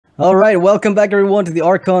All right, welcome back everyone to the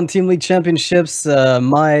Archon Team League Championships.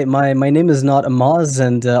 My name is not Amaz,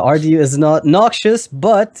 and RDU is not Noxious,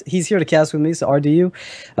 but he's here to cast with me. So RDU,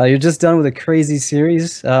 you're just done with a crazy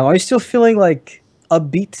series. Are you still feeling like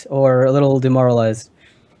upbeat or a little demoralized?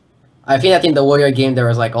 I feel that in the Warrior game there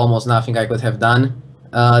was like almost nothing I could have done.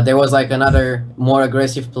 There was like another more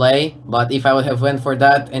aggressive play, but if I would have went for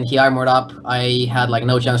that and he armored up, I had like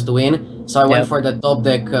no chance to win. So I went for the top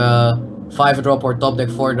deck 5-drop or top deck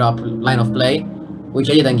 4-drop line of play, which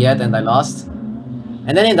I didn't get and I lost.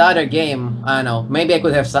 And then in the other game, I don't know, maybe I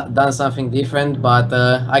could have done something different, but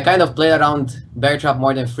I kind of played around Bear Trap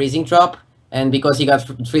more than Freezing Trap, and because he got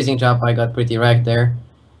Freezing Trap, I got pretty wrecked there.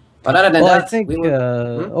 But other than that, I think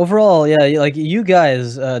overall, yeah, like you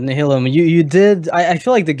guys, Nihilum, you did. I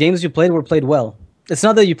feel like the games you played were played well. It's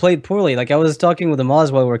not that you played poorly. Like I was talking with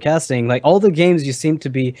Amaz while we were casting. Like all the games, you seem to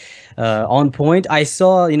be on point. I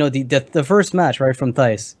saw, you know, the first match right from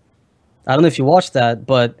Thijs. I don't know if you watched that,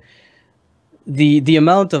 but the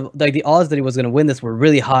amount of like the odds that he was going to win this were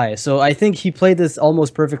really high. So I think he played this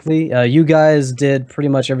almost perfectly. You guys did pretty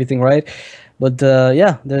much everything right. But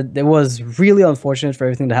yeah, it was really unfortunate for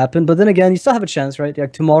everything to happen. But then again, you still have a chance, right?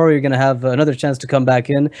 Like tomorrow, you're gonna have another chance to come back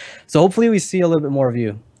in. So hopefully, we see a little bit more of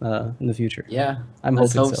you in the future. Yeah, I'm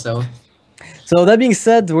let's hoping hope so. So that being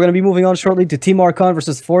said, we're going to be moving on shortly to Team Archon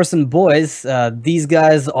versus Forsenboys. These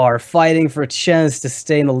guys are fighting for a chance to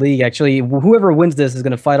stay in the league. Actually, whoever wins this is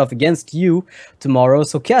going to fight off against you tomorrow.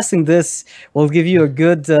 So casting this will give you a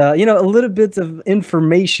good, you know, a little bit of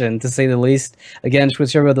information, to say the least, against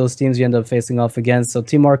whichever of those teams you end up facing off against. So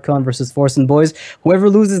Team Archon versus Forsenboys. Whoever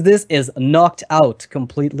loses this is knocked out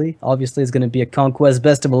completely. Obviously, it's going to be a Conquest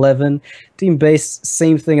best of 11. Team-based,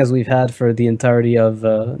 same thing as we've had for the entirety of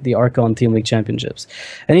the Archon Team League Championships.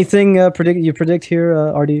 Anything you predict here,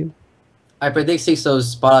 RDU? I predict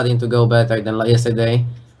Xixo's Paladin to go better than yesterday.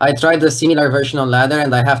 I tried a similar version on ladder,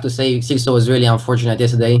 and I have to say Xixo was really unfortunate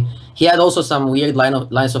yesterday. He had also some weird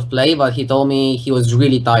lines of play, but he told me he was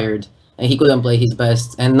really tired and he couldn't play his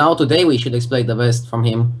best. And now today we should expect the best from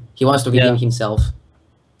him. He wants to redeem himself.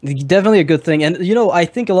 Definitely a good thing. And, you know, I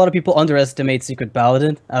think a lot of people underestimate Secret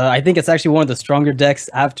Paladin. I think it's actually one of the stronger decks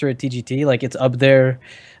after a TGT. Like, it's up there.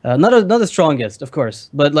 Not the strongest, of course.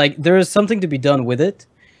 But, like, there is something to be done with it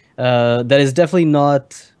that is definitely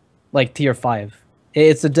not, like, tier 5.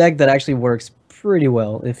 It's a deck that actually works pretty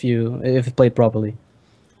well if it's played properly.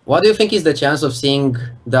 What do you think is the chance of seeing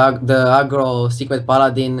the aggro Secret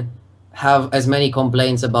Paladin have as many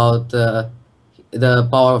complaints about the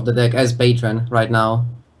power of the deck as Patron right now?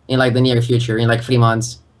 In like the near future, in like 3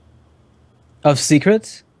 months. Of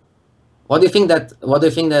secrets? What do you think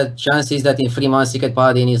that chance is that in 3 months Secret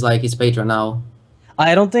Paladin is like his Patron now?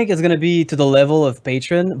 I don't think it's gonna be to the level of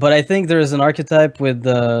Patron, but I think there's an archetype with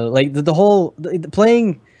like the whole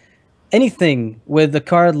playing anything with the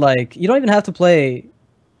card. Like you don't even have to play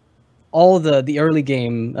all the early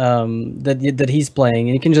game that he's playing,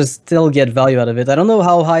 and you can just still get value out of it. I don't know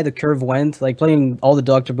how high the curve went, like playing all the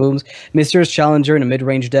Dr. Booms. Mysterious Challenger in a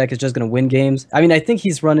mid-range deck is just going to win games. I mean, I think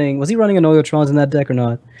he's running... Was he running an Oyotrons in that deck or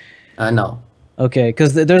not? No. Okay,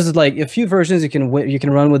 because there's like a few versions you can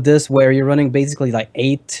run with this where you're running basically like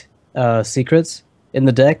 8 secrets in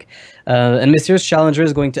the deck. And Mysterious Challenger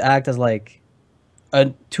is going to act as like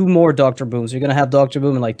 2 more Dr. Booms. You're going to have Dr.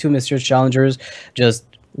 Boom and like 2 Mysterious Challengers just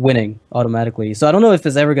winning automatically. So I don't know if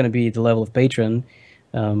it's ever going to be the level of Patron,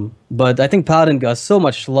 but I think Paladin got so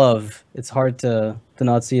much love, it's hard to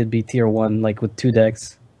not see it be tier 1, like with 2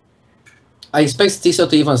 decks. I expect Xixo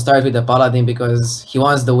to even start with the Paladin because he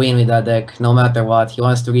wants the win with that deck, no matter what. He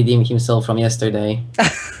wants to redeem himself from yesterday.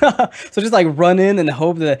 So just like run in and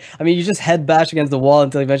hope that, I mean, you just head bash against the wall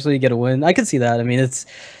until eventually you get a win. I could see that. I mean,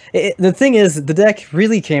 the thing is, the deck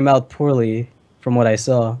really came out poorly from what I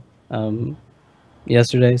saw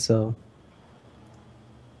yesterday. So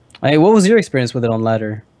what was your experience with it on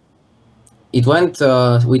ladder? It went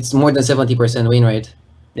with more than 70% win rate.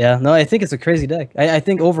 Yeah, no, I think it's a crazy deck. I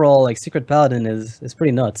think overall, like, Secret Paladin is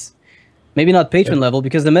pretty nuts. Maybe not Patron level,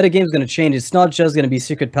 because the metagame is going to change. It's not just going to be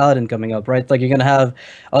Secret Paladin coming up, right? Like, you're going to have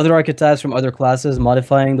other archetypes from other classes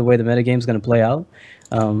modifying the way the metagame is going to play out.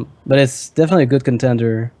 But it's definitely a good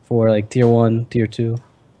contender for, like, tier 1, tier 2.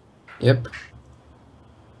 Yep.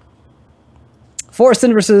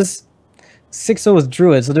 Forsen versus Xixo with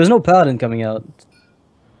Druid, so there's no Paladin coming out.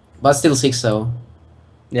 But still Xixo.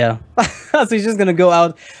 Yeah. So he's just going to go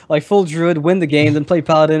out like full Druid, win the game, then play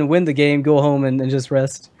Paladin, win the game, go home and just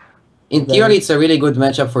rest. In theory, it's a really good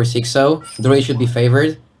matchup for Xixo. Druid should be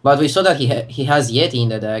favored. But we saw that he has Yeti in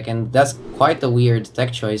the deck, and that's quite a weird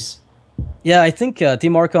tech choice. Yeah, I think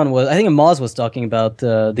Team Archon was. I think Moz was talking about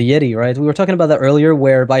the Yeti, right? We were talking about that earlier,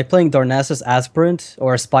 where by playing Darnassus Aspirant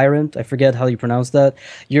or Aspirant, I forget how you pronounce that,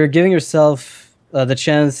 you're giving yourself the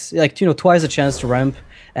chance, like twice the chance to ramp,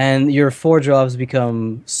 and your 4 drops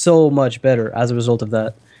become so much better as a result of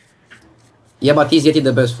that. Yeah, but is Yeti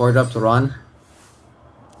the best 4-drop to run?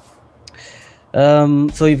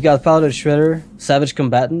 So you've got Paladin Shredder, Savage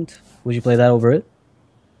Combatant. Would you play that over it?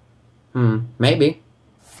 Maybe.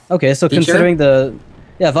 Okay, so Teacher? considering the...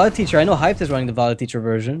 Yeah, Valid Teacher. I know Hyped is running the Valid Teacher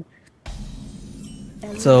version.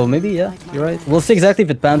 So maybe, yeah, you're right. We'll see exactly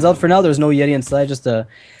if it pans out. For now, there's no Yeti inside, just a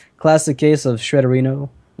classic case of Shredderino.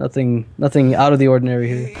 Nothing out of the ordinary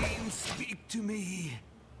here.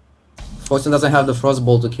 Forsen doesn't have the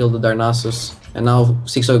Frostbolt to kill the Darnassus, and now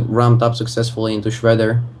Xixo ramped up successfully into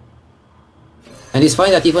Shredder. And it's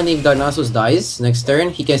fine that even if Darnassus dies next turn,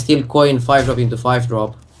 he can still coin 5-drop into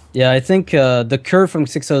 5-drop. Yeah, I think the curve from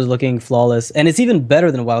Xixo is looking flawless, and it's even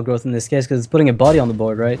better than Wild Growth in this case because it's putting a body on the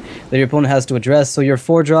board, right? That your opponent has to address. So your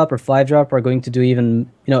 4-drop or 5-drop are going to do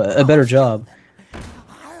even, a better job.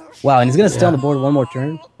 Wow, and he's gonna stay on the board one more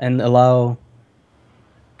turn and allow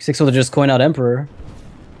Xixo to just coin out Emperor.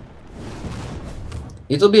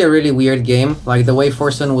 It'll be a really weird game. Like the way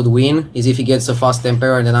Forsen would win is if he gets a fast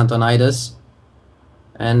Emperor and then Antonidas.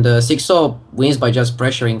 And Xixo wins by just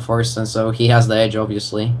pressuring Forsen, so he has the edge,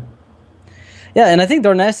 obviously. Yeah, and I think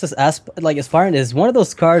Darnassus Aspirant is one of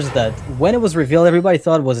those cards that, when it was revealed, everybody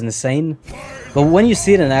thought it was insane. But when you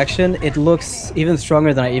see it in action, it looks even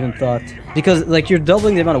stronger than I even thought. Because, you're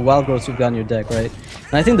doubling the amount of Wild Growths you've got in your deck, right?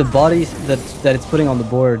 And I think the body that it's putting on the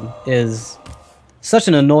board is such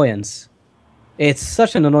an annoyance. It's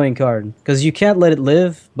such an annoying card, because you can't let it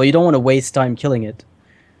live, but you don't want to waste time killing it.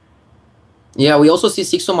 Yeah, we also see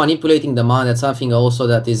Xixo manipulating the mana. That's something also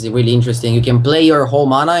that is really interesting. You can play your whole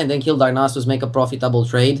mana and then kill Darnassus, make a profitable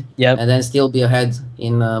trade, and then still be ahead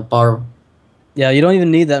in power. Yeah, you don't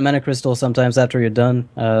even need that mana crystal sometimes after you're done.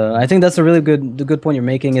 I think that's a really good point you're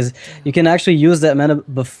making, is you can actually use that mana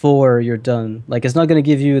before you're done. Like, it's not going to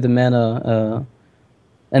give you the mana,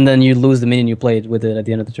 and then you lose the minion you played with it at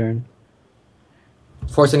the end of the turn.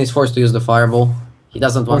 Forsen is forced to use the Fireball. He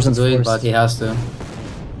doesn't want to do it, but he has to.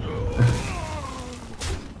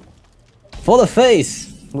 For the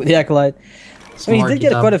face with the Acolyte. I mean, he did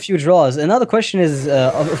get quite a few draws. And now the question is,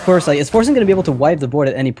 of course, is Forsen going to be able to wipe the board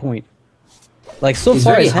at any point? So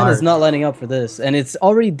far, his hand is not lining up for this. And it's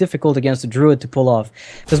already difficult against the Druid to pull off.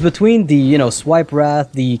 Because between the, Swipe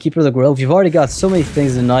Wrath, the Keeper of the Grove, you've already got so many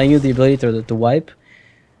things denying you the ability to wipe.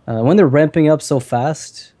 When they're ramping up so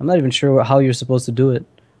fast, I'm not even sure how you're supposed to do it.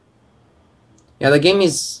 Yeah, the game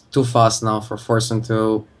is too fast now for Forsen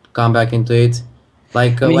to come back into it.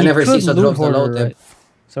 Whenever Xixo drops the low tap... Right.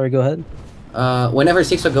 Sorry, go ahead. Whenever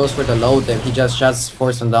Xixo goes for the low tap, he just shuts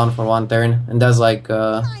Forsen down for 1 turn, and that's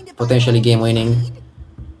potentially game winning.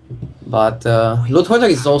 But Loot Hoarder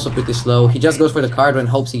is also pretty slow. He just goes for the card and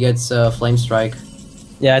hopes he gets Flame Strike.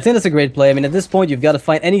 Yeah, I think that's a great play. I mean, at this point, you've got to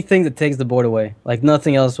find anything that takes the board away.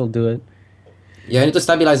 Nothing else will do it. Yeah, you need to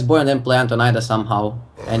stabilize board and then play Antonida somehow.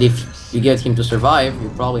 And if you get him to survive, you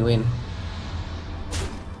probably win.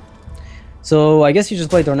 So I guess you just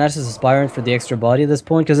play Darnassus Aspirant for the extra body at this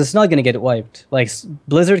point, because it's not going to get wiped.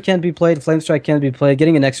 Blizzard can't be played, Flame Strike can't be played,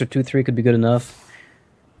 getting an extra 2-3 could be good enough.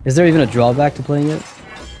 Is there even a drawback to playing it?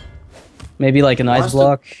 Maybe an Ice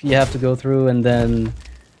Block you have to go through, and then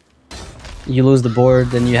you lose the board,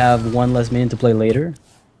 then you have 1 less minion to play later?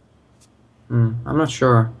 I'm not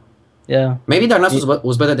sure. Yeah. Maybe Darnassus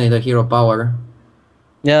was better than the Hero Power.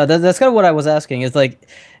 Yeah, that's kind of what I was asking. It's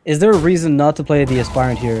is there a reason not to play the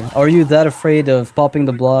Aspirant here? Are you that afraid of popping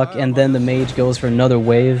the block and then the mage goes for another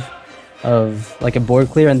wave of a board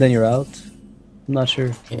clear and then you're out? I'm not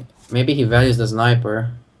sure. Yeah. Maybe he values the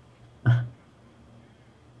sniper.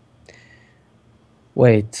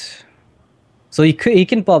 Wait. So he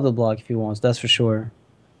can pop the block if he wants, that's for sure.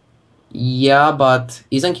 Yeah, but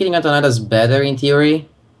isn't killing Antonidas better in theory?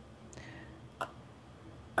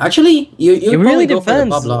 Actually, you really go for the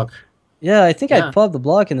pop block. Yeah, I think I'd pop the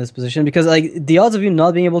block in this position because the odds of you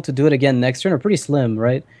not being able to do it again next turn are pretty slim,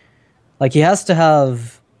 right? He has to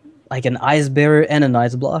have an Ice Bearer and an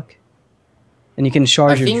Ice Block. And you can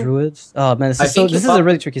charge your Druids. Oh man, this is a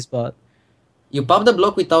really tricky spot. You pop the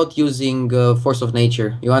block without using Force of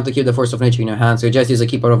Nature. You want to keep the Force of Nature in your hand, so you just use a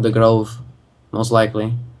Keeper of the Grove, most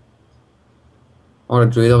likely. Or a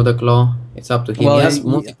Druid of the Claw. It's up to him. He has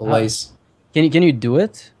multiple ways. Can you do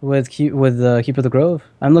it with Keeper of the Grove?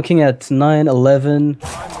 I'm looking at 9, 11.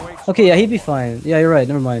 Okay, yeah, he'd be fine. Yeah, you're right.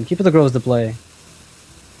 Never mind. Keeper of the Grove is the play.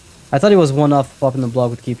 I thought he was one off popping the block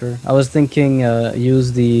with Keeper. I was thinking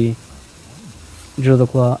use the Drill the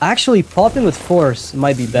Claw. Actually, popping with Force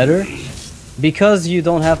might be better because you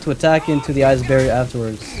don't have to attack into the Ice Barrier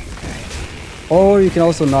afterwards. Or you can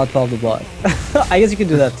also not pop the block. I guess you can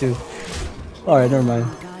do that too. Alright, never mind.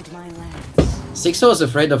 Xixo was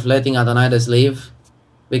afraid of letting Adonaides leave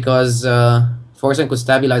because Forsen could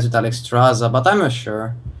stabilize with Alexstrasza, but I'm not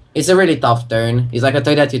sure. It's a really tough turn. It's like a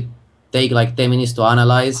turn that you take like 10 minutes to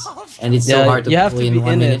analyze, and it's so hard to pull in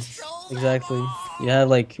 1 minute. Exactly. You have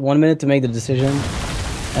like 1 minute to make the decision.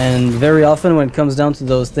 And very often when it comes down to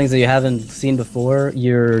those things that you haven't seen before,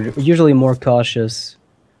 you're usually more cautious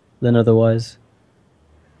than otherwise.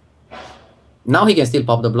 Now he can still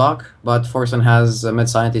pop the block, but Forsen has a Med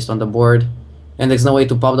Scientist on the board, and there's no way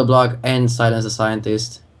to pop the block and silence the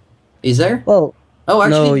Scientist. Is there? Well, oh,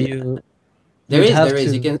 actually, no, there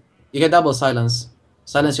is. You can double silence.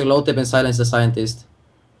 Silence your low tip and silence the Scientist.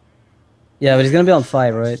 Yeah, but he's gonna be on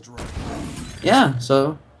 5, right? Yeah,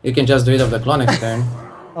 so you can just do rid of the claw next turn.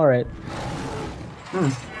 Alright.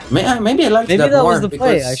 Maybe I like that more. Maybe that was the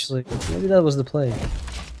play, actually. Maybe that was the play.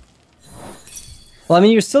 Well, I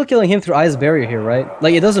mean, you're still killing him through Ice Barrier here, right?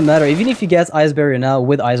 Like, it doesn't matter. Even if he gets Ice Barrier now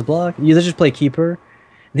with Ice Block, you just play Keeper.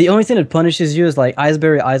 The only thing that punishes you is, like, Ice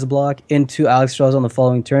Barrier, Ice Block into Alexstrasza on the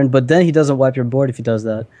following turn, but then he doesn't wipe your board if he does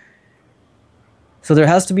that. So there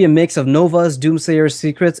has to be a mix of Novas, Doomsayer,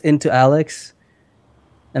 Secrets into Alex,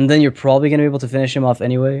 and then you're probably going to be able to finish him off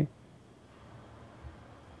anyway.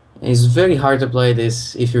 It's very hard to play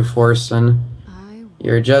this if you're Forsen.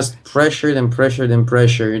 You're just pressured and pressured and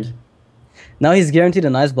pressured. Now he's guaranteed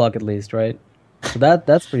an Ice Block at least, right? So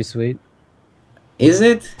that's pretty sweet. Is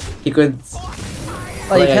it? He could...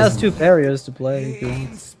 Well, he has 2 barriers to play if you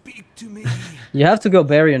want. You have to go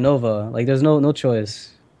Barrier Nova. Like, there's no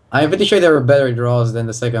choice. I'm pretty sure there were better draws than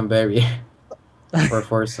the second barrier for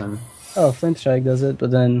Forsen. Oh, Flint Strike does it,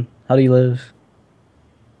 but then how do you live?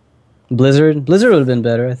 Blizzard? Blizzard would have been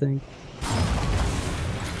better, I think.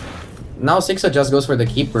 Now Xixo just goes for the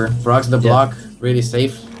Keeper, procs the block, really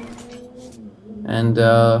safe. And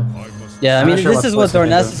yeah, I mean, this is what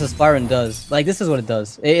Darnassus Aspirant does. Like, this is what it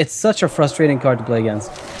does. It's such a frustrating card to play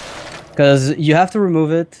against. Because you have to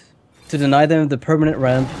remove it to deny them the permanent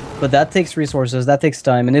ramp, but that takes resources, that takes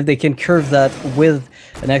time, and if they can curve that with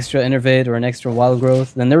an extra Innervate or an extra Wild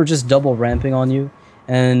Growth, then they're just double ramping on you.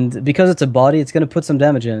 And because it's a body, it's going to put some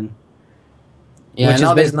damage in. Yeah,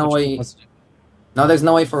 now there's no way... Now there's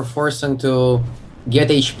no way for Forsen to get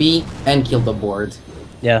HP and kill the board.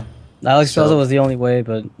 Yeah. Alexstrasza was the only way,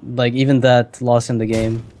 but like even that lost him the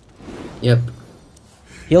game. Yep.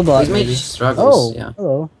 Heal bot. His mage struggles. Oh, yeah.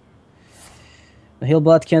 Hello. The heal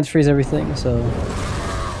bot can't freeze everything, so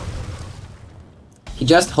he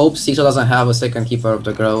just hopes Xixo doesn't have a second Keeper of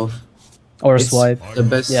the Grove. Or it's swipe. The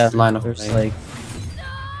best line of play. Like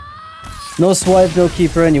no swipe, no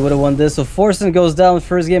Keeper, and you would have won this. So Forsen goes down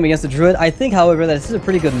first game against the Druid. I think, however, that this is a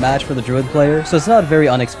pretty good match for the Druid player, so it's not very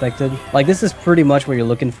unexpected. Like, this is pretty much what you're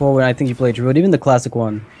looking for when I think you play Druid, even the classic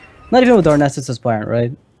one. Not even with Darnassus Aspirant,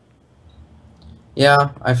 right?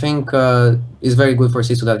 Yeah, I think it's very good for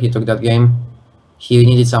Xixo that he took that game. He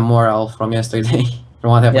needed some morale from yesterday,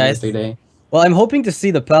 from what happened yesterday. Well, I'm hoping to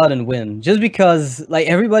see the Paladin win, just because, like,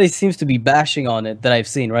 everybody seems to be bashing on it that I've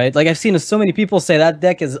seen, right? Like, I've seen so many people say that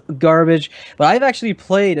deck is garbage, but I've actually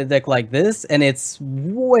played a deck like this, and it's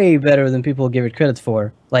way better than people give it credit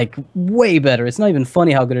for. Like, way better. It's not even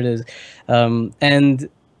funny how good it is. And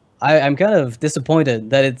I'm kind of disappointed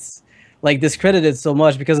that it's, like, discredited so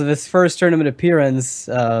much because of his first tournament appearance,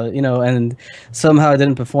 you know, and somehow it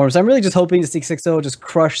didn't perform. So I'm really just hoping to see Xixo just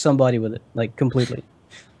crush somebody with it, like, completely.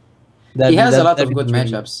 He has a lot of good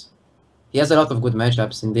matchups. He has a lot of good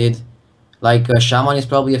matchups, indeed. Like, Shaman is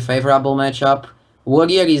probably a favorable matchup.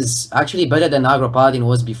 Warrior is actually better than Aggro Paladin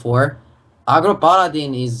was before. Aggro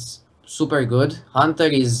Paladin is super good. Hunter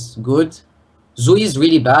is good. Zui is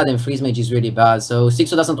really bad, and Freeze Mage is really bad. So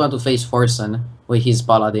Xixo doesn't want to face Forsen with his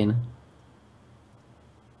Paladin.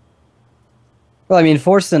 Well, I mean,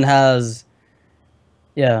 Forsen has...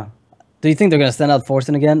 Yeah. Do you think they're going to stand out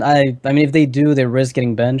Forsen again? I mean, if they do, they risk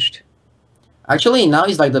getting benched. Actually, now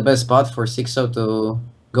is like the best spot for Xixo to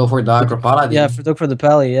go for the Aggro Paladin. Yeah, look for the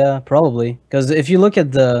Pally, yeah, probably. Because if you look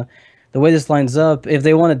at the way this lines up, if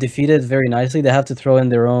they want to defeat it very nicely, they have to throw in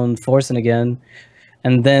their own Forsen again.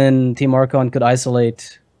 And then Team Archon could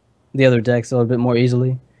isolate the other decks a little bit more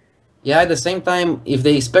easily. Yeah, at the same time, if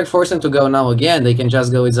they expect Forsen to go now again, they can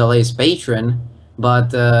just go with Zalae's Patron.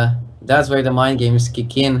 But that's where the mind games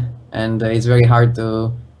kick in, and it's very hard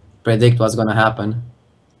to predict what's going to happen.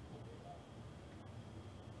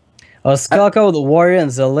 Ostkaka with the Warrior and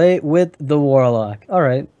Zalae with the Warlock.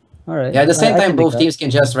 Alright. All right. Yeah, at the same I time, can dig both that. teams can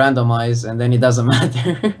just randomize, and then it doesn't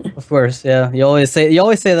matter. Of course, yeah. You always say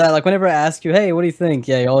that. Like whenever I ask you, hey, what do you think?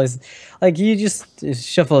 Yeah, you always like you just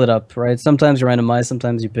shuffle it up, right? Sometimes you randomize,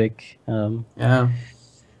 sometimes you pick. Yeah.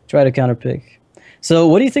 Try to counter pick. So,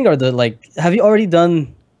 what do you think are the like? Have you already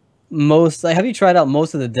done most? Like, have you tried out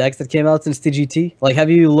most of the decks that came out since TGT? Like, have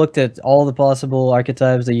you looked at all the possible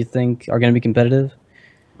archetypes that you think are going to be competitive?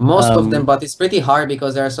 Most of them, Um, but it's pretty hard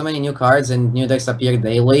because there are so many new cards and new decks appear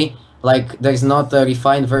daily. Like, there's not a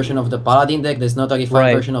refined version of the Paladin deck, there's not a refined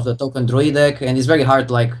right. version of the Token Druid deck, and it's very hard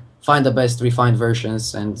to, like, find the best refined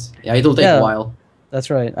versions, and yeah, it'll take a Yeah, while. that's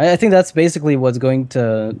right. I think that's basically what's going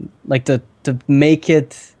to like to make it.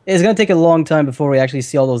 It's going to take a long time before we actually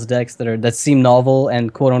see all those decks that seem novel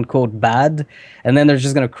and quote unquote bad, and then they're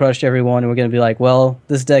just going to crush everyone, and we're going to be like, well,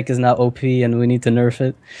 this deck is now OP, and we need to nerf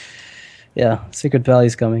it. Yeah, Secret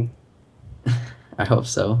Valley's coming. I hope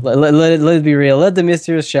so. Let it be real. Let the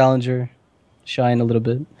mysterious challenger shine a little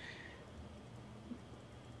bit.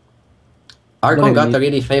 Archon got a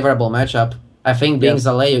really favorable matchup. I think being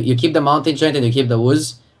Zalae, you keep the Mountain Giant and you keep the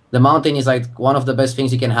Ooze. The Mountain is like one of the best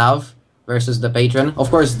things you can have versus the Patron.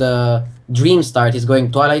 Of course, the dream start is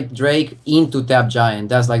going Twilight Drake into Tap Giant.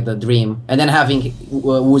 That's like the dream. And then having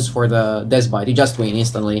Ooze for the Deathbite. You just win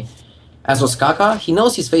instantly. As Ostkaka, he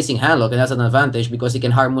knows he's facing Handlock, and that's an advantage because he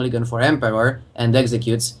can hard mulligan for Emperor and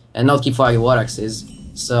executes and not keep Fiery War Axes.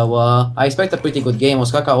 So I expect a pretty good game.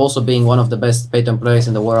 Ostkaka also being one of the best Patron players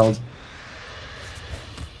in the world.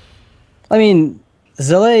 I mean,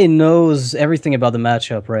 Zalae knows everything about the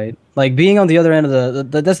matchup, right? Like being on the other end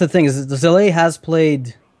of that's the thing is Zalae has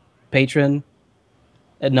played Patron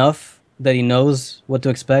enough that he knows what to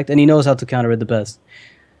expect and he knows how to counter it the best.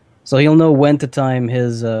 So he'll know when to time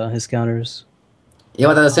his counters. Yeah,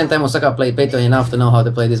 but at the same time, Osaka played Patron enough to know how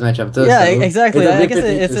to play this matchup too. Yeah, so exactly. I guess it's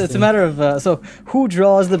a interesting. matter of so who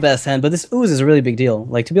draws the best hand. But this Ooze is a really big deal.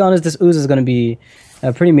 Like to be honest, this Ooze is going to be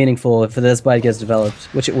pretty meaningful if this bite gets developed,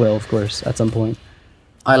 which it will, of course, at some point.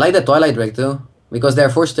 I like the Twilight Drake too, because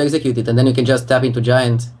they're forced to execute it, and then you can just tap into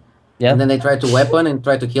Giant. Yeah. And then they try to weapon and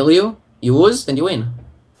try to kill you. You lose, and you win.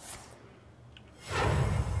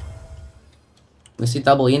 We see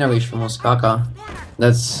double Inner from Ostkaka.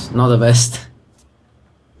 That's not the best.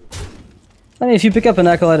 I mean, if you pick up an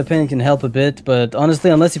Acolyte of Pain, it can help a bit, but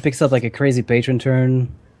honestly, unless he picks up like a crazy Patron turn,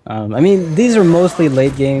 I mean, these are mostly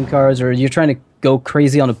late game cards, or you're trying to go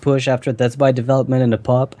crazy on a push after Death by Development and a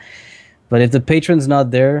pop. But if the Patron's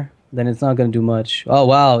not there, then it's not going to do much. Oh,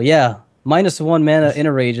 wow, yeah. -1 mana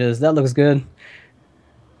Inner Rages, that looks good.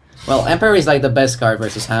 Well, Emperor is like the best card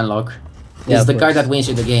versus Handlock. It's the card that wins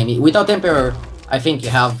you the game. Without Emperor, I think you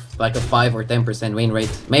have like a 5 or 10% win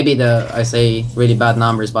rate. Maybe I say really bad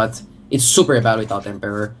numbers, but it's super bad without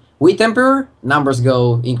Emperor. With Emperor, numbers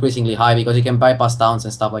go increasingly high because you can bypass towns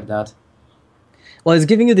and stuff like that. Well, it's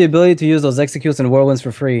giving you the ability to use those Executes and Whirlwinds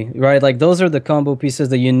for free, right? Like, those are the combo pieces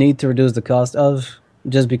that you need to reduce the cost of,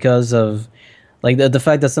 just because of, like, the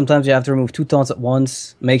fact that sometimes you have to remove 2 taunts at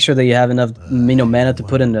once, make sure that you have enough, mana to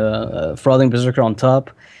put in a Frothing Berserker on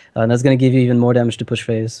top, and that's going to give you even more damage to push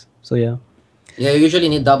phase, so yeah. Yeah, you usually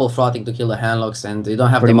need double Frothing to kill the Handlocks, and you don't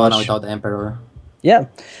have the mana without the Emperor. Yeah.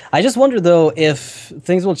 I just wonder, though, if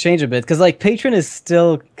things will change a bit, because, like, Patron is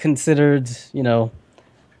still considered, you know,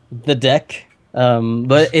 the deck.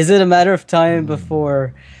 But is it a matter of time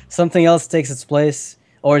before something else takes its place,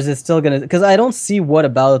 or is it still gonna? Because I don't see what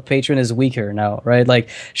about Patron is weaker now, right? Like,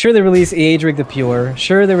 sure they release Aedric the Pure,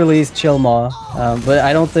 sure they release Chill Maw, but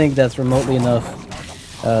I don't think that's remotely enough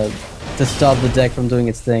to stop the deck from doing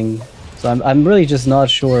its thing. So I'm really just not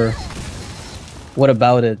sure what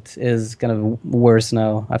about it is kind of worse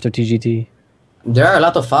now after TGT. There are a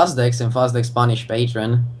lot of fast decks, and fast decks punish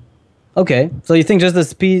Patron. Okay, so you think just the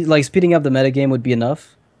speeding up the metagame would be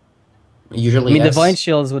enough? Usually, I mean, yes. Divine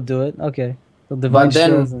Shields would do it. Okay. So But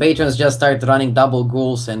then Patrons just start running double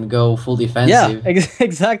ghouls and go full defensive. Yeah,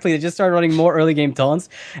 exactly. They just start running more early game taunts,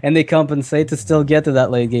 and they compensate to still get to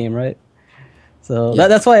that late game, right? So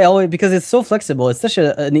that's why I always, because it's so flexible. It's such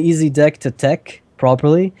an easy deck to tech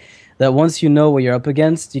properly that once you know what you're up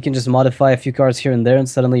against, you can just modify a few cards here and there, and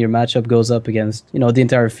suddenly your matchup goes up against, you know, the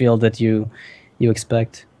entire field that you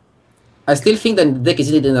expect. I still think that the deck is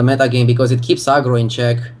needed in the meta game because it keeps aggro in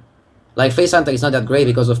check. Like, Face Hunter is not that great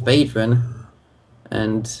because of Patron.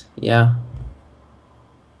 And, yeah.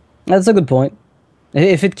 That's a good point.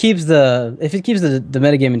 If it keeps the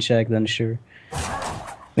metagame in check, then sure.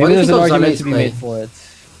 Maybe there's an argument to be made for it.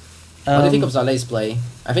 What do you think of Zalae's play?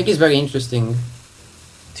 I think it's very interesting.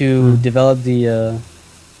 To develop the...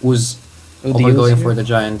 Ooze. Over going for the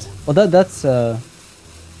Giant. Well, that's...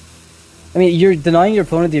 I mean, you're denying your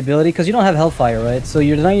opponent the ability, because you don't have Hellfire, right? So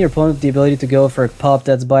you're denying your opponent the ability to go for Pop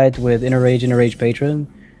Death's Bite with Inner Rage Patron.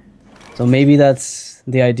 So maybe that's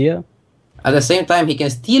the idea. At the same time, he can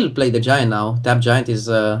still play the Giant now. Tap Giant is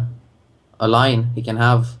a line he can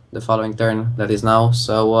have the following turn that is now.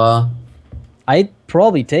 So I'd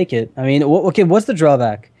probably take it. I mean, okay, what's the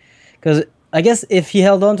drawback? Because I guess if he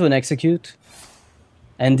held on to an Execute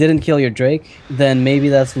and didn't kill your Drake, then maybe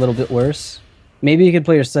that's a little bit worse. Maybe you could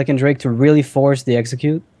play your second Drake to really force the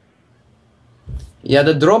Execute. yeah,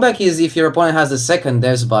 the drawback is if your opponent has the second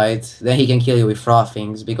Death Bite, then he can kill you with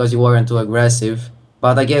Frothings because you weren't too aggressive.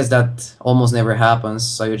 But I guess that almost never happens,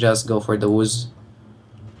 so you just go for the Ooze.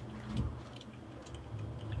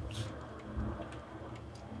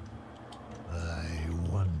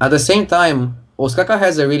 At the same time, Ostkaka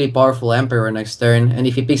has a really powerful Emperor next turn, and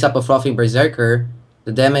if he picks up a Frothing Berserker,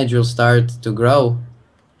 the damage will start to grow.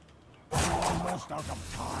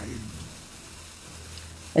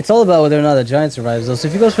 It's all about whether or not the Giant survives, though. So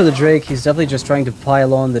if he goes for the Drake, he's definitely just trying to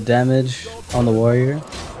pile on the damage on the Warrior.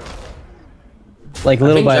 Like,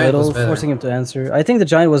 little by little, forcing him to answer. I think the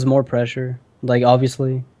Giant was more pressure. Like,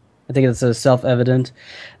 obviously. I think it's self-evident.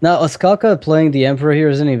 Now, Ostkaka playing the Emperor here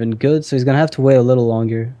isn't even good, so he's going to have to wait a little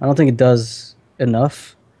longer. I don't think it does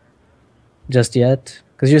enough just yet.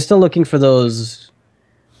 Because you're still looking for those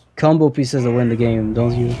combo pieces to win the game,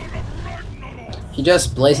 don't you? He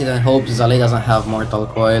just plays it and hopes Zalae doesn't have Mortal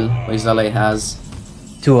Coil, which Zalae has.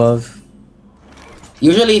 2 of.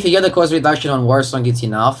 Usually if you get the cost reduction on Warsong, it's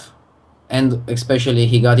enough. And especially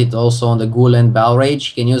he got it also on the Ghoul and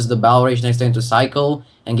Balrage. He can use the Balrage next turn to cycle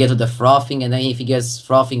and get to the Frothing, and then if he gets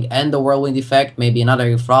Frothing and the Whirlwind effect, maybe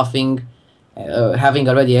another Frothing, having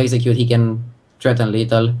already Execute, he can threaten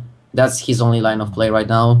lethal. That's his only line of play right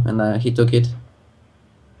now, and he took it.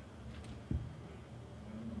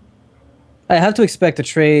 I have to expect a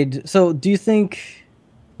trade. So, do you think...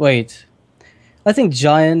 Wait. I think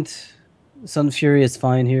Giant Sun Fury is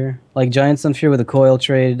fine here. Like, Giant Sun Fury with a coil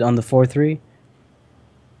trade on the 4-3.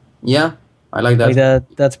 Yeah, I like that.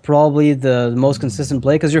 Like that's probably the most consistent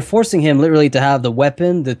play, because you're forcing him literally to have the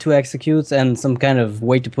weapon, the 2 executes, and some kind of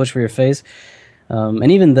weight to push for your face.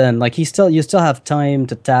 And even then, like you still have time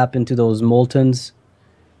to tap into those Moltens.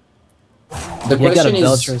 The question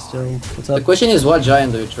is, still. What's up? The question is, what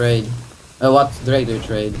Giant do you trade? What Drake do you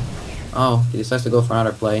trade? Oh, he decides to go for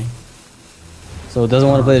another play. So doesn't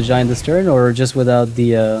want to play the Giant this turn, or just without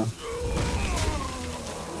the...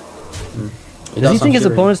 Does he think his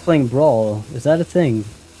opponent's playing Brawl? Is that a thing?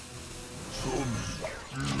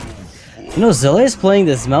 You know, Zalae is playing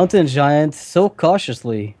this Mountain Giant so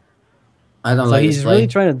cautiously. I don't like this he's play. really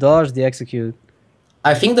trying to dodge the Execute.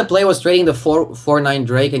 I think the play was trading the 4-9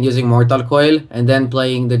 Drake and using Mortal Coil, and then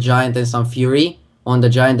playing the Giant and some Fury on the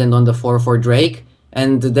Giant and on the 4-4 Drake,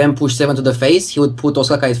 and then push 7 to the face. He would put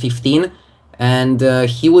Ostkaka at 15, and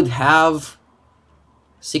he would have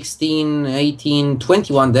 16, 18,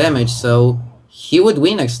 21 damage, so he would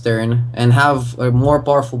win next turn and have a more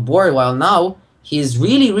powerful board, while now he's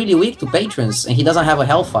really, really weak to Patrons, and he doesn't have a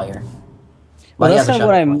Hellfire. Well, that's not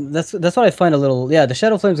what that's what I find a little... Yeah, the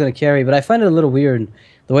Shadow Flame's gonna carry, but I find it a little weird,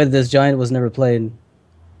 the way that this Giant was never played.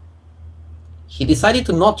 He decided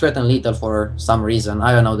to not threaten lethal for some reason.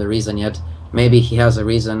 I don't know the reason yet. Maybe he has a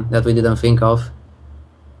reason that we didn't think of.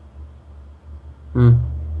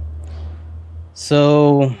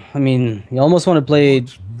 So, I mean, you almost want to play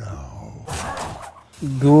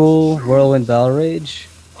Ghoul, Whirlwind, Balrage.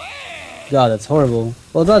 God, that's horrible.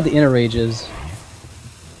 What about the Inner Rages?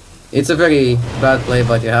 It's a very bad play,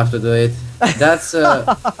 but you have to do it. That's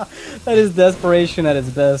that is desperation at its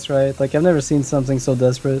best, right? Like, I've never seen something so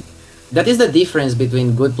desperate. That is the difference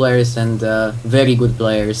between good players and very good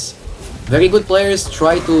players. Very good players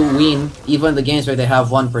try to win even the games where they have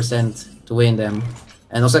 1% to win them.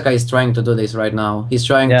 And Ostkaka is trying to do this right now. He's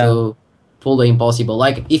trying to pull the impossible.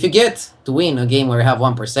 Like, if you get to win a game where you have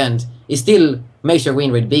 1%, it still makes your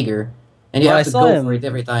win rate bigger. And you have to go for it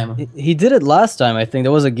every time. He did it last time, I think.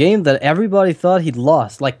 There was a game that everybody thought he'd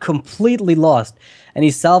lost. Like, completely lost. And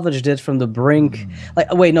he salvaged it from the brink.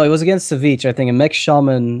 Like, wait, no, it was against Savich, I think. A Mech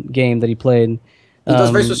Shaman game that he played. It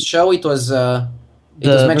was versus Show. It was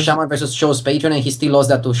Mech Shaman versus Show's Patron, and he still lost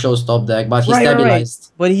that to Show's top deck. But he stabilized.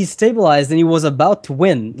 Right. But he stabilized, and he was about to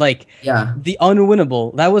win. Like, the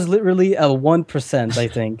unwinnable. That was literally a 1%, I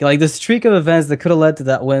think. Like, the streak of events that could have led to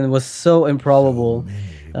that win was so improbable.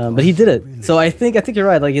 But he did it. So I think you're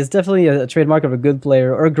right. Like, it's definitely a trademark of a good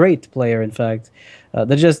player, or a great player, in fact.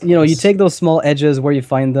 That just, you know, you take those small edges where you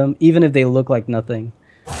find them, even if they look like nothing.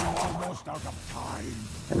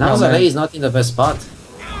 And now Zalae is not in the best spot.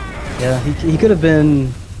 Yeah, he could have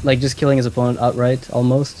been, like, just killing his opponent outright,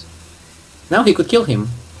 almost. Now he could kill him.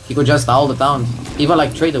 He could just owl the town. Even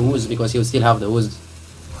like trade the Ooze because he would still have the Ooze.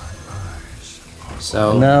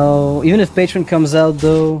 So... No, even if Patron comes out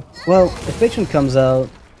though... Well, if Patron comes out...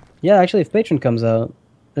 Yeah, actually if Patron comes out,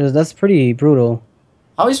 that's pretty brutal.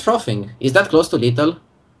 How is Frothing? Is that close to lethal?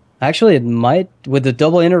 Actually, it might, with the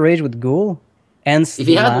double inner rage with Ghoul and If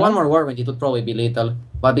he had one more Whirlwind, it would probably be lethal.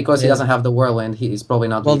 But because he doesn't have the Whirlwind, he is probably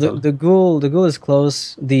not lethal. Well, the Ghoul is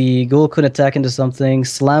close. The Ghoul could attack into something.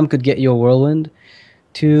 Slam could get you a Whirlwind.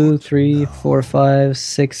 2, 3, 4, 5,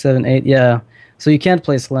 6, 7, 8. Yeah. So you can't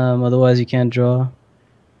play Slam, otherwise you can't draw.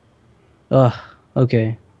 Ugh,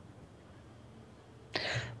 okay.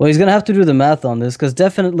 Well, he's gonna have to do the math on this, because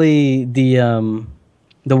definitely the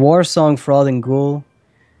War Song Frothing Ghoul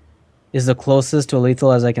is the closest to a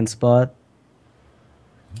lethal as I can spot.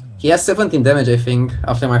 He has 17 damage, I think,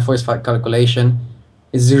 after my first calculation.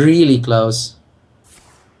 It's really close.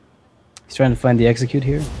 He's trying to find the execute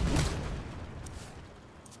here.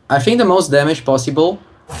 I think the most damage possible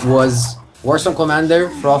was Warsong Commander,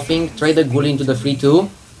 Frothing, trade the Ghoul into the 3-2,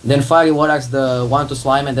 then Fiery Warrax the 1 to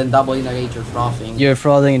Slime, and then double Inner Rage your Frothing. You're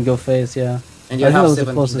Frothing and go face, yeah. And you have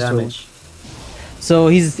 17 damage. So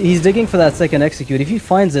he's digging for that second execute. If he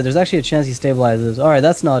finds it, there's actually a chance he stabilizes. Alright,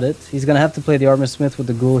 that's not it. He's gonna have to play the Armor Smith with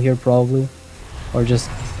the Ghoul here probably. Or just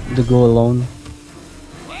the Ghoul alone.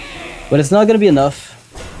 But it's not gonna be enough.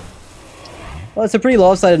 Well, it's a pretty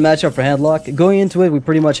lopsided matchup for Handlock. Going into it, we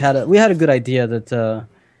pretty much had a good idea that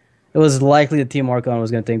it was likely that Team Archon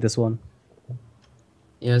was gonna take this one.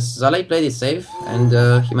 Yes, Zalae played it safe and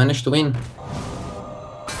he managed to win.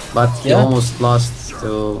 But he almost lost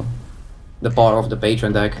to the power of the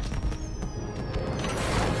Patron deck.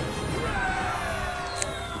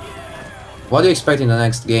 What do you expect in the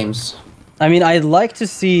next games? I mean, I'd like to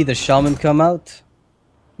see the Shaman come out,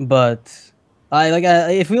 but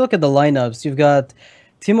if we look at the lineups, you've got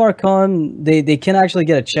Team Archon. They can actually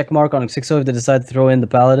get a check mark on Xixo if they decide to throw in the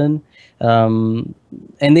Paladin. And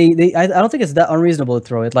I don't think it's that unreasonable to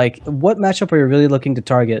throw it. Like, what matchup are you really looking to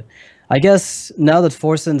target? I guess now that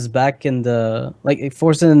Forsen's back in the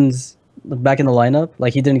lineup,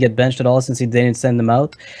 like he didn't get benched at all since he didn't send them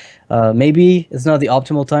out. Maybe it's not the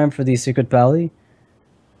optimal time for the Secret Pally.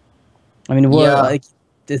 I mean,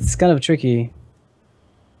 it's kind of tricky.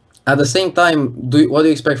 At the same time, what do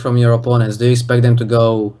you expect from your opponents? Do you expect them to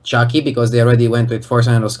go Chakki because they already went with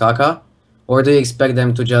Forsen and Ostkaka? Or do you expect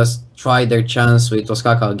them to just try their chance with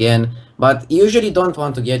Ostkaka again? But you usually don't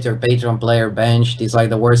want to get your Patron player benched. It's like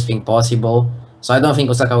the worst thing possible. So I don't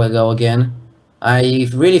think Ostkaka will go again. I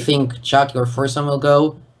really think Chakki or Forsen will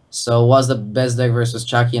go. So what's the best deck versus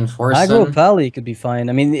Chakki and Forsen? Aggro Pally could be fine.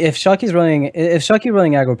 I mean, if Chakki's running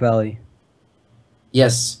Aggro Pally.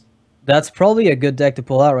 Yes. That's probably a good deck to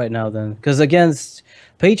pull out right now then. Because against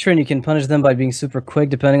Patron, you can punish them by being super quick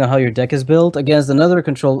depending on how your deck is built. Against another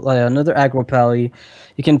Aggro Pally,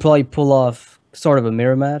 you can probably pull off sort of a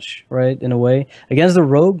mirror match, right, in a way. Against the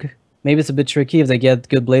Rogue, maybe it's a bit tricky if they get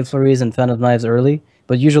good Blade Flurries and Fan of Knives early.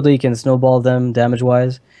 But usually you can snowball them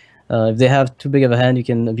damage-wise. If they have too big of a hand, you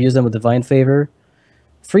can abuse them with Divine Favor.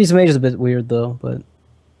 Freeze Mage is a bit weird though, but...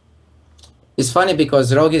 It's funny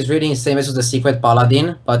because Rogue is really insane versus the Secret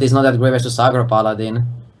Paladin, but it's not that great versus Aggro Paladin.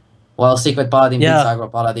 While Secret Paladin beats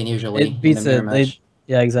Aggro Paladin usually. It beats it.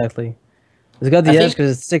 Yeah, exactly. It's got the edge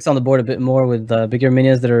because it sticks on the board a bit more with bigger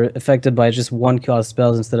minions that are affected by just one cost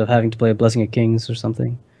spells instead of having to play a Blessing of Kings or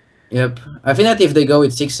something. Yep. I think that if they go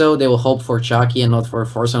with Xixo, they will hope for Chakki and not for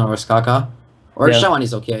Forsen or Ostkaka. Or Shaman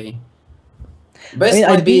is okay. Best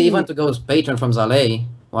might be even to go with Patron from Zalae.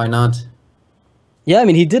 Why not? Yeah, I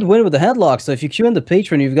mean, he did win with the Handlock, so if you queue in the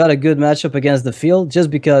Patron, you've got a good matchup against the field,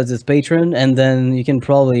 just because it's Patron, and then you can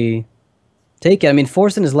probably take it. I mean,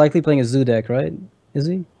 Forsen is likely playing a Zoo deck, right? Is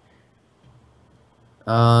he?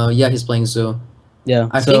 Yeah, he's playing Zoo. Yeah,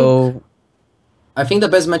 I think the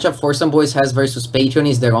best matchup Forsenboys has versus Patron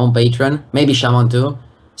is their own Patron, maybe Shaman too.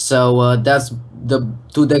 So that's the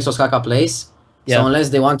two decks Ostkaka plays. Yeah. So unless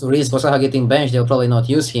they want to risk Ostkaka getting benched, they'll probably not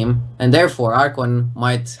use him. And therefore, Archon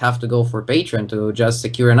might have to go for Patron to just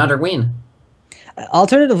secure another win.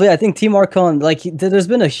 Alternatively, I think Team Archon, like, there's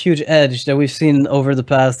been a huge edge that we've seen over the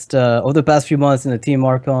past few months in the Team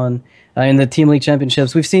Archon, in the Team League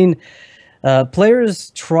Championships. We've seen players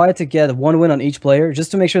try to get one win on each player just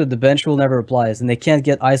to make sure that the bench rule never applies and they can't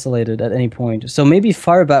get isolated at any point. So maybe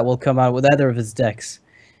Firebat will come out with either of his decks.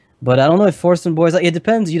 But I don't know if Forsenboys, like, it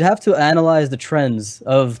depends. You'd have to analyze the trends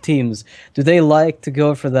of teams. Do they like to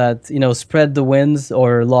go for that, spread the wins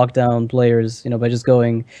or lock down players, by just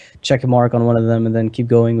going check a mark on one of them and then keep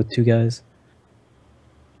going with two guys?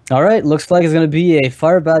 All right, looks like it's going to be a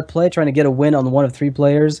Firebat play, trying to get a win on one of three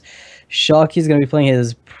players. Chakki's gonna be playing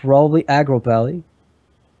his probably aggro pally.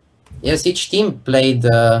 Yes, each team played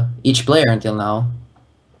each player until now.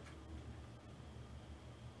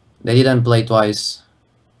 They didn't play twice.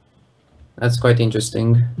 That's quite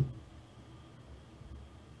interesting.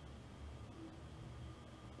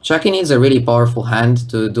 Chakki needs a really powerful hand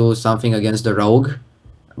to do something against the rogue,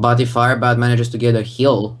 but if Firebat manages to get a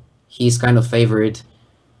heal, he's kind of favorite.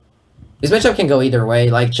 This matchup can go either way.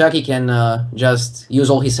 Like, Chakki can just use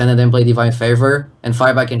all his hand and then play Divine Favor, and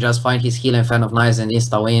Firebat can just find his heal and Fan of Knives and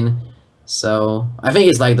insta-win. So, I think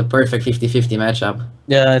it's like the perfect 50-50 matchup.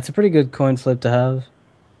 Yeah, it's a pretty good coin flip to have.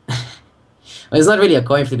 It's not really a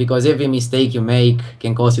coin flip because every mistake you make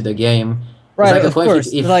can cost you the game. Right, like of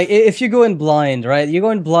course. Like, if you go in blind, right? You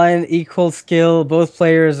go in blind, equal skill, both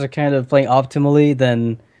players are kind of playing optimally,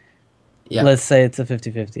 then let's say it's a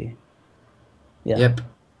 50-50. Yeah. Yep.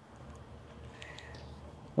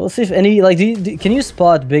 We'll see if any, like, can you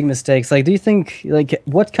spot big mistakes? Like, do you think, like,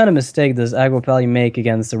 what kind of mistake does Aggro Pally make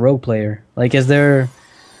against a rogue player? Like, is there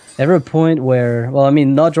ever a point where, well, I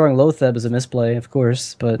mean, not drawing Lotheb is a misplay, of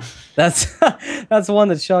course, but that's that's one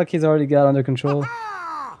that Chakki's already got under control.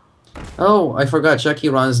 Oh, I forgot,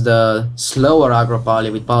 Chakki runs the slower aggro pally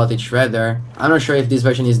with Paladin Shredder. I'm not sure if this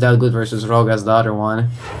version is that good versus Rogue as the other one.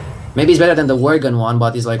 Maybe it's better than the Worgen one,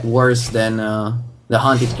 but it's like worse than the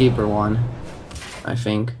Hunted Keeper one, I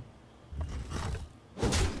think.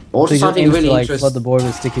 Also, so something really like, interesting. flood the board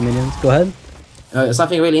with sticky minions. Go ahead.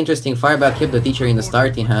 Something really interesting, Firebat kept the Teacher in the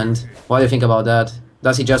starting hand. What do you think about that?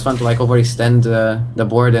 Does he just want to like overextend the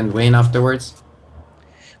board and win afterwards?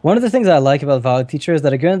 One of the things I like about Valak Teacher is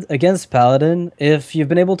that against Paladin, if you've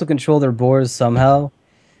been able to control their boards somehow,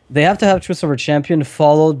 they have to have Truce over Champion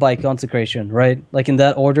followed by Consecration, right? Like in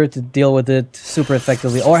that order to deal with it super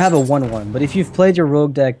effectively, or have a 1-1. But if you've played your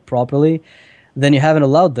Rogue deck properly, then you haven't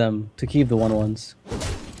allowed them to keep the 1-1s.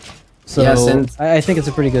 So yes, and I think it's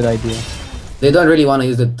a pretty good idea. They don't really want to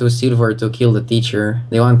use the 2 silver to kill the Teacher.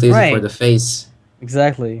 They want to use it for the face.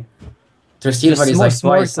 Exactly. True Silver is like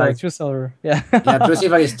twice. True Silver, yeah. Yeah, True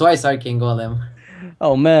Silver is twice Arcane Golem.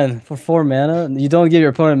 Oh man, for 4 mana, you don't give your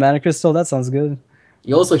opponent Mana Crystal. That sounds good.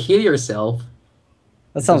 You also heal yourself.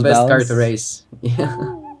 That sounds the best balanced. card to race. Yeah.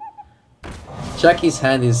 Chakki's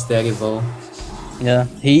hand is terrible. Yeah,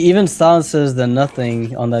 he even silences the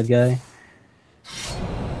nothing on that guy.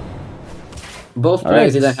 Both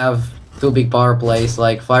players didn't have 2 big power plays.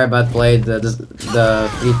 Like Firebat played the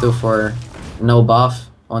 3-2 for no buff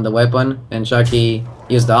on the weapon, and Chakki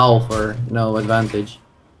used the owl for no advantage.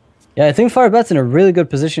 Yeah, I think Firebat's in a really good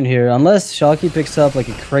position here. Unless Chakki picks up like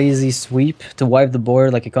a crazy sweep to wipe the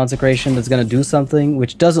board, like a Consecration that's going to do something,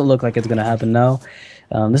 which doesn't look like it's going to happen now.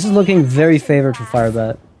 This is looking very favored for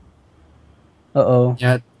Firebat. Uh-oh.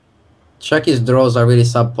 Yeah, Chakki's draws are really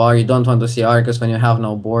subpar. You don't want to see Arcus when you have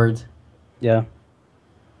no board. Yeah.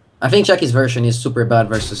 I think Chakki's version is super bad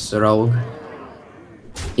versus Rogue.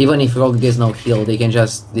 Even if Rogue gets no heal, they can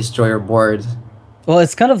just destroy your board. Well,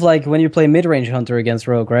 it's kind of like when you play mid-range Hunter against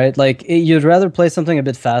Rogue, right? Like, you'd rather play something a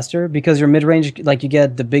bit faster because your mid-range, like, you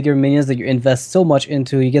get the bigger minions that you invest so much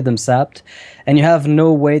into, you get them sapped, and you have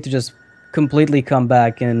no way to just completely come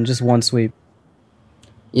back in just one sweep.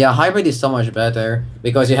 Yeah, Hybrid is so much better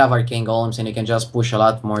because you have Arcane Golems and you can just push a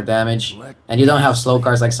lot more damage. And you don't have slow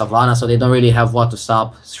cards like Savannah, so they don't really have what to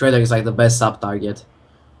sap. Shredder is like the best sap target.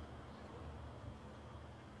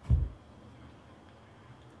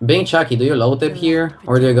 Being Chakki, do you low tip here,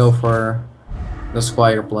 or do you go for the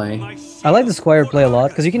Squire play? I like the Squire play a lot,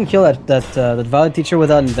 because you can kill that Valak Teacher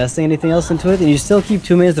without investing anything else into it, and you still keep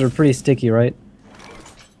 2 minions that are pretty sticky, right?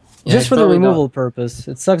 Yeah, just for the removal purpose.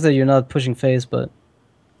 It sucks that you're not pushing face, but...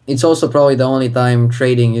 It's also probably the only time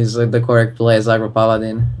trading is the correct play as Aggro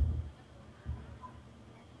Paladin.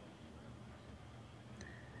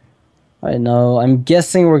 I know. I'm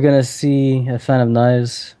guessing we're gonna see a Fan of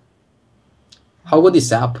Knives. How good is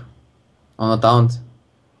sap on a taunt?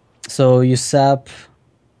 So you sap...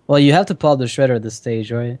 Well, you have to pop the Shredder at this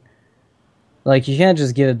stage, right? Like, you can't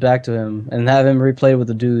just give it back to him and have him replay with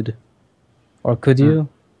the dude. Or could you?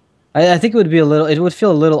 I think it would be a little... It would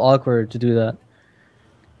feel a little awkward to do that.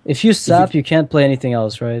 If you sap, you can't play anything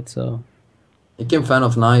else, right? So... You can Fan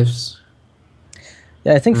of Knives.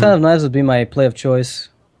 Yeah, I think Fan of Knives would be my play of choice.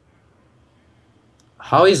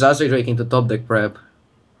 How is Azure raking to top deck prep?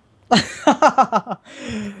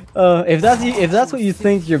 If that's what you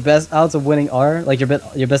think your best odds of winning are, like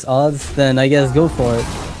your best odds, then I guess go for it.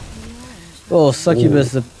 Oh,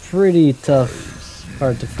 Succubus is a pretty tough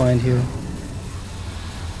card to find here.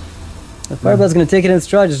 The Firebat's gonna take it in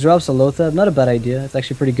stride, just drops a Lotheb. Not a bad idea. It's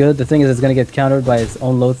actually pretty good. The thing is, it's gonna get countered by its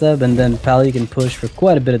own Lotheb, and then Pally can push for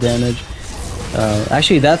quite a bit of damage.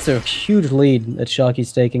 Actually, that's a huge lead that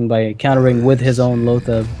Chakki's taking by countering with his own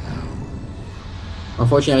Lothab.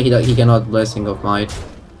 Unfortunately, he cannot Blessing of Might.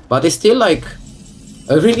 But it's still like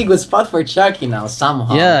a really good spot for Chakki now,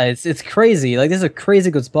 somehow. Yeah, it's crazy. Like, this is a crazy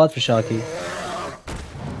good spot for Chakki.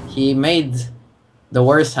 He made the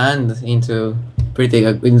worst hand into a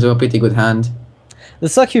pretty good hand. The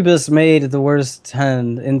Succubus made the worst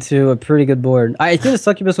hand into a pretty good board. I think the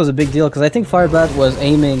Succubus was a big deal because I think Firebat was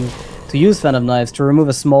aiming to use Phantom Knives to remove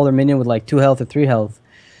a smaller minion with like 2 health or 3 health.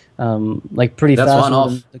 Like pretty That's fast. one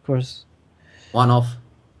off. Of course. One off.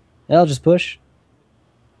 Yeah, I'll just push.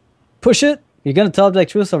 Push it! You're gonna top deck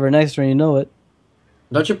True Silver next turn, you know it.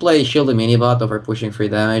 Don't you play Shielded Minibot over pushing 3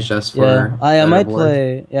 damage just for... Yeah, I might board?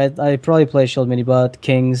 play... Yeah, I probably play Shield Minibot,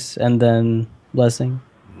 Kings, and then Blessing.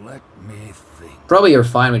 Let me think. Probably you're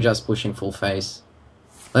fine with just pushing full face.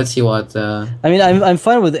 Let's see what... I mean, I'm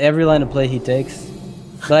fine with every line of play he takes.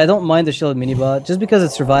 But I don't mind the Shield Minibot, just because it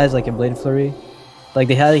survives like a Blade Flurry. Like,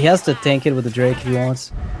 he has to tank it with the Drake if he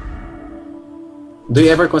wants. Do you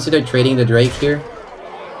ever consider trading the Drake here?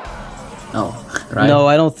 No, right? No,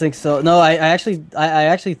 I don't think so. No, I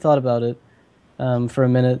actually thought about it for a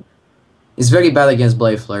minute. It's very bad against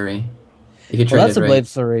Blade Flurry. If you trade Well, that's the a Drake. Blade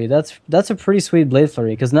Flurry. That's a pretty sweet Blade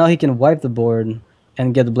Flurry, because now he can wipe the board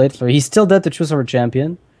and get the Blade Flurry. He's still dead to True Silver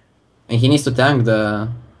Champion. And he needs to tank the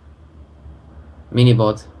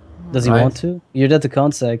Minibot. Does he Right. want to? You're dead to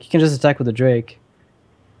Consec. You can just attack with the Drake.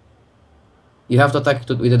 You have to attack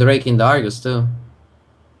with the Drake in the Argus too.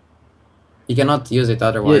 You cannot use it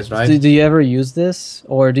otherwise, Yeah, right? do you ever use this?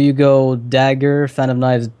 Or do you go Dagger, Phantom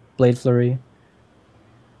Knives, Blade Flurry?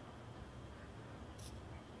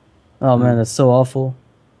 Oh man, that's so awful.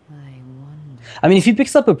 I mean, if he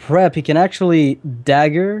picks up a prep, he can actually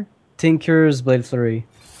Dagger, Tinkers, Blade Flurry.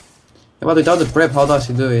 Yeah, but without the prep, how does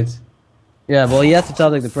he do it? Yeah, well, he has to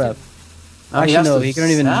top deck the prep. Oh, Actually, has no, to he couldn't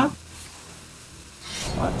even... snap?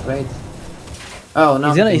 What? Wait. Oh,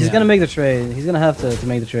 no. He's gonna make the trade. He's gonna have to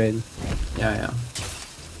make the trade. Yeah.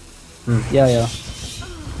 Yeah.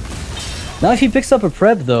 Now if he picks up a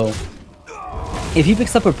prep though, if he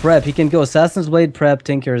picks up a prep, he can go Assassin's Blade, prep,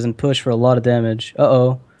 Tinkers, and push for a lot of damage.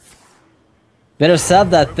 Uh-oh. Better sab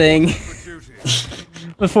that thing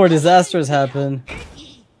before disasters happen.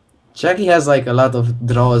 Chakki has like a lot of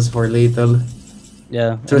draws for lethal.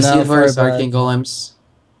 Yeah. Through and now Silvers, Firebat. Arcane Golems.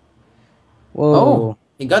 Whoa. Oh,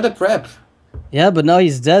 he got the prep. Yeah, but now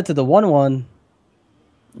he's dead to the 1/1.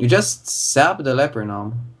 You just sap the Leper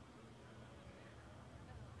now.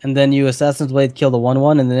 And then you Assassin's Blade kill the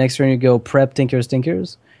 1/1, and the next turn you go prep, Tinkers.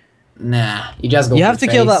 Nah, you just go You for have to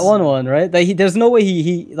kill that face. 1/1, right? That there's no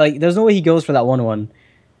way there's no way he goes for that 1/1.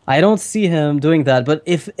 I don't see him doing that. But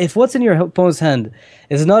if what's in your opponent's hand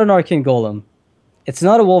is not an Arcane Golem, it's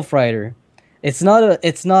not a Wolf Rider, it's not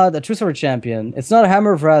a True Sword Champion, it's not a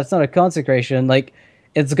Hammer of Wrath, it's not a Consecration, like,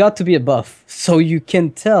 it's got to be a buff. So you can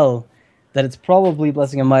tell that it's probably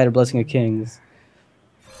Blessing of Might or Blessing of Kings.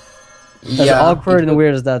 As awkward and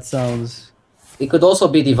weird as that sounds. It could also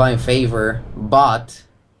be Divine Favor, but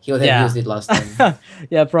he would have used it last time.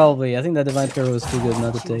 Yeah, probably. I think that Divine Favor was too good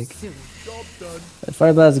not to take.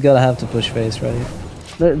 Firebat's gotta have to push face, right?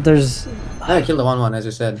 There's... I killed the 1/1, as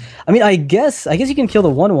you said. I mean, I guess you can kill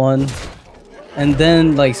the 1/1 and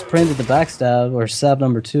then, like, sprint at the backstab or stab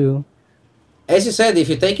number 2. As you said, if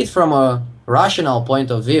you take it from a rational point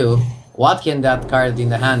of view, what can that card in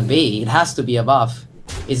the hand be? It has to be a buff.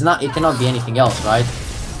 It's not. It cannot be anything else, right?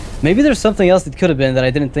 Maybe there's something else that could have been that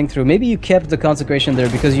I didn't think through. Maybe you kept the Consecration there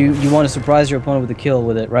because you want to surprise your opponent with a kill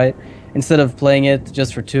with it, right? Instead of playing it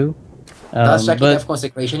just for 2. Does Chakki but have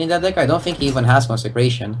Consecration in that deck? I don't think he even has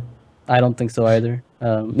Consecration. I don't think so either.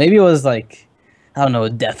 Maybe it was like, I don't know, a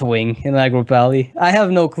Deathwing in Aggro Pally. I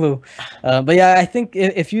have no clue. But yeah, I think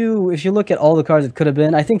if you look at all the cards it could have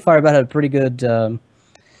been, I think Firebat had a pretty good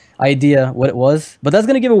idea what it was. But that's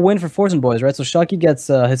going to give a win for Forsenboys, right? So Chakki gets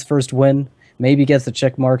his first win. Maybe gets the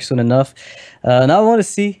check mark soon enough. Now I want to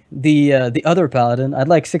see the other Paladin. I'd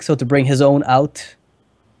like Xixo to bring his own out.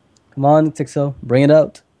 Come on, Xixo, bring it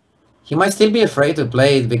out. He might still be afraid to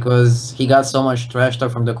play it because he got so much trash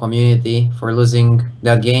talk from the community for losing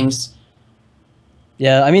that games.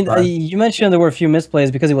 Yeah, I mean, Right. you mentioned there were a few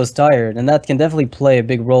misplays because he was tired, and that can definitely play a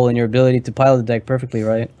big role in your ability to pilot the deck perfectly,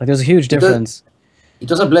 right? Like, there's a huge difference. It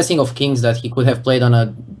was a blessing of Kings that he could have played on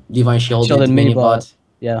a Divine Shielded Shielded Minibot. Minibot.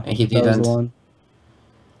 Yeah, And he that was the didn't. one.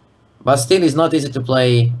 But still, it's not easy to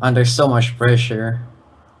play under so much pressure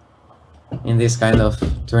in this kind of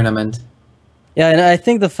tournament. Yeah, and I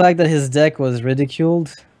think the fact that his deck was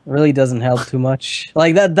ridiculed really doesn't help too much.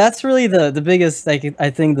 Like, that's really the biggest, like, I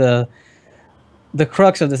think the the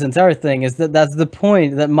crux of this entire thing is that that's the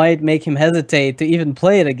point that might make him hesitate to even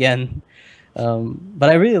play it again. But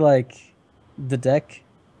I really like the deck,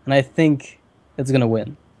 and I think it's gonna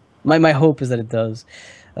win. My hope is that it does.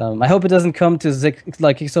 I hope it doesn't come to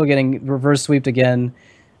Xixo getting reverse sweeped again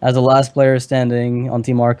as the last player standing on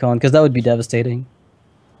Team Archon, because that would be devastating.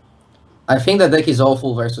 I think the deck is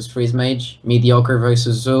awful versus Freeze Mage, mediocre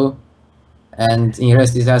versus Zoo, and in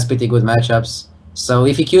rest it has pretty good matchups. So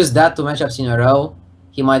if he queues that two matchups in a row,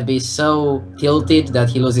 he might be so tilted that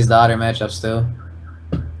he loses the other matchups too.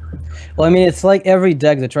 Well, I mean, it's like every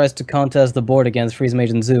deck that tries to contest the board against Freeze Mage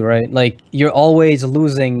and Zoo, right? Like, you're always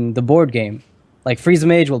losing the board game. Like, Freeze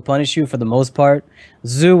Mage will punish you for the most part.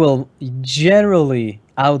 Zoo will generally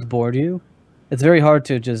outboard you. It's very hard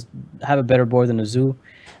to just have a better board than a Zoo.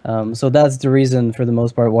 So that's the reason, for the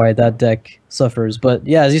most part, why that deck suffers. But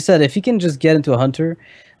yeah, as you said, if he can just get into a Hunter,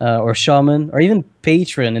 or Shaman, or even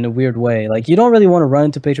Patron in a weird way. Like, you don't really want to run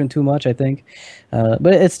into Patron too much, I think.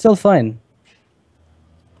 But it's still fine.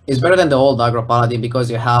 It's better than the old Aggro Paladin because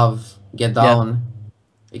you have Get Down. Yeah.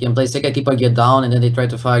 You can play Second Keeper, Get Down, and then they try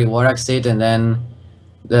to fire War Axe it, and then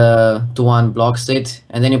the 2-1 blocks it.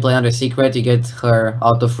 And then you play under Secret, you get her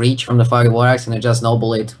out of reach from the Fire War Axe, and you just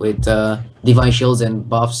noble it with Divine Shields and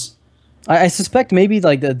buffs. I suspect maybe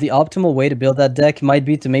like the optimal way to build that deck might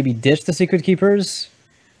be to maybe ditch the Secret Keepers.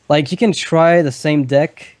 Like, you can try the same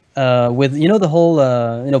deck with, you know, the whole,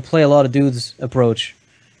 play a lot of dudes approach.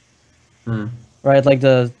 Right, like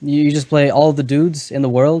you just play all the dudes in the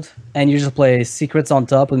world, and you just play secrets on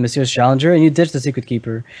top with Monsieur's Challenger, and you ditch the Secret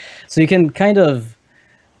Keeper. So you can kind of,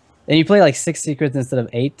 and you play like 6 secrets instead of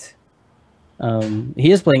 8.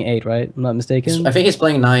 He is playing 8, right? I'm not mistaken. I think he's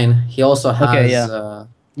playing 9. He also has. Okay, yeah.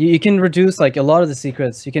 You can reduce like a lot of the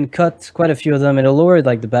secrets. You can cut quite a few of them. It'll lower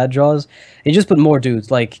like the bad draws. You just put more dudes,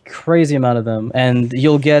 like crazy amount of them, and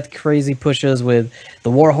you'll get crazy pushes with the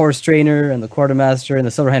Warhorse Trainer and the Quartermaster and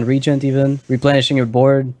the Silverhand Regent, even replenishing your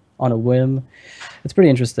board on a whim. It's pretty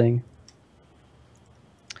interesting.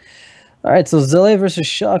 All right, so Zalae versus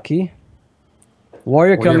Chakki.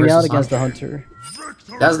 Warrior coming out against the Hunter.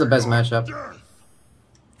 That's the best matchup.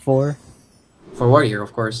 For Warrior,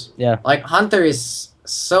 of course. Yeah. Like, Hunter is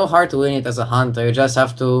so hard to win it as a Hunter. You just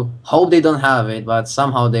have to hope they don't have it, but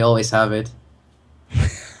somehow they always have it.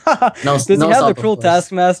 Does he have the Cruel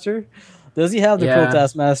Taskmaster? Does he have the Cruel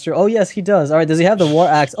Taskmaster? Oh, yes, he does. All right, does he have the War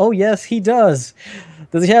Axe? Oh, yes, he does.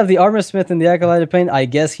 Does he have the Armor Smith and the Acolyte of Pain? I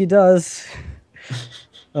guess he does.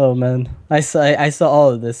 Oh, man. I saw all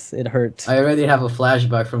of this. It hurt. I already have a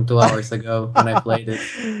flashback from 2 hours ago when I played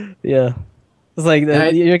it. Yeah. It's like,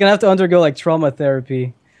 you're gonna have to undergo, like, trauma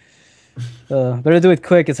therapy. Better do it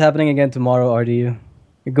quick. It's happening again tomorrow, RDU.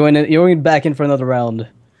 You're going back in for another round.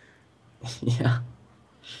 Yeah.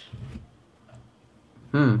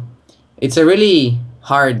 It's a really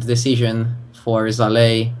hard decision for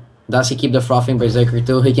Zalae. Does he keep the Frothing Berserker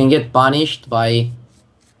too? He can get punished by...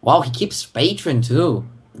 Wow, he keeps Patron too.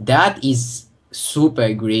 That is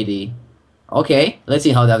super greedy. Okay, let's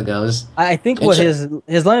see how that goes. I think what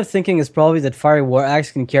his line of thinking is probably that Fiery War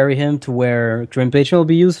Axe can carry him to where Grim Patron will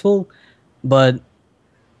be useful. But,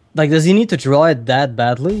 like, does he need to draw it that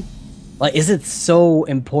badly? Like, is it so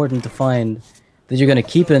important to find that you're gonna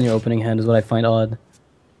keep it in your opening hand is what I find odd.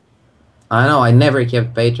 I know, I never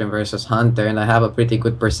kept Patron versus Hunter, and I have a pretty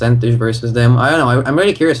good percentage versus them. I don't know, I'm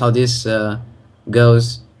really curious how this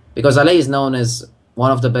goes. Because Zalae is known as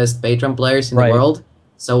one of the best Patron players in the world.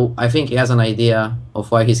 So I think he has an idea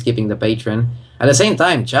of why he's keeping the Patron. At the same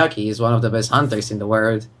time, Chakki is one of the best Hunters in the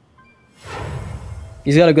world.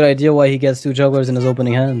 He's got a good idea why he gets 2 jugglers in his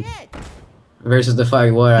opening hand. Versus the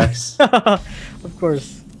Fiery War Axe. Of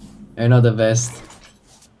course. They're not the best.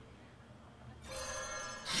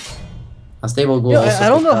 Unstable Ghoul. I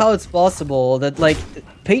don't know how it's possible that, like,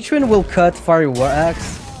 Patron will cut Fiery War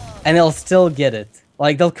Axe and they'll still get it.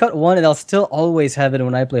 Like, they'll cut one and they'll still always have it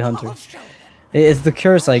when I play Hunter. It's the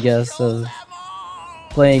curse, I guess, of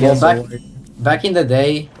playing against back in the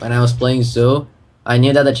day, when I was playing Zoo, I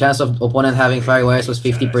knew that the chance of opponent having Fiery War Axe was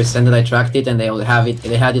 50%, and I tracked it, and they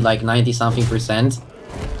had it like 90-something%.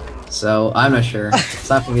 So I'm not sure.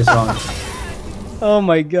 Something is wrong. Oh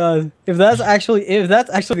my god! If that's actually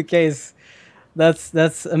the case,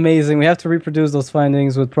 that's amazing. We have to reproduce those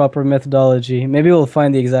findings with proper methodology. Maybe we'll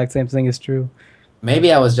find the exact same thing is true.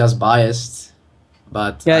 Maybe I was just biased,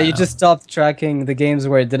 but yeah, you just stopped tracking the games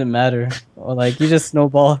where it didn't matter, or like you just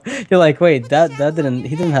snowball. You're like, wait, he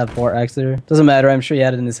didn't have War Axe there. Doesn't matter. I'm sure he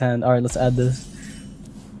had it in his hand. All right, let's add this.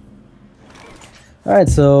 All right,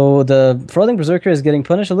 so the Frothing Berserker is getting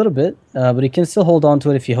punished a little bit, but he can still hold on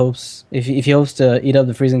to it if he hopes. If he hopes to eat up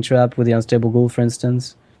the Freezing Trap with the Unstable Ghoul, for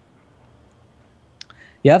instance.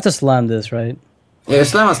 You have to slam this, right? Yeah, you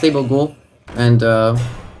slam a stable ghoul, and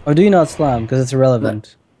Or do you not slam because it's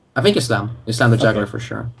irrelevant? I think you slam. You slam the juggler for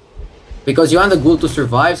sure. Because you want the ghoul to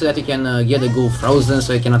survive so that you can get the ghoul frozen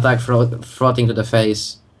so you can attack frotting to the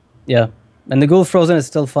face. Yeah. And the ghoul frozen is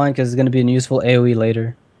still fine because it's going to be a useful AoE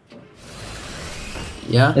later.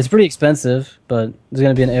 Yeah. It's pretty expensive, but there's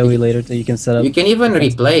going to be an AoE later that you can set up. You can even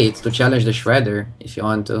replay it to challenge the Shredder if you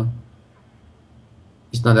want to.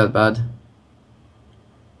 It's not that bad.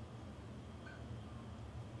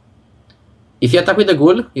 If you attack with the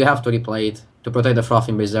ghoul, you have to replay it to protect the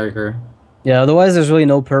Frothing Berserker. Yeah, otherwise there's really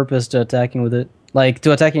no purpose to attacking with it. Like,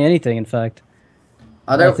 to attacking anything, in fact.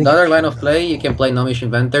 The other line of play, you can play Gnomish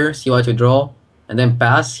Inventor, see what you draw, and then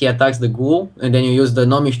pass, he attacks the ghoul, and then you use the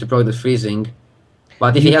Gnomish to proc the freezing.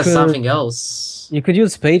 But if he has something else... You could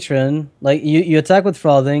use Patron. Like, you attack with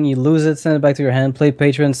Frothing, you lose it, send it back to your hand, play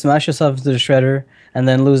Patron, smash yourself into the Shredder, and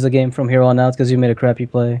then lose the game from here on out because you made a crappy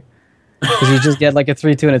play. Because you just get like a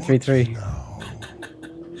 3-2 and a 3-3.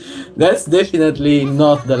 That's definitely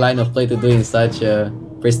not the line of play to do in such a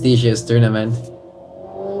prestigious tournament.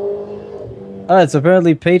 Alright, so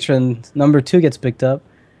apparently Patron number 2 gets picked up.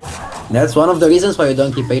 That's one of the reasons why you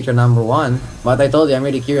don't keep Patron number 1. But I told you, I'm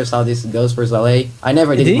really curious how this goes for Zalae. I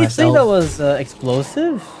never did it myself. Did you think that was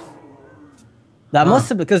explosive? That must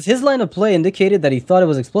have, because his line of play indicated that he thought it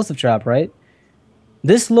was explosive trap, right?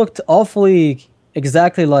 This looked awfully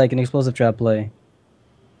exactly like an explosive trap play.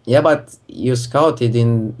 Yeah, but you scouted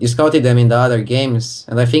them in the other games,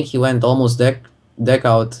 and I think he went almost deck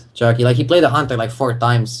out, Chakki. Like, he played a Hunter like 4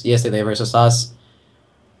 times yesterday versus us.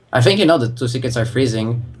 I think you know the 2 secrets are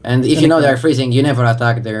freezing, and if you know they're freezing, you never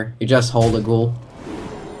attack there. You just hold the ghoul.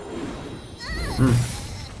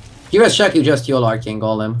 Here as Chakki, you just YOLO Arcane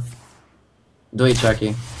Golem. Do it,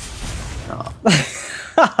 Chakki.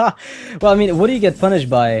 Oh. Well, I mean, what do you get punished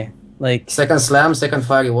by? Like, second slam, second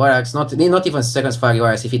fiery war axe, not even second fiery war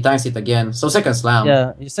axe if he tanks it again. So second slam.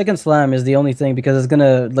 Yeah, your second slam is the only thing because it's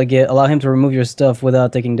gonna like allow him to remove your stuff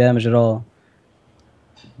without taking damage at all.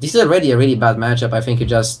 This is already a really bad matchup. I think you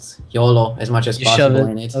just YOLO as much as possible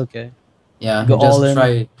in it. Okay. Yeah, Go you just all in.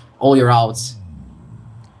 try all your outs.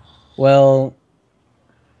 Well,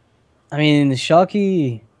 I mean,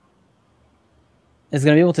 Chakki is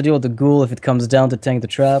gonna be able to deal with the ghoul if it comes down to tank the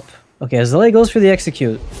trap. Okay, Zalae goes for the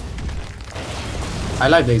execute. I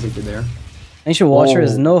like the execute there. Ancient Watcher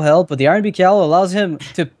is no help, but the Iron Beak Owl allows him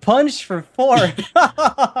to punch for 4.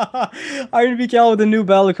 Iron Beak Owl with a new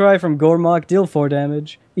battle cry from Gormok, deal 4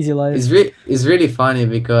 damage. Easy life. It's really funny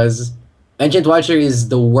because Ancient Watcher is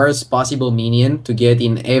the worst possible minion to get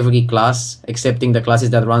in every class, excepting the classes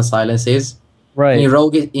that run silences. Right. In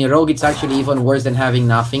Rogue, it's actually even worse than having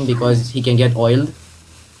nothing because he can get oiled.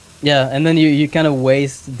 Yeah, and then you kind of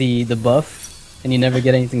waste the buff, and you never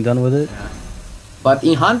get anything done with it. Yeah. But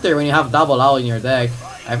in Hunter, when you have double owl in your deck,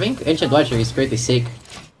 I think Ancient Watcher is pretty sick.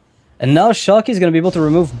 And now Chakki is going to be able to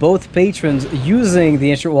remove both patrons using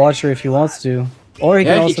the Ancient Watcher if he wants to. Or he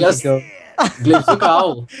can also just go... Glaivezuka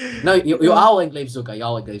Owl. No, you Owl and Glaivezuka. You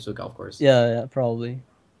Owl and Glaivezuka, of course. Yeah, probably.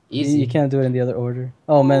 Easy. You can't do it in the other order.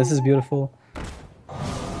 Oh man, this is beautiful.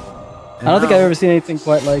 I don't think I've ever seen anything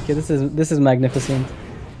quite like it. This is magnificent.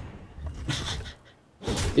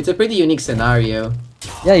 It's a pretty unique scenario.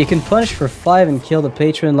 Yeah, you can punish for 5 and kill the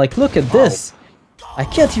patron. Like, look at this! I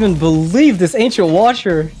can't even believe this Ancient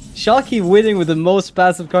Watcher! Chakki winning with the most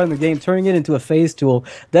passive card in the game, turning it into a phase tool.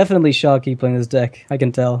 Definitely Chakki playing this deck, I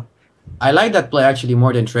can tell. I like that play actually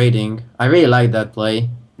more than trading. I really like that play.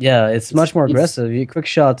 Yeah, it's much more aggressive. Your quick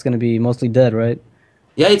shot's gonna be mostly dead, right?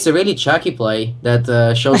 Yeah, it's a really Chakki play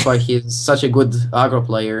that shows why he's such a good aggro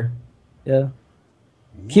player. Yeah.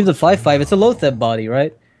 Keep the 5/5. It's a low theb body,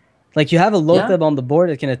 right? Like, you have a low theb on the board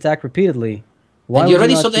that can attack repeatedly. Why and you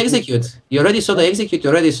already saw the execute. You already saw the execute. You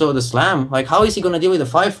already saw the slam. Like, how is he gonna deal with the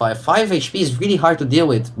 5/5? 5 HP is really hard to deal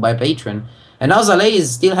with by patron. And now Zalae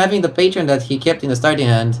is still having the patron that he kept in the starting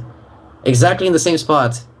hand, exactly in the same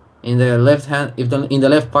spot, in the left hand, in the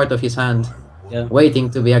left part of his hand, waiting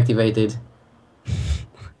to be activated.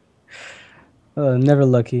 Never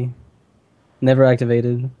lucky. Never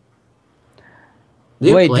activated.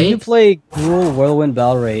 Wait, do you play Gruul Whirlwind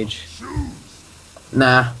Battle Rage?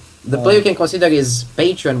 Nah. The play you can consider is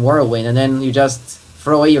Patron Whirlwind, and then you just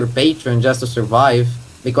throw away your Patron just to survive.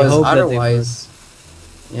 Because otherwise...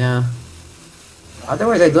 Yeah.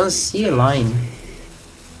 Otherwise, I don't see a line.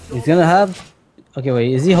 He's gonna have... Okay,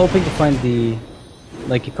 wait. Is he hoping to find the...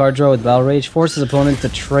 Like, a card draw with Battle Rage? Force his opponent to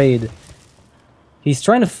trade. He's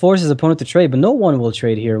trying to force his opponent to trade, but no one will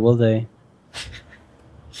trade here, will they?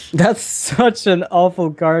 That's such an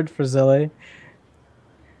awful card for Zalae.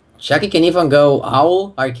 Chakki can even go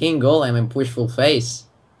Owl, Arcane Golem, and push full face.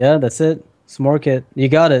 Yeah, that's it. Smork it. You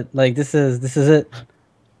got it. Like this is it.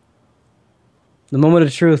 The moment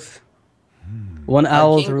of truth. One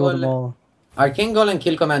owl to rule them all. Arcane Golem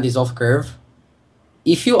kill command is off curve.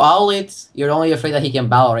 If you owl it, you're only afraid that he can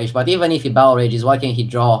battle rage. But even if he battle rages, what can he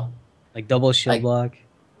draw? Like double shield block.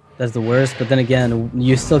 That's the worst. But then again,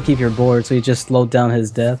 you still keep your board, so you just slowed down his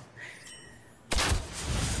death.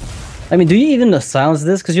 I mean, do you even silence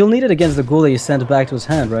this? Because you'll need it against the ghoul that you sent back to his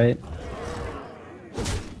hand, right?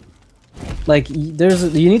 Like,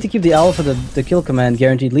 you need to keep the owl for the kill command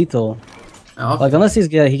guaranteed lethal. Oh. Like, unless he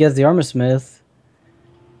gets the armor smith.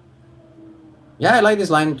 Yeah, I like this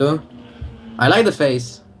line too. I like the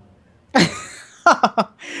face.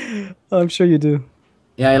 I'm sure you do.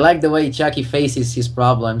 Yeah, I like the way Chakki faces his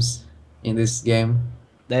problems in this game.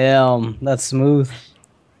 Damn, that's smooth.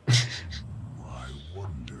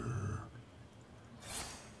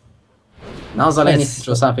 Now Zalae needs to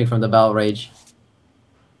throw something from the Battle Rage.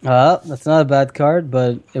 That's not a bad card,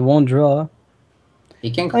 but it won't draw. He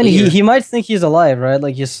can clear. I mean, he might think he's alive, right?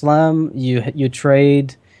 Like, you slam, you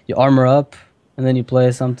trade, you armor up, and then you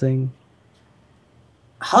play something.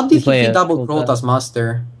 How did he double Krolta's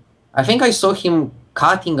Master? I think I saw him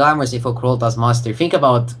cutting armors for Krolta's Master. Think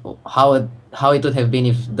about how it would have been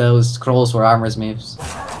if those scrolls were armor smiths.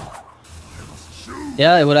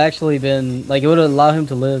 Yeah, it would actually been like it would allow him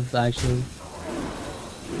to live actually.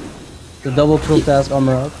 The double Krolta's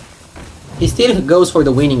armor up. He still goes for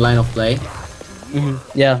the winning line of play.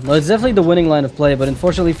 Yeah, no, it's definitely the winning line of play, but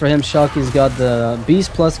unfortunately for him, Chakki's got the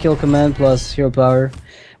Beast plus kill command plus hero power,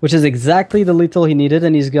 which is exactly the lethal he needed,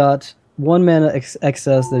 and he's got 1 mana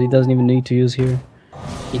excess that he doesn't even need to use here.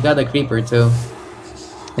 He got a creeper too.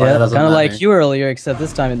 Yeah, kind of like you earlier, except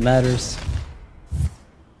this time it matters.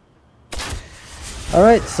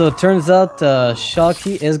 Alright, so it turns out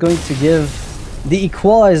Chakki is going to give the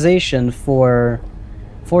equalization for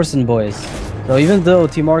Forsenboys. So even though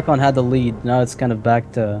Team Archon had the lead, now it's kind of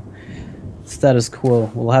back to status quo.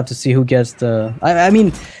 We'll have to see who gets the... I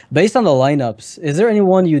mean, based on the lineups, is there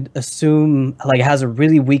anyone you'd assume like has a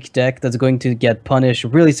really weak deck that's going to get punished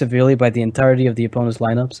really severely by the entirety of the opponent's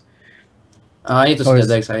lineups? I need to see the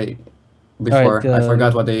decks before. Right, I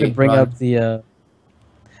forgot what they bring up the...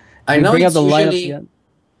 I know it's usually...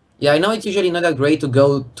 Yeah, I know it's usually not that great to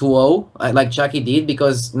go 2-0, like Chakki did,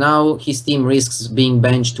 because now his team risks being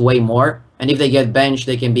benched way more, and if they get benched,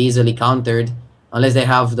 they can be easily countered, unless they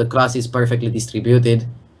have the classes perfectly distributed.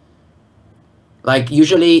 Like,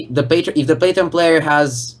 usually, if the Patron player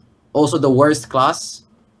has also the worst class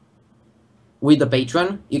with the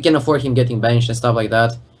Patron, you can afford him getting benched and stuff like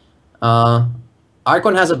that.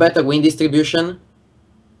 Archon has a better win distribution,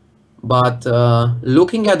 but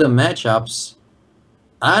looking at the matchups,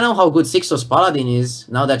 I don't know how good Xixo's Paladin is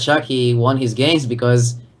now that Chakki won his games,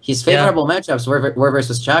 because his favorable matchups were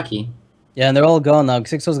versus Chakki. Yeah, and they're all gone now.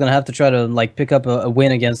 Xixo's gonna have to try to like pick up a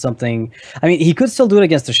win against something. I mean, he could still do it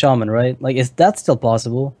against the Shaman, right? Like, is that still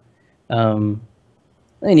possible? I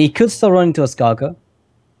mean, he could still run into Ostkaka.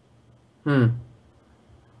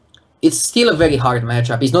 It's still a very hard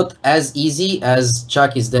matchup. It's not as easy as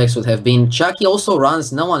Chakki's decks would have been. Chakki also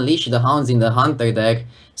runs No Unleash the Hounds in the Hunter deck,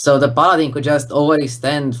 so the Paladin could just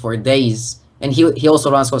overextend for days. And he also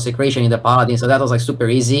runs Consecration in the Paladin, so that was like super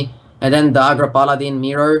easy. And then the Aggro Paladin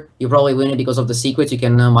Mirror, you probably win it because of the secrets. You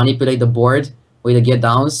can manipulate the board with the get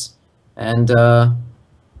downs. And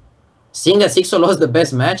seeing that Xixo lost the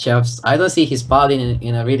best matchups, I don't see his Paladin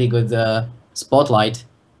in a really good spotlight.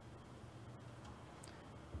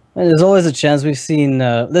 And there's always a chance. We've seen...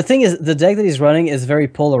 the thing is, the deck that he's running is very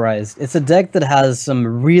polarized. It's a deck that has some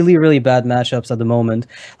really, really bad matchups at the moment.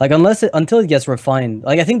 Like, until it gets refined.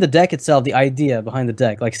 Like, I think the deck itself, the idea behind the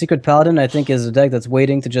deck, like Secret Paladin, I think is a deck that's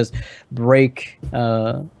waiting to just break,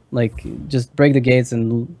 just break the gates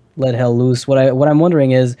and let hell loose. What I'm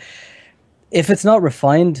wondering is, if it's not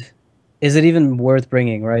refined, is it even worth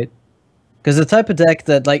bringing, right? Because the type of deck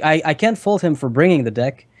that, like, I can't fault him for bringing the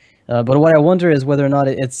deck. But what I wonder is whether or not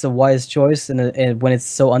it's a wise choice and when it's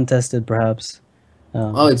so untested, perhaps.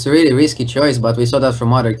 Oh, it's a really risky choice, but we saw that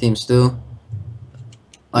from other teams too.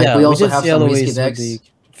 Like, yeah, we also have some Louise risky decks. The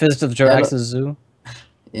Fist of Jaraxxus Zoo.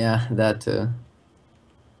 Yeah, that too.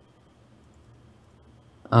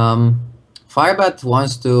 Firebat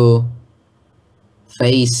wants to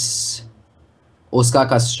face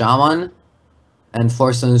Ostkaka's Shaman and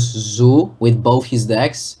Forsen's Zoo with both his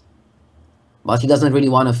decks. But he doesn't really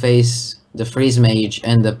want to face the Freeze Mage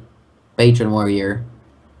and the Patron Warrior.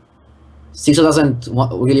 Xixo doesn't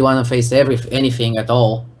really want to face anything at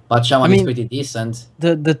all, but Shaman is pretty decent.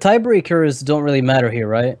 The tiebreakers don't really matter here,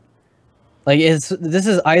 right? Like this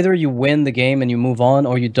is either you win the game and you move on,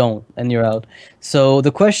 or you don't and you're out. So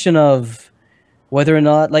the question of whether or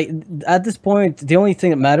not, like at this point, the only thing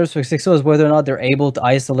that matters for Xixo is whether or not they're able to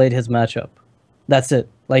isolate his matchup. That's it.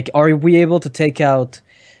 Like, are we able to take out,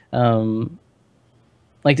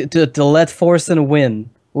 like to let Forsen win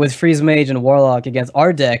with Freeze Mage and Warlock against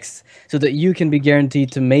our decks, so that you can be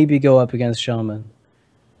guaranteed to maybe go up against Shaman.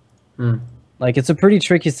 Like, it's a pretty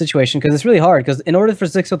tricky situation because it's really hard. Because in order for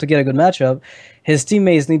Xixo to get a good matchup, his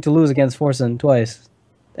teammates need to lose against Forsen twice.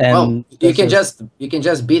 And well, you can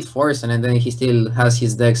just beat Forsen and then he still has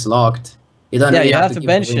his decks locked. You don't. Yeah, really you have to give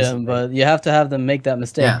bench wins him, away. but you have to have them make that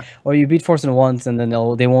mistake. Yeah. Or you beat Forsen once, and then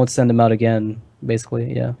they won't send him out again.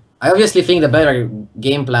 Basically, yeah. I obviously think the better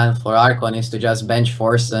game plan for Archon is to just bench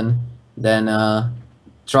Forsen, then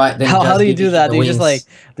try. Then How just do you give do each that? the Do you just wins.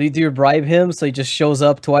 like do you bribe him so he just shows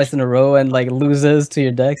up twice in a row and like loses to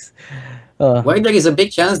your decks? Well, there is a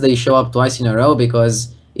big chance they show up twice in a row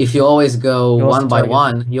because if you always go He wants one to by target.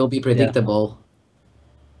 one, you'll be predictable.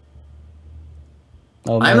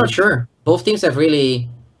 Oh, I'm man. not sure. Both teams have really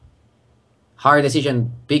hard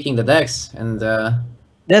decision picking the decks, and Yeah,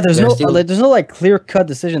 there's they're no still- there's no like clear cut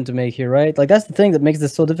decision to make here, right? Like that's the thing that makes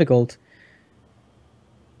this so difficult.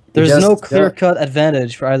 There's just- no clear cut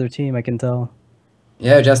advantage for either team, I can tell.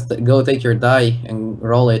 yeah, just go take your die and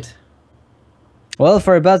roll it. Well,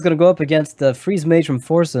 Firebat's gonna go up against the Freeze Mage from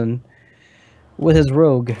Forsen with his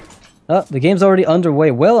Rogue. Oh, the game's already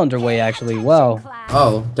underway. Well underway, actually. Wow.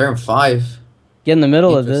 Oh, turn 5. Get in the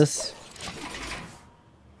middle of this.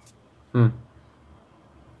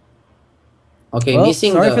 Okay, Well,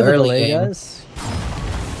 missing sorry the for the early delay, game. guys.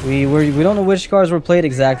 We don't know which cards were played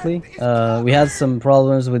exactly. We had some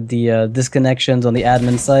problems with the disconnections on the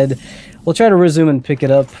admin side. We'll try to resume and pick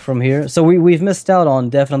it up from here. So we've missed out on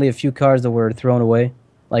definitely a few cards that were thrown away,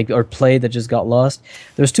 like or played that just got lost.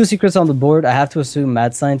 There's 2 secrets on the board. I have to assume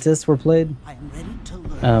Mad Scientists were played. I am ready to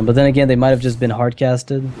learn. But then again, they might have just been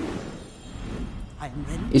hardcasted. I am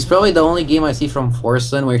ready. It's probably the only game I see from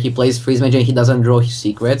Forsen where he plays Freeze Mage and he doesn't draw his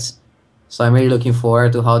secrets. So I'm really looking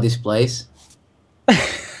forward to how this plays.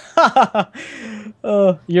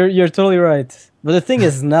 Oh, you're totally right. But the thing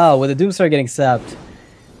is now, with the Doomstar getting sapped,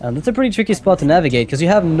 that's a pretty tricky spot to navigate because you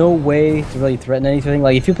have no way to really threaten anything.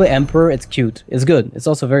 Like if you play Emperor, it's cute, it's good, it's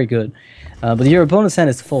also very good. But your opponent's hand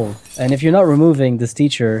is full, and if you're not removing this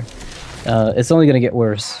teacher, it's only gonna get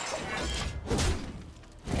worse.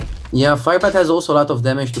 Yeah, Firebat has also a lot of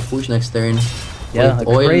damage to push next turn. Yeah, With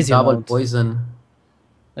a oil, crazy double amount. poison.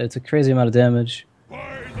 It's a crazy amount of damage.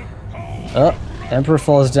 Oh, Emperor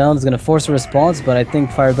falls down. It's gonna force a response, but I think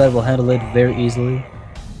Firebat will handle it very easily.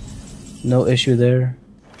 No issue there.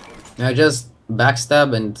 Yeah, just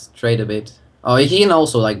backstab and trade a bit. Oh, he can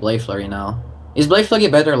also like Blade Flurry now. Is Blade Flurry a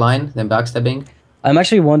better line than backstabbing? I'm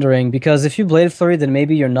actually wondering, because if you Blade Flurry, then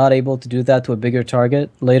maybe you're not able to do that to a bigger target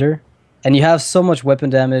later. And you have so much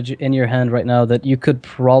weapon damage in your hand right now that you could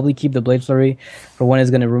probably keep the Blade Flurry for when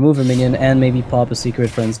it's going to remove a minion and maybe pop a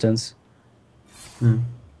secret, for instance.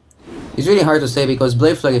 It's really hard to say because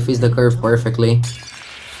Blade Flurry fits the curve perfectly.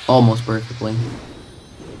 Almost perfectly.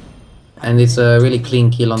 And it's a really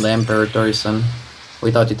clean kill on the Emperor Torison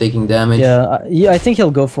without you taking damage. Yeah, I think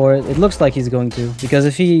he'll go for it. It looks like he's going to, because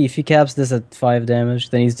if he caps this at 5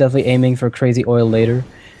 damage, then he's definitely aiming for crazy oil later.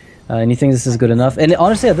 And he thinks this is good enough. And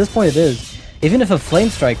honestly, at this point it is. Even if a Flame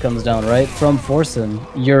Strike comes down, right, from Forsen,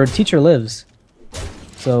 your teacher lives.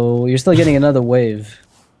 So you're still getting another wave.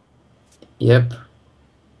 Yep.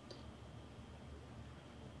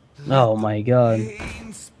 Oh my god.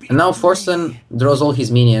 And now Forsen draws all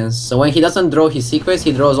his minions. So when he doesn't draw his secrets,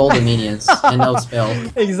 he draws all the minions and no spell.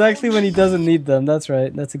 Exactly when he doesn't need them. That's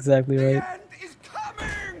right. That's exactly right.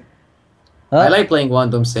 I like playing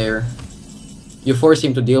one Doomsayer. You force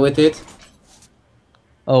him to deal with it.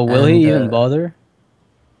 Oh, will he and, even bother?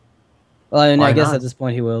 Well, I mean, I why guess not? at this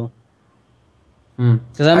point he will. Hmm.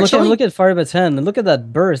 Because I'm Actually- looking at Firebat's hand, and look at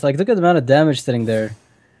that burst. Like, look at the amount of damage sitting there.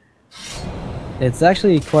 It's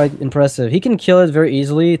actually quite impressive. He can kill it very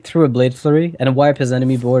easily through a Blade Flurry and wipe his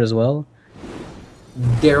enemy board as well.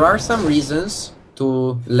 There are some reasons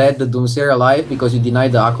to let the Doomsayer alive because you deny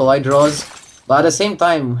the Acolyte draws. But at the same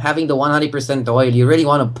time, having the 100% oil, you really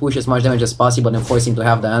want to push as much damage as possible and force him to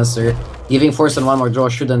have the answer. Giving Forsen one more draw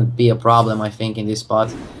shouldn't be a problem, I think, in this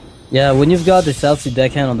spot. Yeah, when you've got the South Sea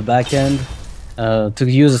deckhand on the back end, to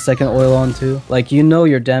use a second oil on too, like, you know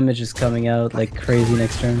your damage is coming out like crazy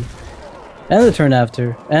next turn. And the turn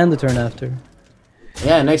after, and the turn after.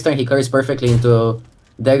 Yeah, next turn he carries perfectly into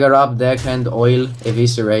Dagger Up, Deckhand, Oil,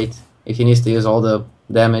 Eviscerate, if he needs to use all the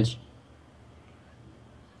damage.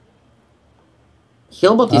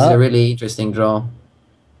 Healbot is a really interesting draw.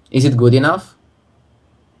 Is it good enough?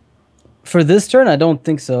 For this turn, I don't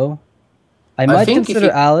think so. I might think if consider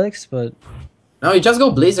you- Alex, but No, you just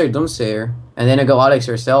go Blizzard Doomsayer, and then you go Alex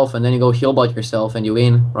yourself, and then you go Healbot yourself, and you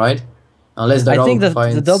win, right? Unless the I think rogue the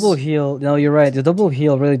finds... double heal. No, you're right. The double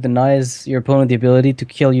heal really denies your opponent the ability to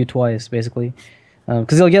kill you twice, basically,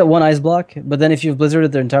 because they'll get one ice block. But then if you've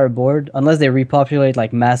blizzarded their entire board, unless they repopulate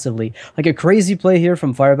like massively, like a crazy play here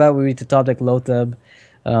from Firebat, we need to top deck Lotheb.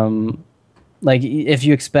 Like if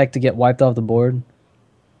you expect to get wiped off the board,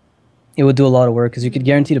 it would do a lot of work because you could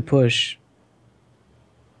guarantee to push.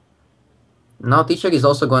 Now T-Check is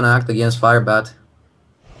also going to act against Firebat.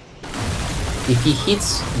 If he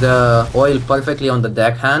hits the oil perfectly on the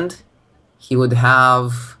deckhand, he would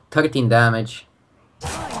have 13 damage.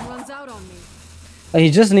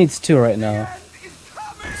 He just needs 2 right now.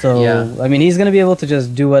 So, Yeah. I mean, he's going to be able to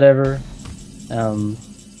just do whatever.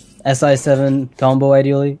 SI7 combo,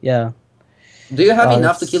 ideally. Yeah. Do you have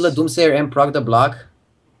enough to that's- kill the Doomsayer and proc the block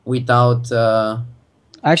without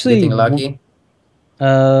Actually, getting lucky?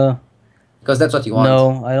 Because that's what you want.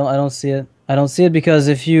 no, I don't see it. I don't see it because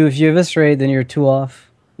if you eviscerate, then you're 2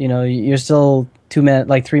 off. You know, you're still 2 man,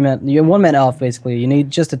 like 3 man. You're 1 man off basically. You need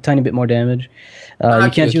just a tiny bit more damage. You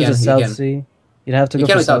Actually, can't you use a can, you South can. Sea. You'd have to You go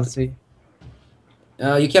can for without- South Sea.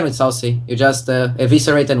 You can with Saucy. You just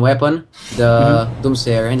eviscerate and weapon the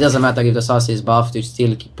Doomsayer. And it doesn't matter if the Saucy is buffed, you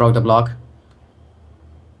still proc the block.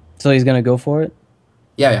 So he's gonna go for it.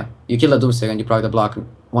 Yeah. You kill the Doomsayer and you proc the block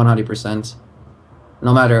 100%.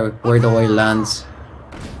 No matter where the oil lands.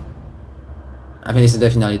 I think this is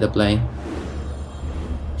definitely the play.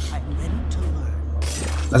 I'm ready to learn.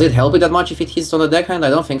 Does it help it that much if it hits on the deckhand? I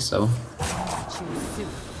don't think so.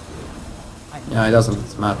 Yeah, it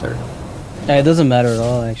doesn't matter. Yeah, it doesn't matter at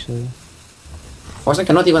all, actually. Forsen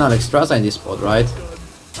cannot even have Extraza in this spot, right?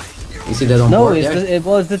 You see that on No, board? it's Yeah.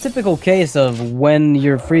 well, it's the typical case of when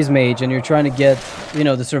you're freeze mage and you're trying to get, you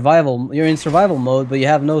know, the survival. You're in survival mode, but you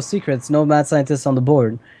have no secrets, no mad scientists on the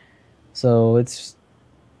board. So it's,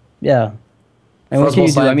 yeah. And what can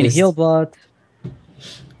you do? I mean, Frostbolt heal bot.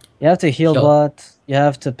 You have to heal Sure. bot. You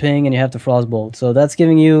have to ping, and you have to frostbolt. So that's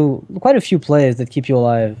giving you quite a few plays that keep you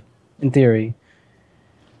alive, in theory.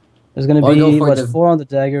 There's gonna Or go be for what the- 4 on the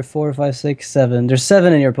dagger, 4, 5, 6, 7. There's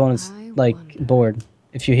 7 in your opponent's like board.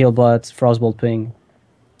 If you heal bot, frostbolt, ping.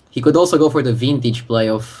 He could also go for the vintage play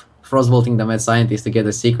of frostbolting the mad scientist to get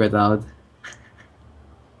the secret out.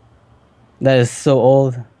 That is so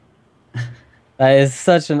old. That is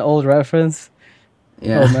such an old reference.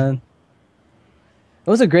 Yeah. Oh man. It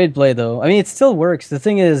was a great play though. I mean, it still works. The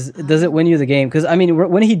thing is, does it win you the game? Because I mean,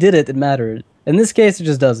 when he did it, it mattered. In this case, it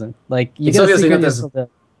just doesn't. Like you It's get a obviously secret, not you're as- still dead.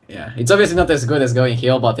 Yeah, it's obviously not as good as going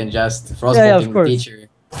healbot and just frostbolting Yeah, of course. the teacher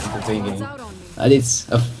into thinking. But it's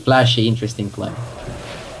a flashy, interesting play.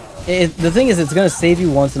 The thing is, it's gonna save you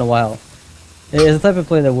once in a while. It's the type of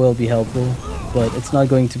play that will be helpful, but it's not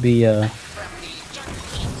going to be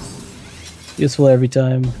useful every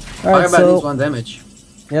time. All right, Firebat so needs 1 damage.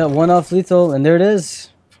 yeah, 1 off lethal, and there it is.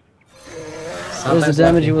 There's Sometimes the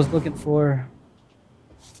damage lucky. he was looking for.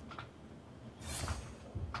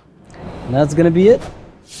 And that's gonna be it.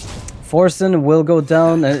 Forsen will go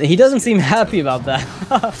down. And he doesn't seem happy about that.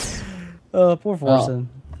 Poor Forsen.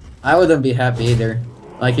 I wouldn't be happy either.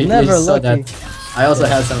 Like you Never saw lucky. that. I also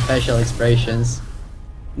had some facial expressions.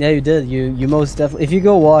 Yeah, you did. You most definitely. If you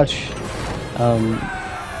go watch,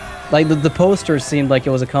 like the poster seemed like it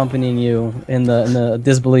was accompanying you in the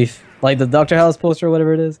disbelief, like the Dr. House poster or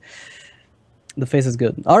whatever it is. The face is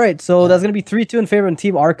good. All right, so that's gonna be 3-2 in favor of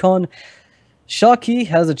Team Archon. Chakki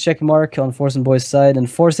has a check mark on Forsenboys' side, and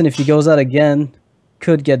Forsen, if he goes out again,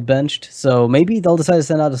 could get benched. So maybe they'll decide to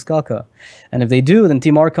send out Ostkaka. And if they do, then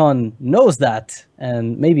Team Archon knows that,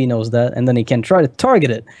 and maybe knows that, and then he can try to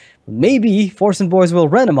target it. Maybe Forsenboys will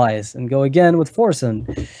randomize and go again with Forsen.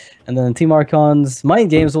 And then Team Archon's mind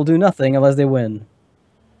games will do nothing unless they win.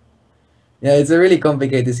 Yeah, it's a really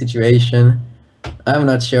complicated situation. I'm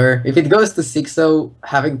not sure. If it goes to Xixo,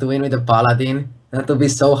 having to win with a Paladin, that would be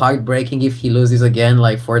so heartbreaking if he loses again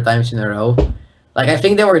like 4 times in a row. Like, I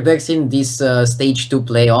think there were decks in this stage 2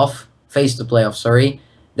 playoff, phase 2 playoff, sorry,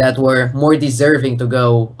 that were more deserving to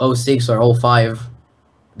go 06 or 05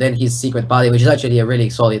 than his Secret Paladin, which is actually a really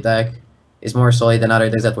solid deck. It's more solid than other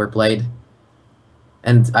decks that were played.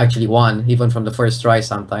 And actually won, even from the first try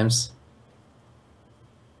sometimes.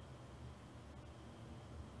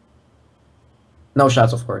 No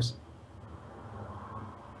shots, of course.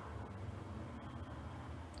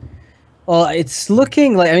 Well, it's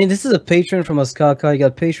looking like, I mean, this is a patron from Ostkaka, you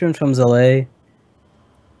got patron from Zalae.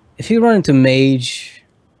 If you run into Mage,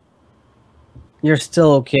 You're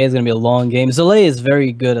still okay. It's gonna be a long game. Zalae is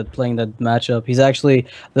very good at playing that matchup. He's actually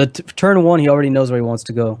turn one. He already knows where he wants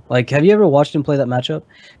to go. Like, have you ever watched him play that matchup?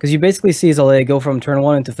 Because you basically see Zalae go from turn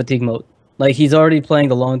one into fatigue mode. Like, he's already playing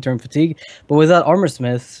the long-term fatigue. But with that armor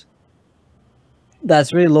smith,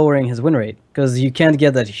 that's really lowering his win rate because you can't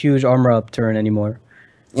get that huge armor up turn anymore.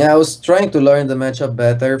 Yeah, I was trying to learn the matchup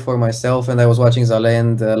better for myself, and I was watching Zalae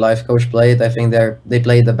and Life Coach play it. I think they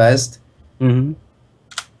played the best. Mm-hmm.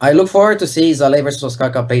 I look forward to see Zalae versus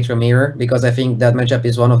Ostkaka Patron Mirror because I think that matchup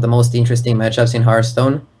is one of the most interesting matchups in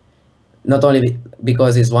Hearthstone. Not only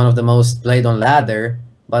because it's one of the most played on ladder,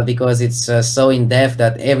 but because it's so in depth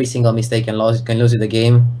that every single mistake can lose you the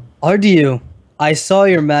game. RDU, I saw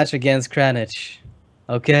your match against Kranich,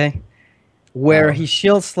 okay? Where he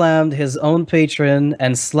shield slammed his own patron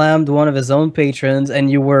and slammed one of his own patrons, and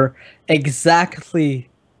you were exactly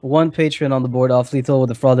one patron on the board off lethal with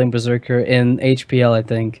the Frauding Berserker in HPL, I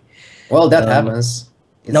think. Well, that happens.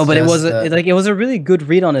 No, but it was it was a really good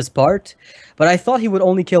read on his part, but I thought he would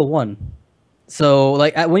only kill one. So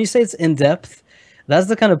like when you say it's in depth, that's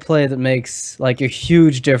the kind of play that makes like a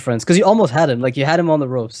huge difference because you almost had him, like you had him on the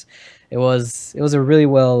ropes. It was a really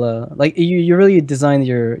well like you really designed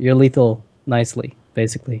your lethal nicely,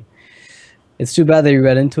 basically. It's too bad that you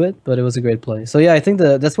read into it, but it was a great play. So yeah, I think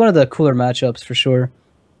that's one of the cooler matchups for sure.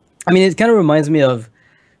 I mean, it kind of reminds me of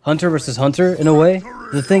Hunter versus Hunter in a way.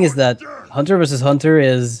 The thing is that Hunter versus Hunter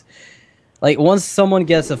is like once someone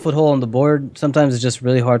gets a foothold on the board, sometimes it's just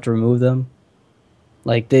really hard to remove them.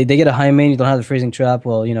 Like they get a high main, you don't have the freezing trap,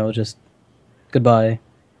 well, you know, just goodbye.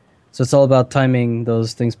 So it's all about timing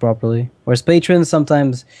those things properly. Whereas patrons,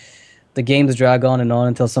 sometimes the games drag on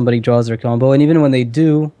until somebody draws their combo, and even when they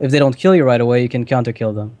do, if they don't kill you right away, you can counter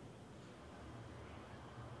kill them.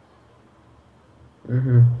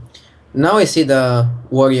 Mm-hmm. Now I see the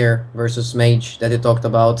Warrior versus Mage that you talked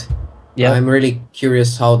about. Yeah, I'm really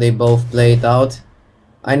curious how they both play it out.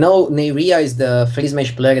 I know Neiria is the Freeze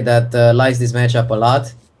Mage player that likes this matchup a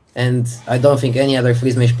lot, and I don't think any other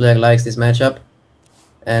Freeze Mage player likes this matchup.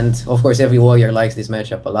 And of course, every Warrior likes this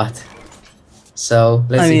matchup a lot. So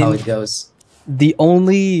let's see how it goes. The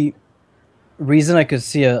only reason I could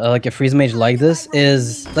see a Freeze Mage like this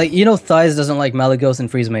is like, you know, Thighs doesn't like Malygos and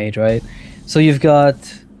Freeze Mage, right? So you've got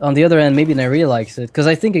on the other end, maybe Nairia likes it because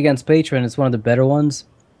I think against Patron it's one of the better ones,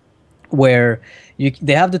 where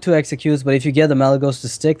they have the two executes, but if you get the Malygos to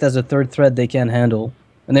stick, that's the third threat they can't handle.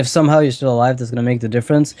 And if somehow you're still alive, that's going to make the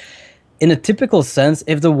difference. In a typical sense,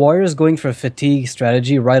 if the Warrior is going for a fatigue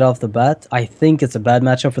strategy right off the bat, I think it's a bad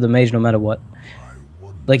matchup for the Mage no matter what.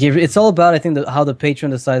 Like, it's all about, I think, how the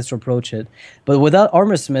patron decides to approach it. But without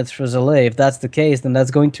Armor Smith for Zalae, if that's the case, then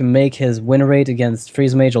that's going to make his win rate against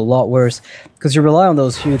Freeze Mage a lot worse, because you rely on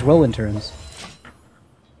those huge whirlwind turns.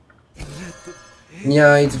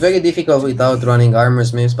 Yeah, it's very difficult without running Armor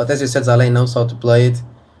Smiths, but as you said, Zalae knows how to play it.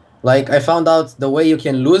 Like, I found out the way you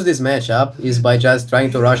can lose this matchup is by just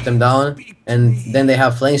trying to rush them down, and then they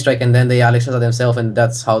have Flame Strike, and then they Alexstrasza themselves, and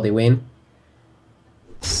that's how they win.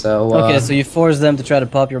 So okay, so you force them to try to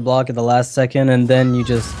pop your block at the last second, and then you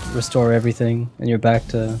just restore everything, and you're back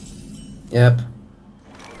to... Yep.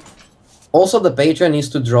 Also, the patron needs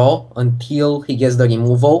to draw until he gets the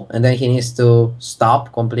removal, and then he needs to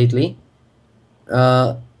stop completely.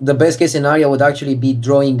 The best case scenario would actually be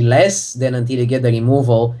drawing less than until you get the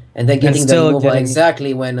removal, and then getting the removal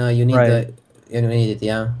exactly when you need you need it,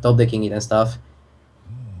 yeah. Top decking it and stuff.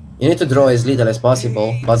 You need to draw as little as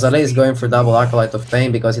possible, but Zalae is going for double Acolyte of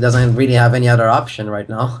Pain because he doesn't really have any other option right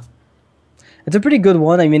now. It's a pretty good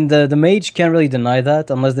one. I mean, the Mage can't really deny that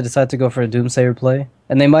unless they decide to go for a Doomsayer play.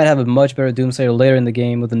 And they might have a much better Doomsayer later in the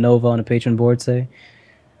game with a Nova on a patron board, say.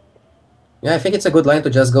 Yeah, I think it's a good line to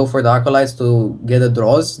just go for the Acolytes to get the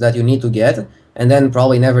draws that you need to get, and then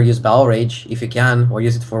probably never use Battle Rage if you can, or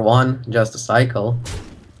use it for one, just to cycle.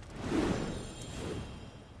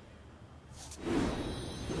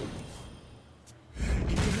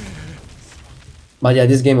 But yeah,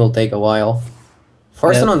 this game will take a while.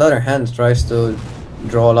 Forsen, on the other hand, tries to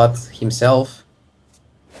draw a lot himself,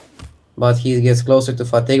 but he gets closer to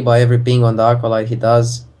fatigue by every ping on the Acolyte he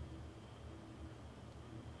does.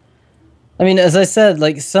 I mean, as I said,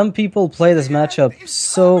 like, some people play this matchup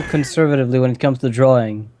so conservatively when it comes to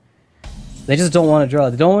drawing. They just don't want to draw.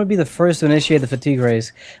 They don't want to be the first to initiate the fatigue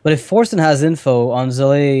race. But if Forsen has info on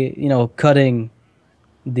Zalae, you know, cutting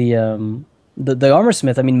the Armor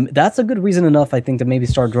Smith, I mean, that's a good reason enough, I think, to maybe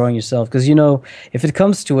start drawing yourself. Because, you know, if it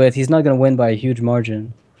comes to it, he's not going to win by a huge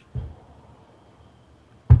margin.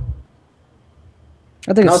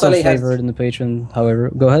 I think it's still favored in the patron, however.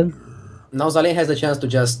 Go ahead. Now Zalae has a chance to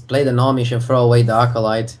just play the Gnomish and throw away the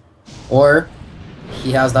Acolyte. Or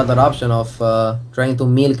he has the other option of trying to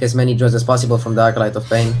milk as many draws as possible from the Acolyte of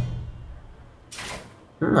Pain.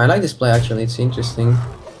 I like this play actually, it's interesting.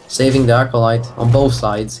 Saving the Acolyte on both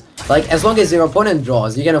sides. Like, as long as your opponent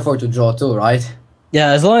draws, you can afford to draw too, right?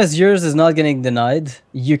 Yeah, as long as yours is not getting denied,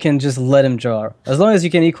 you can just let him draw. As long as you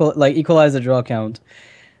can equalize the draw count.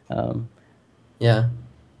 Yeah.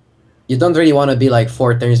 You don't really want to be like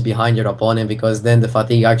 4 turns behind your opponent because then the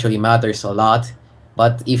fatigue actually matters a lot.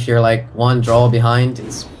 But if you're like 1 draw behind,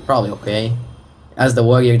 it's probably okay. As the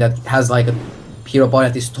warrior that has like a hero power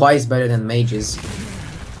that is twice better than mages.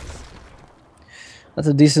 That's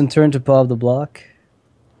a decent turn to pop the block.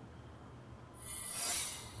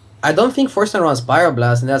 I don't think Forsen runs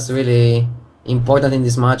Pyroblast, and that's really important in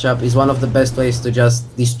this matchup. It's one of the best ways to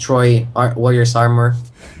just destroy warrior's armor.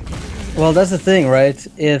 Well, that's the thing, right?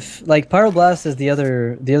 If like Pyroblast is the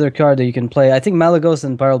other card that you can play. I think Malagos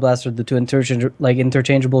and Pyroblast are the two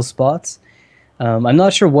interchangeable spots. I'm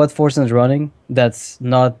not sure what Forsen is running. That's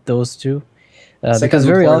not those two, because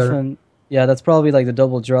very often, yeah, that's probably like the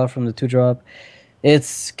double draw from the 2-drop.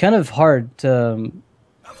 It's kind of hard to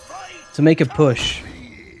make a push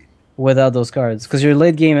without those cards, because your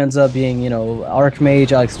late game ends up being, you know, Archmage,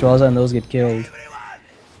 Alexstrasza, and those get killed.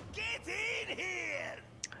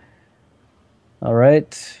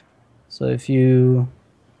 Alright, so if you...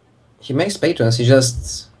 He makes patrons, he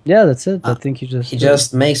just... Yeah, that's it, I think he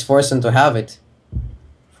just makes Forsen to have it.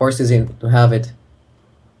 Forces him to have it.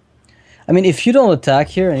 I mean, if you don't attack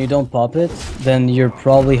here and you don't pop it, then you're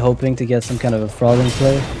probably hoping to get some kind of a frauding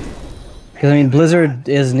play. Because, I mean, Blizzard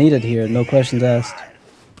is needed here, no questions asked.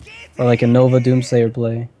 Or like a Nova Doomsayer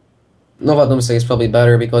play. Nova Doomsayer is probably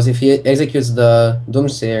better, because if he executes the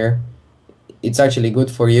Doomsayer, it's actually good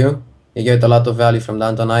for you. You get a lot of value from the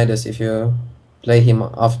Antonidas if you play him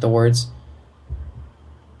afterwards.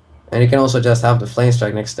 And you can also just have the Flame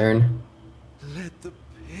Strike next turn.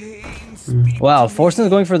 Wow, Forsen is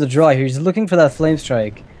going for the draw here. He's looking for that Flame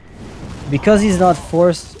Strike. Because he's not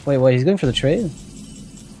forced... Wait, he's going for the trade?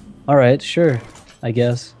 Alright, sure, I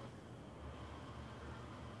guess.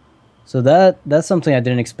 So that's something I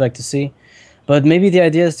didn't expect to see. But maybe the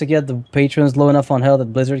idea is to get the patrons low enough on health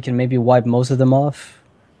that Blizzard can maybe wipe most of them off.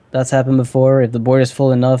 That's happened before. If the board is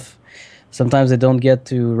full enough, sometimes they don't get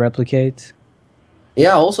to replicate.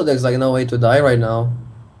 Yeah, also there's like no way to die right now.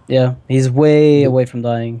 Yeah, he's way away from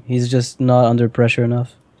dying. He's just not under pressure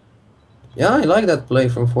enough. Yeah, I like that play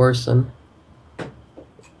from Forsen.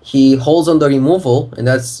 He holds on the removal, and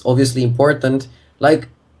that's obviously important. Like,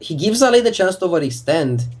 he gives Zalae the chance to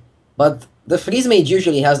overextend, but the Freeze Mage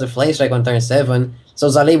usually has the Flame Strike on turn 7, so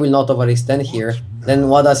Zalae will not overextend here. Then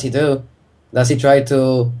what does he do? Does he try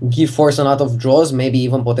to give Forsen out of draws, maybe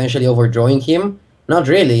even potentially overdrawing him? Not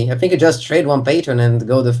really. I think you just trade one patron and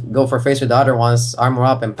go for face with the other ones, armor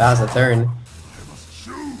up and pass the turn.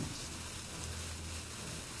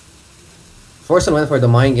 Forsen went for the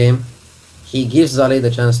mind game. He gives Zalae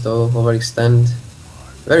the chance to overextend.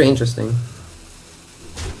 Very interesting.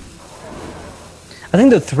 I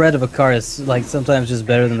think the threat of a card is like sometimes just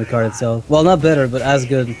better than the card itself. Well, not better, but as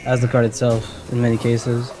good as the card itself in many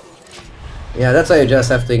cases. Yeah, that's why you just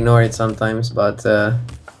have to ignore it sometimes, but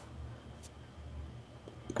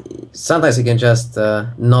sometimes you can just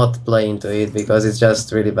not play into it because it's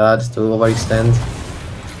just really bad to overextend.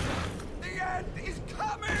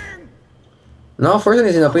 Now Forsen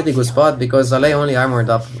is in a pretty good spot because Zalae only armored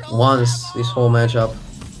up once this whole matchup.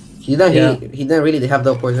 He didn't really have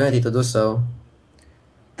the opportunity to do so.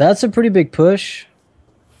 That's a pretty big push.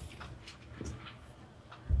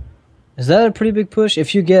 Is that a pretty big push?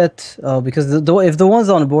 If you get... because if the ones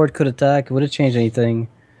on the board could attack, would it change anything?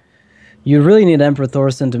 You really need Emperor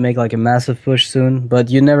Thorsten to make like a massive push soon, but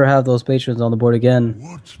you never have those patrons on the board again.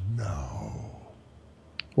 What now?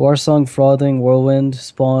 Warsong, Frothing, Whirlwind,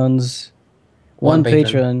 Spawns... One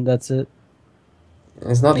patron, that's it.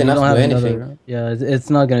 It's not enough to do anything. Yeah, it's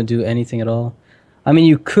not going to do anything at all. I mean,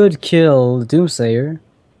 you could kill Doomsayer,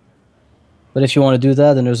 but if you want to do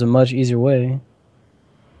that, then there's a much easier way.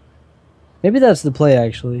 Maybe that's the play,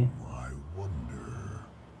 actually. I wonder.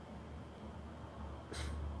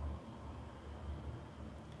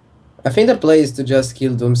 I think the play is to just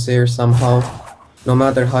kill Doomsayer somehow, no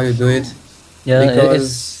matter how you do it. Yeah,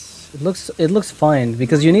 because it looks fine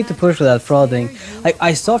because you need to push for that Frothing.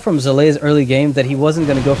 I saw from Zalae's early game that he wasn't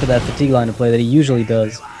going to go for that fatigue line of play that he usually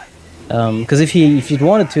does. Because if he'd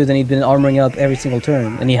wanted to, then he'd been armoring up every single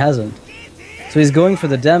turn, and he hasn't. So he's going for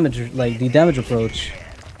the damage, like the damage approach,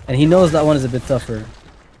 and he knows that one is a bit tougher.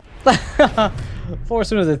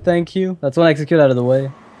 Forsen with a thank you. That's one execute out of the way.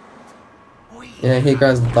 Yeah, he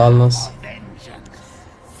grabs the Talnos.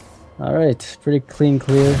 Alright, pretty clean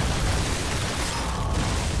clear.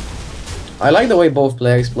 I like the way both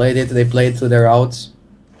players played it. They played through their routes.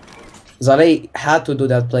 Zalae had to do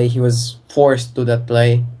that play. He was forced to do that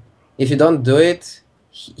play. If you don't do it,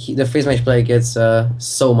 the freeze mage player gets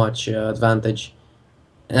so much advantage.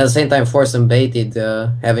 And at the same time, Forsen baited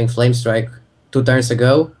having Flame Strike 2 turns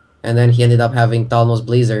ago, and then he ended up having Talnos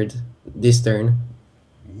Blizzard this turn.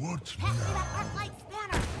 What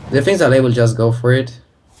now? Do you think Zalae will just go for it?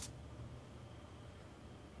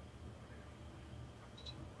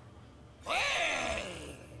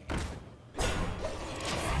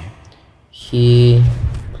 He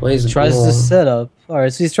plays Tries Ghoul. to set up.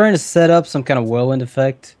 Alright, so he's trying to set up some kind of whirlwind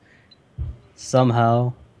effect.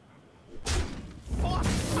 Somehow.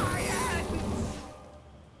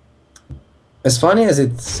 As funny as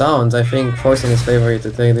it sounds, I think Forsen is favored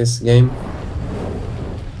to take this game.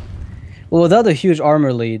 Well, without a huge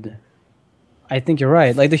armor lead, I think you're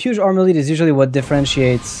right. Like, the huge armor lead is usually what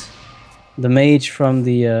differentiates the mage from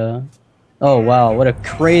the... Oh, wow. What a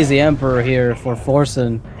crazy Emperor here for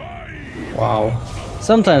Forsen. Wow.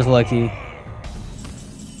 Sometimes lucky.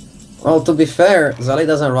 Well, to be fair, Zalae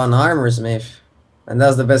doesn't run Armor Smith. And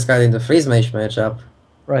that's the best card in the Freeze Mage matchup.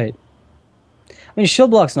 Right. I mean,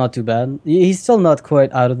 shield block's not too bad. He's still not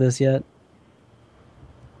quite out of this yet.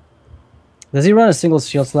 Does he run a single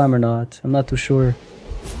shield slam or not? I'm not too sure.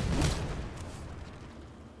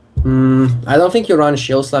 I don't think you run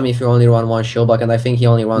Shield Slam if you only run one Shield Block, and I think he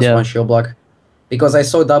only runs one Shield Block. Because I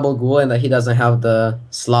saw Double Ghoul and he doesn't have the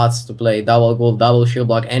slots to play Double Ghoul, Double Shield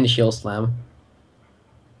Block, and Shield Slam.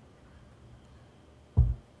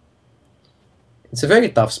 It's a very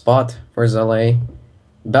tough spot for Zalae.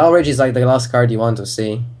 Balrage is like the last card you want to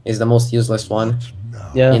see. It's the most useless one.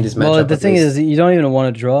 Yeah. In this matchup, well, the thing is, you don't even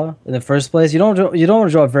want to draw in the first place. You don't want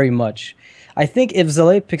to draw very much. I think if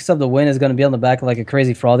Zalae picks up the win, it's going to be on the back of like a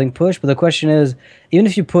crazy frothing push. But the question is, even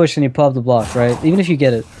if you push and you pop the block, right? Even if you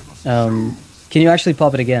get it, can you actually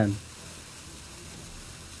pop it again?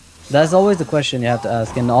 That's always the question you have to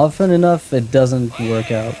ask, and often enough, it doesn't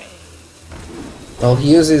work out. Well,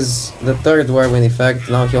 he uses the third Whirlwind effect.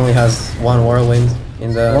 Now he only has one Whirlwind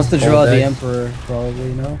in the. Wants to draw deck. the Emperor,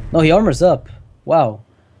 probably. No, he armors up. Wow.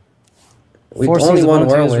 With Forcing only one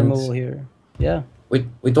Zalae's Whirlwind. removal here. Yeah.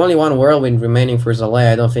 With only one Whirlwind remaining for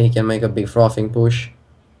Zalae, I don't think he can make a big frothing push.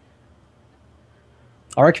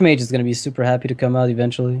 Archmage is going to be super happy to come out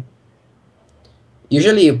eventually.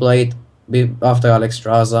 Usually you play it after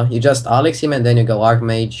Alexstrasza. You just Alex him and then you go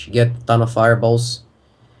Archmage, get a ton of fireballs.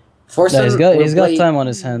 Forsen Yeah, he's got time on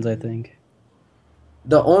his hands, I think.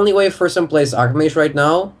 The only way Forsen plays Archmage right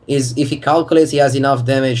now is if he calculates he has enough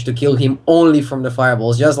damage to kill him only from the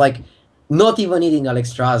fireballs, just like not even needing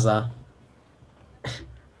Alexstrasza.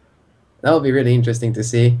 That would be really interesting to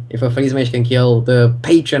see if a Freeze Mage can kill the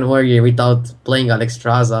Patron Warrior without playing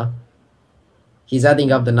Alexstrasza. He's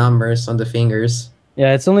adding up the numbers on the fingers.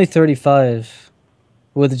 Yeah, it's only 35.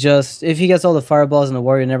 With just... If he gets all the fireballs and the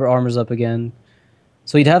warrior never armors up again.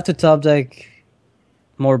 So he'd have to top deck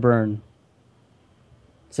more burn.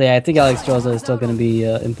 So yeah, I think Alexstrasza is still going to be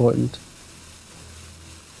important.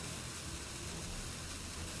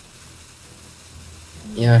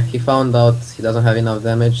 Yeah, he found out he doesn't have enough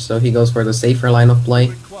damage, so he goes for the safer line of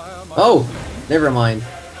play. Oh! Never mind.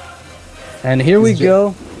 And here we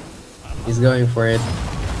go. He's going for it.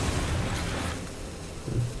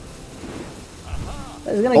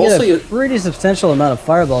 He's going to get a pretty substantial amount of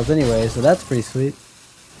fireballs anyway, so that's pretty sweet.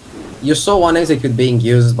 You saw one execute being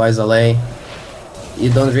used by Zalae.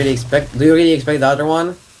 You don't really expect... Do you really expect the other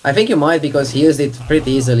one? I think you might, because he used it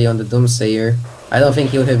pretty easily on the Doomsayer. I don't think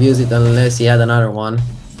he would have used it unless he had another one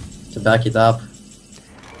to back it up.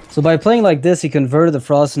 So by playing like this, he converted the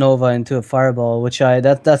Frost Nova into a Fireball, which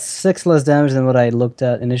that's 6 less damage than what I looked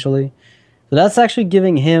at initially. So that's actually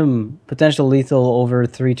giving him potential lethal over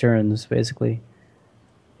 3 turns, basically.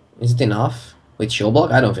 Is it enough? With Shield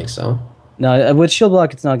Block? I don't think so. No, with Shield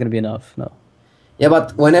Block, it's not going to be enough, no. Yeah,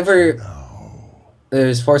 but whenever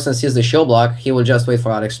Forsen sees the Shield Block, he will just wait for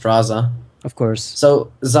Alexstrasza. Of course.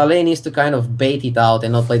 So Zalae needs to kind of bait it out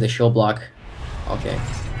and not play the Shield Block. Okay.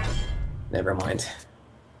 Never mind.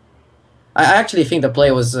 I actually think the play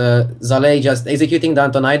was Zalae just executing the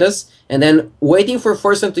Antonidas and then waiting for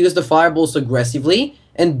Forsen to use the Fireballs aggressively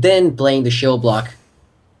and then playing the Shield Block.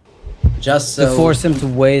 Just so... To force him to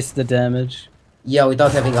waste the damage. Yeah,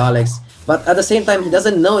 without having Alex. But at the same time, he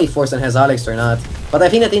doesn't know if Forsen has Alex or not. But I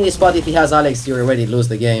think that in this spot, if he has Alex, you already lose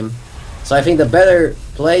the game. So I think the better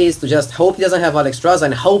play is to just hope he doesn't have Alexstrasza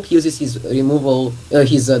and hope he uses his removal,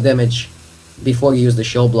 his damage before you use the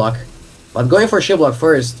Shield Block. But going for Shield Block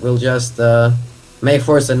first will just make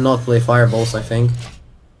Forsen not play Fireballs, I think.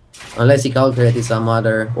 Unless he calculated some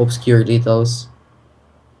other obscure details.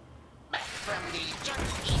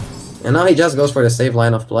 And now he just goes for the safe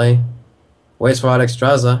line of play. Waits for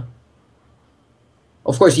Alexstrasza.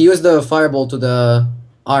 Of course, he used the Fireball to the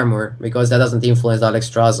armor, because that doesn't influence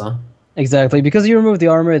Alexstrasza. Exactly, because you remove the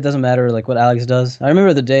armor, it doesn't matter like what Alex does. I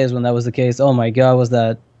remember the days when that was the case. Oh my god, was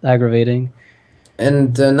that aggravating.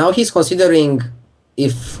 And now he's considering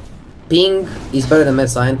if Ping is better than Mad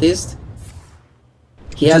Scientist.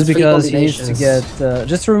 He has Just three because he needs to combinations. get...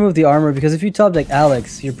 just to remove the armor, because if you top deck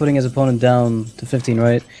Alex, you're putting his opponent down to 15,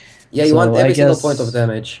 right? Yeah, you So want I every single guess- point of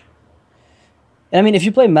damage. I mean, if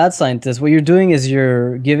you play Mad Scientist, what you're doing is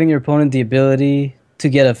you're giving your opponent the ability to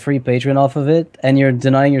get a free patron off of it, and you're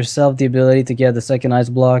denying yourself the ability to get the second ice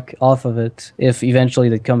block off of it, if eventually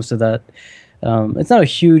it comes to that. It's not a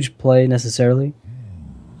huge play, necessarily,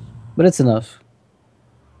 but it's enough.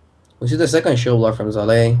 We see the second shield block from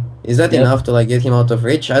Zalae. Is that Yep. enough to like get him out of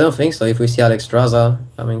reach? I don't think so, if we see Alexstrasza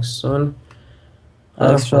coming soon.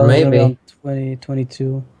 Alex Or maybe maybe. on 20,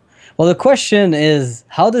 22. Well, the question is,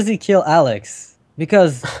 how does he kill Alex?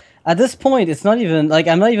 Because at this point, it's not even like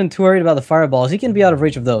I'm not even too worried about the fireballs. He can be out of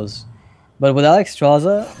reach of those. But with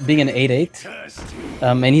Alexstrasza being an 8/8,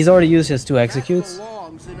 and he's already used his 2 executes,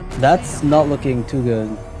 that's not looking too good.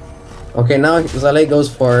 Okay, now Zalae goes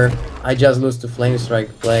for I just lose to Flame Strike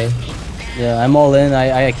play. Yeah, I'm all in.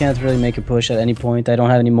 I can't really make a push at any point. I don't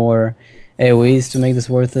have any more AoEs to make this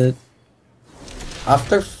worth it.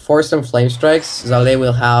 After Forsen Flame Strikes, Zalae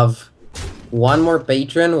will have one more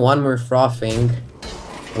Patron, one more Frothing,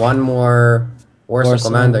 one more Warsaw Warsaw.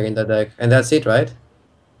 Commander in the deck. And that's it, right?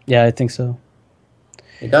 Yeah, I think so.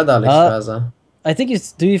 You got Alexstrasza. I think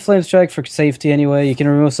you flame strike for safety anyway. You can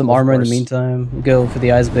remove some Of armor in the course. meantime. You go for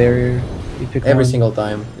the ice barrier. You pick Every one. single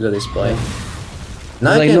time you do this play.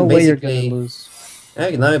 Now There's, like, you no can way you're gonna basically lose.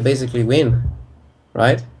 now you basically win.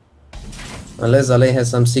 Right? Unless Zalae has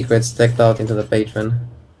some secrets stacked out into the Patron.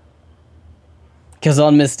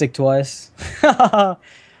 Kazan Mystic twice. I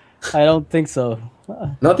don't think so.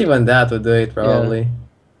 Not even that would do it, probably.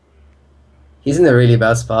 He's in a really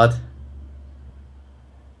bad spot.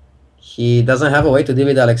 He doesn't have a way to deal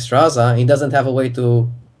with Alexstrasza. He doesn't have a way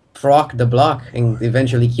to proc the block and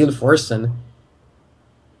eventually kill Forsen.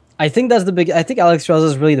 I think that's the big. I think Alexstrasza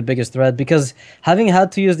is really the biggest threat because having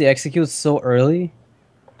had to use the execute so early.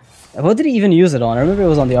 What did he even use it on? I remember it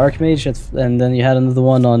was on the Archmage, and then you had another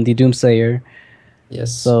one on the Doomsayer.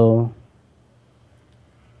 Yes. So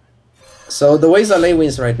So the way Zalae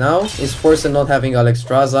wins right now is Forsen not having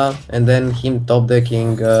Alexstrasza, and then him top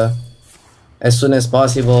decking as soon as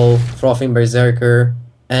possible Frothing Berserker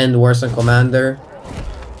and Warsaw Commander,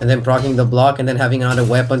 and then proccing the block, and then having another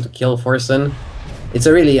weapon to kill Forsen. It's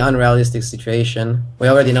a really unrealistic situation. We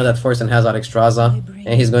already know that Forsen has Alexstrasza,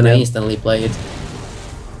 and he's gonna Yep. instantly play it.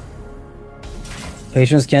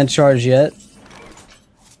 Patience can't charge yet.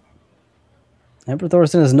 Emperor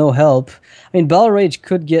Thorsten is no help. I mean, Battle Rage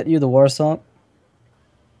could get you the War Song.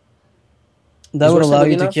 That Is would War Song allow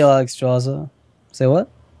good you to enough? kill Alexstrasza. Say what?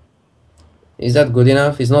 Is that good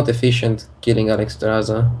enough? He's not efficient killing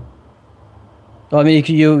Alexstrasza. Well, I mean,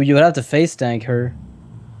 you would have to face tank her,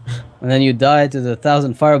 and then you die to the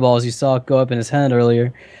 1,000 fireballs you saw go up in his hand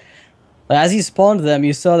earlier. But as he spawned them,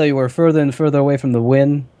 you saw that you were further and further away from the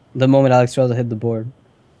win the moment Alexstrasza hit the board.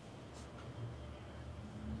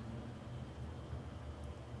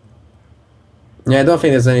 Yeah, I don't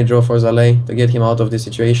think there's any draw for Zalae to get him out of this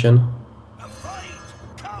situation.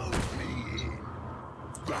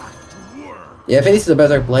 Yeah, I think this is a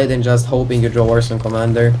better play than just hoping you draw Warsaw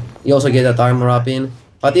Commander. You also get that armor up in.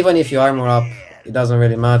 But even if you armor up, it doesn't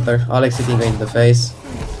really matter. Alex hitting you in the face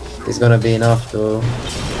is gonna be enough to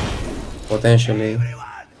potentially...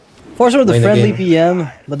 Forsen with the Win the friendly game.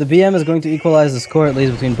 BM, but the BM is going to equalize the score at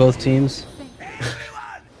least between both teams.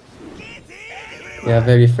 Yeah,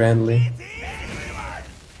 very friendly.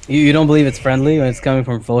 You don't believe it's friendly when it's coming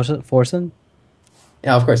from Forsen?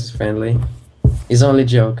 Yeah, of course it's friendly. It's only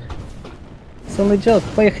joke. It's only a joke.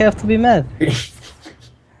 Why you have to be mad?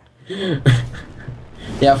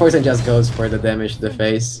 Yeah, Forsen just goes for the damage to the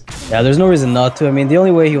face. Yeah, there's no reason not to. I mean, the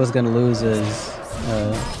only way he was gonna lose is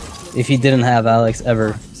if he didn't have Alex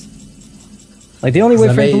ever. Like, the only way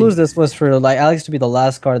for him to Zalae- lose this was for like Alex to be the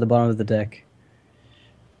last card at the bottom of the deck.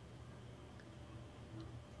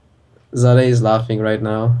 Zalae is laughing right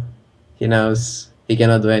now. He knows he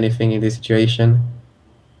cannot do anything in this situation.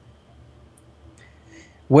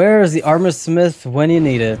 Where is the Armor Smith when you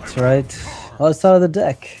need it, right? Oh, it's out of the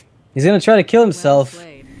deck. He's gonna try to kill himself,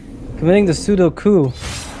 committing the pseudo coup.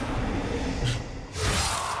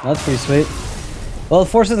 That's pretty sweet. Well,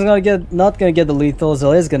 Forsen's not gonna get the lethal.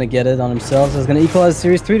 Zalae is gonna get it on himself. So it's gonna equalize the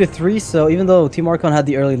series 3-3. So even though Team Archon had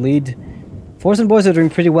the early lead, Forsenboys are doing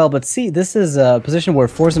pretty well, but see, this is a position where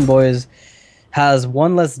Forsenboys has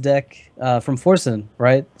one less deck from Forsen,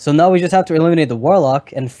 right? So now we just have to eliminate the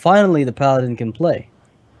Warlock, and finally the Paladin can play.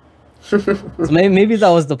 So maybe that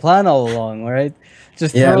was the plan all along, right?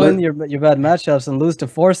 Just throw in your bad matchups and lose to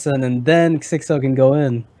Forsen, and then Xixo can go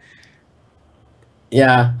in.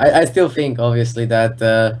 Yeah, I still think, obviously, that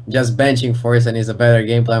just benching Forsen is a better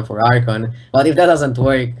game plan for Archon. But if that doesn't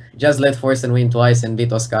work, just let Forsen win twice and beat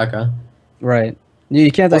Ostkaka. Right. You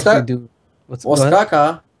can't actually do...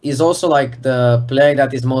 Ostkaka is also like the player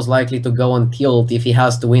that is most likely to go on tilt if he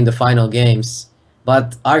has to win the final games.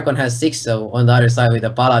 But Archon has Xixo on the other side with the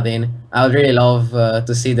Paladin. I would really love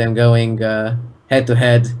to see them going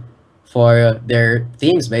head-to-head for their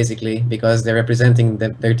teams, basically, because they're representing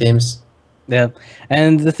their teams. Yeah,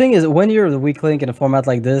 and the thing is, when you're the weak link in a format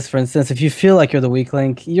like this, for instance, if you feel like you're the weak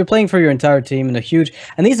link, you're playing for your entire team in a huge...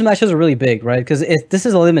 And these matches are really big, right? Because this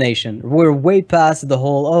is elimination. We're way past the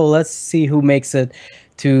whole, oh, let's see who makes it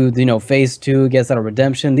to, you know, phase 2, gets out of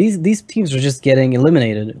redemption. These teams are just getting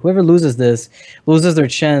eliminated. Whoever loses this loses their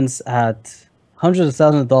chance at hundreds of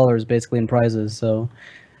thousands of dollars, basically, in prizes, so...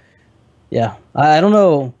 Yeah, I don't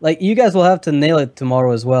know. Like, you guys will have to nail it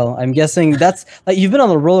tomorrow as well. I'm guessing that's like you've been on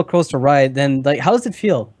a roller coaster ride. Then, like, how does it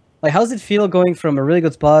feel? Like, how does it feel going from a really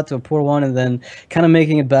good spot to a poor one, and then kind of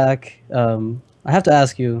making it back? I have to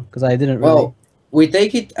ask you because I didn't really. Well, we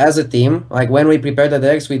take it as a team. Like, when we prepare the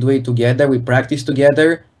decks, we do it together. We practice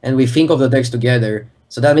together, and we think of the decks together.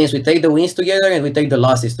 So that means we take the wins together and we take the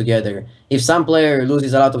losses together. If some player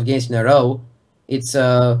loses a lot of games in a row, it's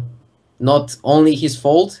not only his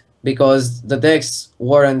fault, because the decks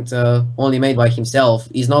weren't only made by himself.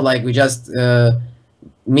 It's not like we just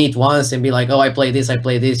meet once and be like, oh, I play this,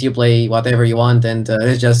 you play whatever you want, and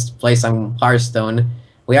let's just play some Hearthstone.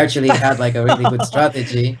 We actually had like a really good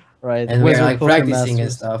strategy, right? And we're like practicing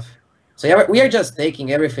and stuff. So yeah, we are just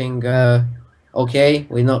taking everything okay.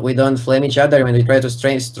 We don't flame each other, and we try to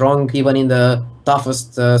stay strong even in the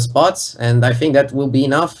toughest spots, and I think that will be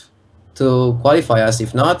enough to qualify us.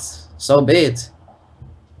 If not, so be it.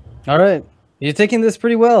 All right, you're taking this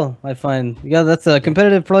pretty well, I find. Yeah, that's a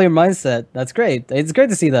competitive player mindset. That's great. It's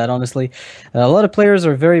great to see that, honestly. A lot of players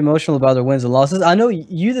are very emotional about their wins and losses. I know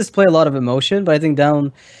you display a lot of emotion, but I think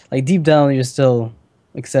deep down, you're still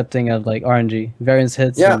accepting of like RNG, variance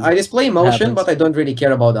hits. Yeah, I display emotion, but I don't really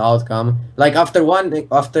care about the outcome. Like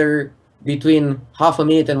after between half a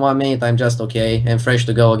minute and 1 minute, I'm just okay and fresh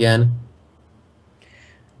to go again.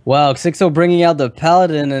 Wow, Xixo bringing out the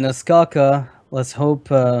Paladin and Ostkaka. Let's hope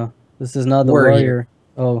this is not the warrior.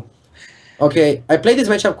 Oh. Okay, I played this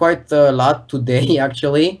matchup quite a lot today,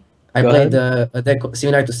 actually. I played a deck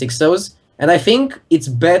similar to Xixo's, and I think it's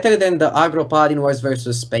better than the aggro Paladin Wars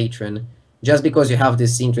versus Patron, just because you have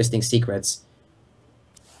these interesting secrets.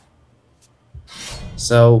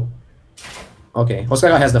 So, okay,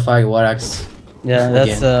 Ostkaka has the Fire War Axe. Yeah,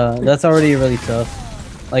 that's already really tough.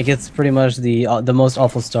 Like, it's pretty much the most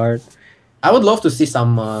awful start. I would love to see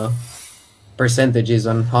some percentages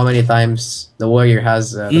on how many times the warrior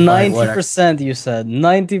has 90%. You said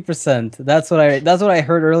 90%. That's what I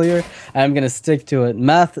heard earlier. I'm gonna stick to it.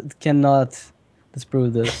 Math cannot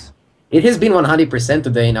disprove this. It has been 100%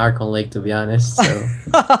 today in Archon Lake, to be honest. So.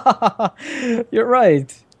 You're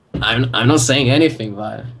right. I'm not saying anything,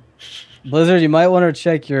 but Blizzard, you might want to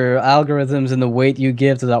check your algorithms and the weight you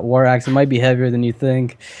give to that War Axe. It might be heavier than you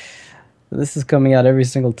think. This is coming out every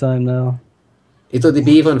single time now. It would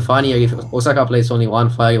be even funnier if Osaka plays only one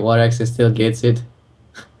Fire War Axe and still gets it.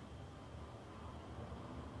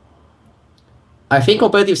 I think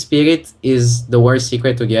Competitive Spirit is the worst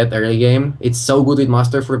secret to get early game. It's so good with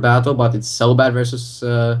Master for Battle, but it's so bad versus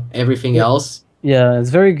everything else. Yeah, it's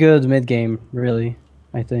very good mid game, really,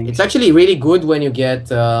 I think. It's actually really good when you get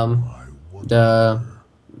the...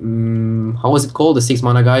 how was it called? The 6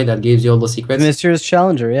 mana guy that gives you all the secrets? Mysterious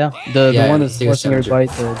Challenger, yeah. The one that's forcing your bite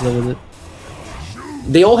to deal with it.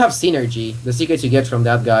 They all have synergy. The secrets you get from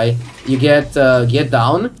that guy. You get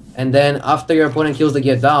down, and then after your opponent kills the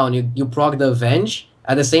get down, you proc the Avenge.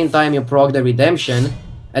 At the same time, you proc the Redemption.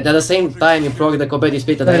 And at the same time, you proc the Competitive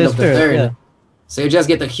Spirit at the end of the turn. Yeah. So you just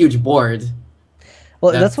get a huge board.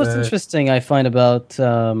 Well, that's what's interesting, I find, about...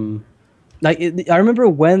 I remember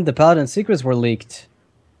when the Paladin Secrets were leaked.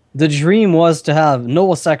 The dream was to have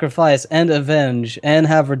Noble Sacrifice and Avenge and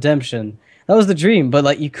have Redemption. That was the dream, but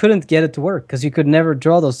like you couldn't get it to work because you could never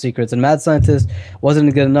draw those secrets, and Mad Scientist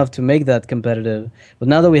wasn't good enough to make that competitive. But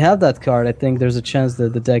now that we have that card, I think there's a chance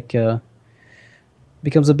that the deck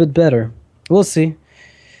becomes a bit better. We'll see.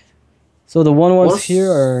 So the 1/1s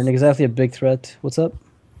here aren't exactly a big threat. What's up?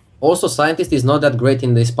 Also, Scientist is not that great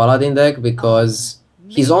in this Paladin deck because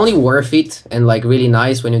he's only worth it and like really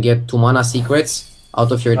nice when you get 2 mana secrets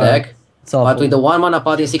out of your deck. It's awful. But with the 1 mana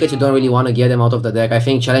Paladin secret, you don't really want to get them out of the deck. I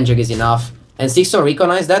think Challenger is enough. And Xixo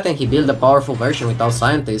recognized that and he built a powerful version without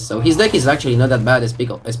Scientist. So his deck is actually not that bad as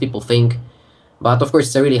people think. But of course,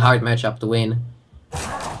 it's a really hard matchup to win.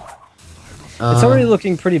 It's already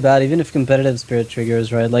looking pretty bad, even if competitive spirit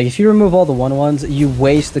triggers, right? Like, if you remove all the 1/1s, you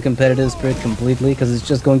waste the competitive spirit completely, because it's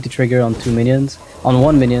just going to trigger on 2 minions. On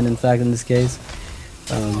 1 minion, in fact, in this case.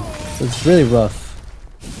 So it's really rough.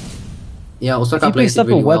 Yeah, If Ostkaka he plays picks it up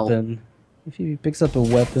really a well. weapon... If he picks up a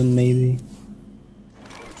weapon, maybe...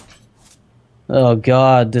 Oh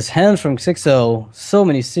god, this hand from Xixo. So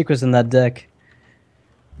many secrets in that deck.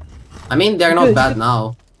 I mean, they're not bad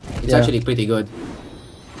now. It's Yeah. actually pretty good.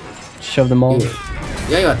 Shove them all.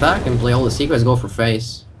 Yeah, you attack and play all the secrets, go for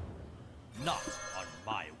face. Not on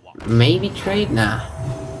my watch. Maybe trade? Nah.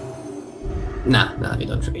 Nah, you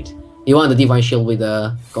don't trade. You want the Divine Shield with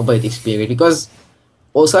the competitive spirit, because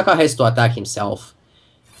Ostkaka has to attack himself.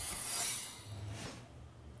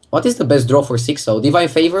 What is the best draw for Xixo? Divine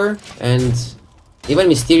Favor and even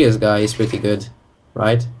Mysterious Guy is pretty good,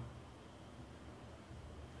 right?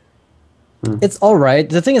 It's alright.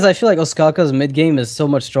 The thing is, I feel like Ostkaka's mid game is so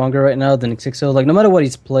much stronger right now than Xixo. Like, no matter what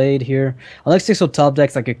he's played here, unless Xixo top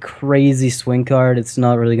deck's like a crazy swing card, it's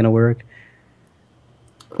not really gonna work.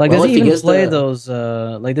 Like, Well, does if he he even gets play the- those,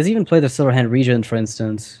 like, does he even play the Silver Hand Regent, for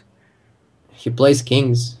instance? He plays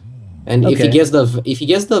Kings. And if he Okay. gets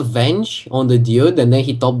the Venge on the dude and then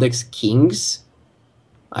he top decks Kings,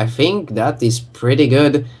 I think that is pretty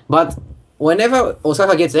good. But whenever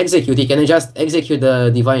Ostkaka gets executed, he can just execute the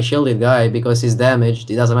Divine Shielded guy because he's damaged.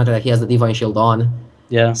 It doesn't matter that he has the Divine Shield on.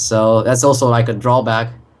 Yeah. So that's also like a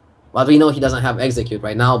drawback. But we know he doesn't have execute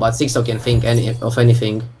right now, but Xixo can think of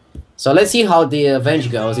anything. So let's see how the Avenge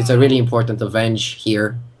goes. It's a really important Avenge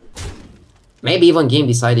here. Maybe even game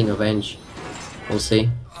deciding Avenge. We'll see.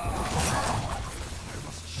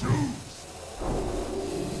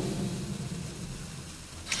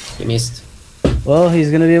 He missed. Well,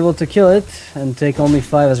 he's gonna be able to kill it and take only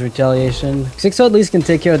 5 as retaliation. Xixo at least can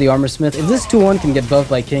take care of the Armor Smith. If this 2/1 can get buffed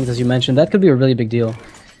by Kings, as you mentioned, that could be a really big deal.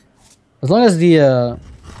 As long as the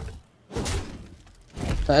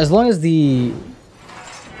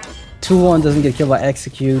 2/1 doesn't get killed by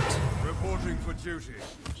Execute, Reporting for duty.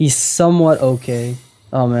 he's somewhat okay.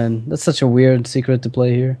 Oh man, that's such a weird secret to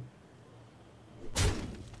play here.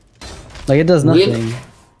 Like, it does Really? nothing.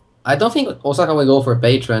 I don't think Ostkaka will go for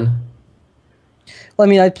Patron. Well, I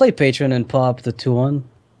mean, I'd play Patron and pop the 2/1.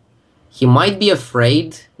 He might be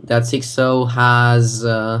afraid that Xixo has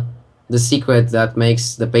the secret that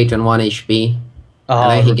makes the Patron 1 HP.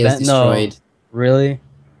 And then he gets destroyed. No, really?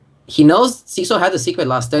 He knows Xixo had the secret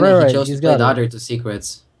last turn and Right, he chose he's to play got the it. other 2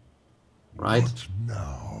 secrets. Right? What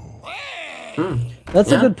now?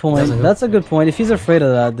 That's a Yeah, good point. that's a good- That's a good point. If he's afraid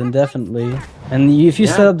of that, then definitely. And if you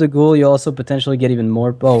set Yeah. up the ghoul, you also potentially get even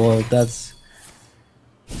more. Oh well, that's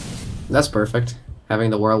That's perfect.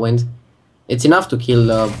 Having the Whirlwind. It's enough to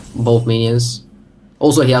kill both minions.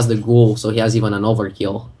 Also, he has the Ghoul, so he has even an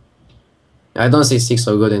overkill. I don't see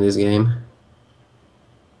Xixo good in this game.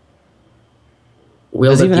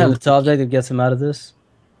 Will does the he even have team- the top deck that gets him out of this?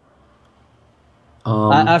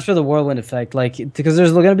 After the whirlwind effect, like, because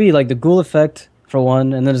there's gonna be like the ghoul effect for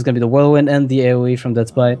one, and then there's gonna be the whirlwind and the AoE from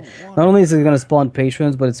Death's Bite. Not only is it gonna spawn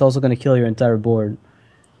patrons, but it's also gonna kill your entire board.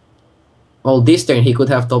 Well, this turn he could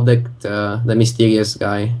have top decked the Mysterious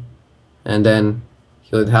guy, and then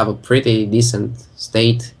he would have a pretty decent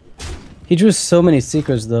state. He drew so many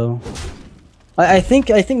secrets though. I think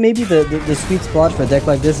maybe the sweet spot for a deck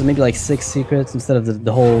like this is maybe like 6 secrets instead of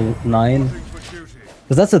the whole 9. For duty.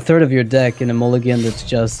 Because that's a third of your deck in a mulligan that's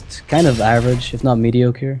just kind of average, if not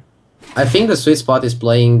mediocre. I think the sweet spot is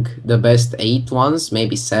playing the best 8 ones,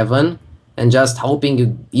 maybe 7, and just hoping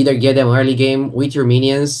you either get them early game with your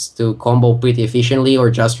minions to combo pretty efficiently, or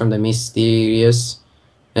just from the Mysterious,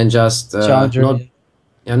 and just Challenger.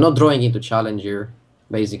 not drawing into Challenger,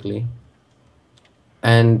 basically.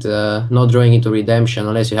 And not drawing into Redemption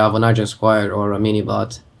unless you have an Archon Squire or a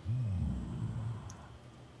Minibot.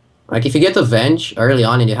 Like, if you get Avenge early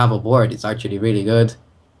on and you have a board, it's actually really good.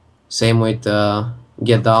 Same with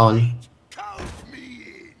Get Down. Count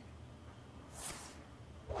me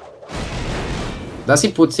in. Does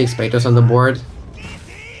he put 6 Patrons on the board?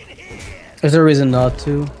 Is there a reason not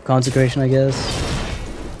to? Consecration, I guess.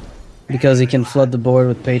 Because he can flood the board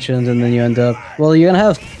with patrons and then you end up... Well, you're gonna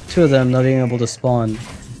have 2 of them not being able to spawn.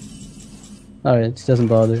 Alright, it doesn't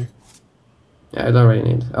bother. Yeah, I don't really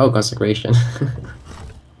need... Oh, Consecration.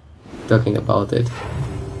 Talking about it.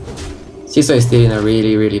 Xixo is still in a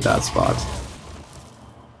really, really bad spot.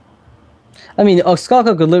 I mean,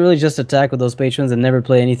 Ostkaka could literally just attack with those patrons and never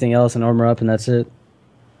play anything else and armor up, and that's it.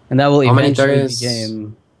 And that will How many eventually be turns?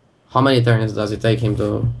 game. How many turns does it take him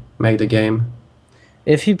to make the game?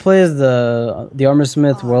 If he plays the Armor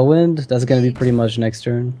Smith Whirlwind, that's gonna be pretty much next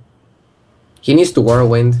turn. He needs to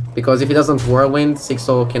Whirlwind, because if he doesn't Whirlwind,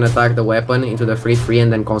 Xixo can attack the weapon into the 3/3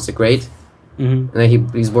 and then consecrate. And then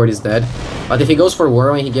his board is dead. But if he goes for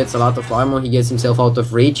Whirlwind, he gets a lot of armor, he gets himself out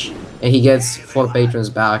of reach, and he gets 4 patrons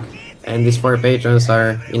back. And these 4 patrons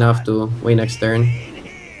are enough to win next turn.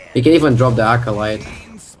 He can even drop the Acolyte.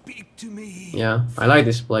 Speak to me. Yeah, I like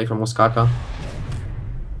this play from Ostkaka.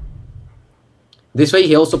 This way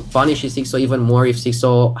he also punishes Xixo even more if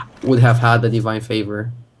Xixo would have had the Divine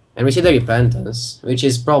Favor. And we see the Repentance, which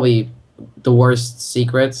is probably the worst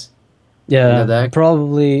secret in the Yeah, deck.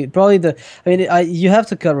 probably the. I mean, you have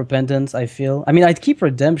to cut Repentance. I feel. I mean, I'd keep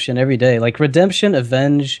Redemption every day, like Redemption,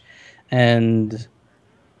 Avenge, and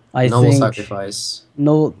I Noble think Sacrifice.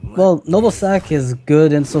 Noble Sack is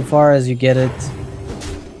good insofar as you get it.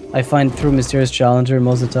 I find through Mysterious Challenger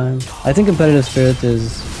most of the time. I think Competitive Spirit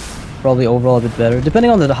is probably overall a bit better,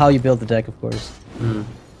 depending on how you build the deck, of course.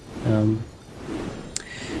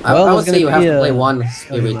 I Well, would there's say you gonna have be to play a- one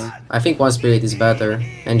Spirit. I think one Spirit is better,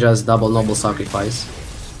 and just double Noble Sacrifice.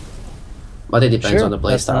 But it depends on the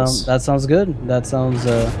playstyles. That sounds good. That sounds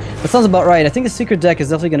about right. I think the secret deck is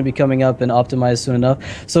definitely going to be coming up and optimized soon enough.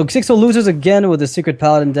 So Xixo loses again with the secret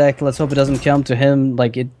paladin deck. Let's hope it doesn't come to him.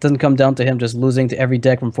 Like it doesn't come down to him just losing to every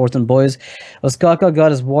deck from Forsenboys. Ostkaka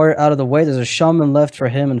got his warrior out of the way. There's a shaman left for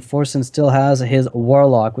him, and Forsen still has his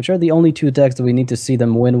warlock, which are the only 2 decks that we need to see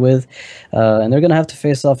them win with. And they're going to have to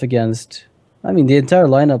face off against. I mean, the entire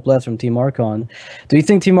lineup left from Team Archon. Do you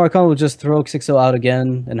think Team Archon will just throw Xixo out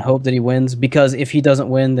again and hope that he wins? Because if he doesn't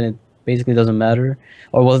win, then it basically doesn't matter.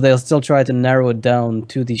 Or will they still try to narrow it down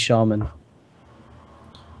to the Shaman?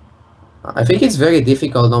 I think it's very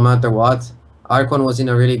difficult no matter what. Archon was in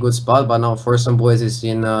a really good spot, but now Forsenboys is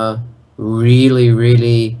in a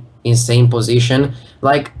really insane position.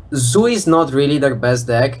 Like, Zoo is not really their best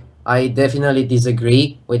deck. I definitely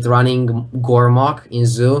disagree with running Gormok in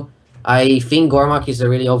Zoo. I think Gormok is a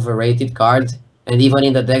really overrated card, and even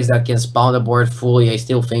in the decks that can spawn the board fully, I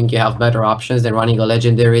still think you have better options than running a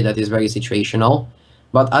legendary that is very situational.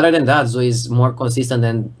 But other than that, Zoo is more consistent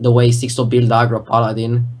than the way Xixo build aggro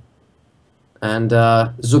Paladin. And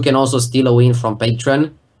Zoo can also steal a win from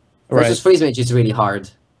Patron. Versus Freeze Mage is really hard.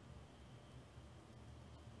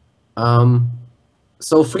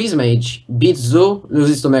 So Freeze Mage beats Zoo,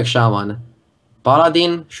 loses to Mech Shaman.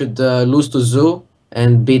 Paladin should lose to Zoo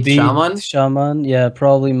and beat Shaman. Shaman, yeah,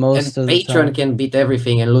 probably most And of the Patron time. can beat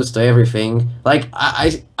everything and lose to everything. Like,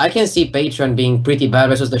 I can see Patron being pretty bad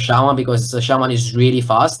versus the Shaman because the Shaman is really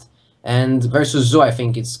fast. And versus Zoo, I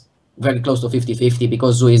think it's very close to 50-50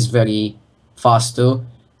 because Zoo is very fast too.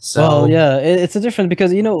 So Well, yeah, it's a different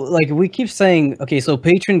because, you know, like we keep saying, okay, so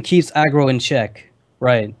Patron keeps aggro in check,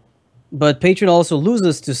 right? But Patron also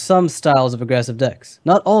loses to some styles of aggressive decks.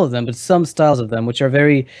 Not all of them, but some styles of them, which are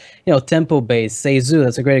very, you know, tempo-based. Say Zoo,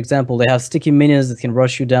 that's a great example. They have sticky minions that can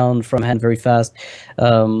rush you down from hand very fast.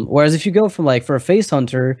 Whereas if you go from, like, for a Face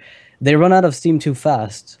Hunter, they run out of steam too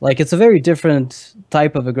fast. Like, it's a very different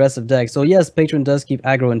type of aggressive deck. So yes, Patron does keep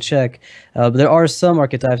aggro in check, but there are some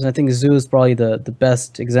archetypes, and I think Zoo is probably the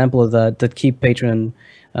best example of that keep Patron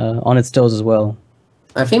on its toes as well.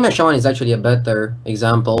 I think Mech Shaman is actually a better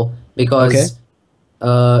example because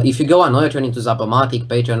if you go another turn into Zapomatic,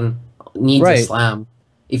 Patron needs a slam.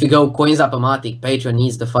 If you go Coin Zapomatic, Patron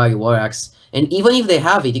needs the Fiery War Axe. And even if they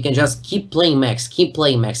have it, you can just keep playing Max, keep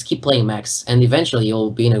playing Max, keep playing Max, and eventually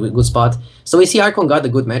you'll be in a good spot. So we see Archon got a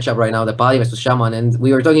good matchup right now, the Paladin versus Shaman, and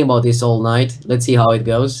we were talking about this all night. Let's see how it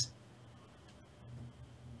goes.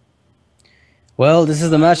 Well, this is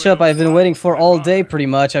the matchup I've been waiting for all day, pretty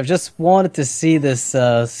much. I've just wanted to see this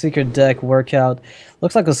secret deck work out.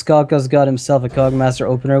 Looks like Ostkaka's got himself a Cogmaster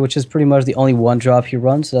opener, which is pretty much the only one drop he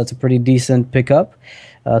runs, so that's a pretty decent pickup.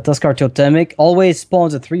 Tuskar Totemic always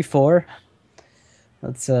spawns a 3/4.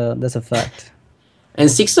 That's a fact. And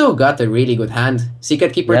Xixo got a really good hand.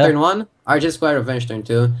 Secret Keeper turn 1, Argent Square Revenge turn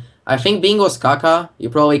 2. I think being Ostkaka, you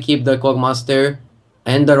probably keep the Cogmaster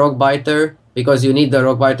and the Rockbiter, because you need the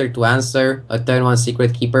Rockbiter to answer a turn 1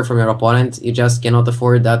 Secret Keeper from your opponent. You just cannot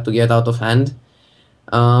afford that to get out of hand.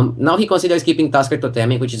 Now he considers keeping Tuskar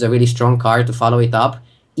Totemic, which is a really strong card to follow it up.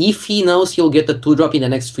 If he knows he'll get a 2-drop in the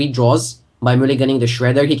next 3 draws by mulliganing the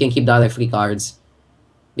Shredder, he can keep the other 3 cards.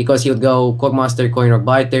 Because he would go Cogmaster, Coin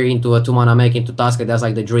Rockbiter into a 2-mana mech into Tuskar, that's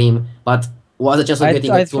like the dream. But what's the chance of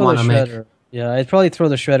getting a 2-mana mech? Yeah, I'd probably throw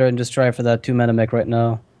the Shredder and just try for that 2-mana mech right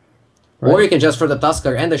now. Or Right. you can just throw the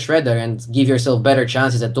Tusker and the Shredder and give yourself better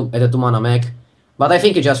chances at a 2-mana mech. But I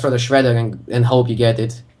think you just throw the Shredder and hope you get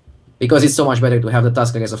it. Because it's so much better to have the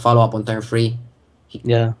Tusker as a follow-up on turn 3.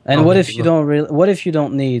 Yeah. And Oh, what okay, if you don't really? What if you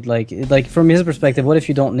don't need like from his perspective? What if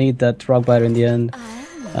you don't need that Rock Biter in the end?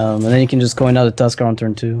 And then you can just coin out the Tusker on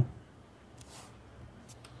turn 2.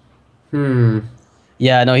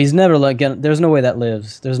 Yeah. No, he's never like. There's no way that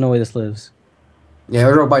lives. There's no way this lives. Yeah,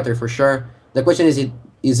 Rock Biter for sure. The question is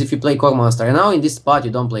if you play Cogmonster. And now in this spot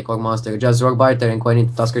you don't play Cogmonster, just Rock Biter and coin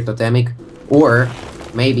into Tusker Totemic. Or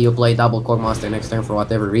maybe you play double Cogmonster next turn for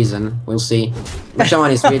whatever reason. We'll see.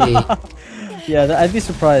 Shaman is really... Yeah, I'd be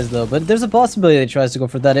surprised though. But there's a possibility that he tries to go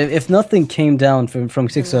for that. If nothing came down from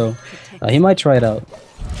Xixo, he might try it out.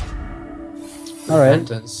 All right.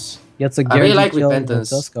 Repentance. Gets a I really like kill with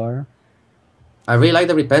Repentance. Tuskar. I really like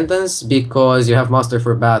the Repentance because you have Master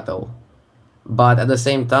for Battle. But at the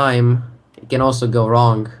same time, it can also go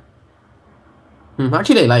wrong.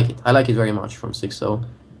 Actually, I like it. I like it very much from Xixo.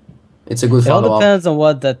 It's a good It all follow-up. depends on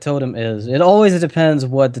what that totem is. It always depends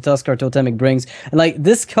what the Tuskar Totemic brings. And like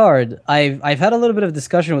this card, I've had a little bit of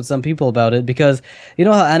discussion with some people about it because you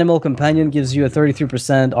know how Animal Companion gives you a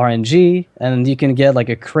 33% RNG and you can get like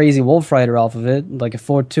a crazy Wolf Rider off of it, like a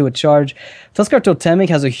 4/2 at charge. Tuskar Totemic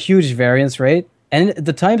has a huge variance rate, and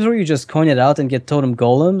the times where you just coin it out and get totem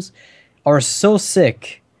golems are so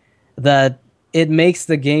sick that it makes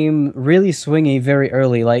the game really swingy very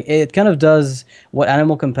early. Like it kind of does what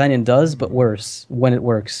Animal Companion does, but worse when it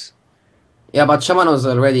works. Yeah, but Shaman was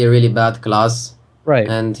already a really bad class. Right.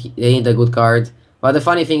 And they need a good card. But the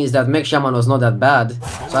funny thing is that Mech Shaman was not that bad.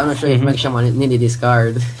 So I'm not sure if Mech Shaman needed this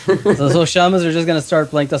card. So shamans are just gonna start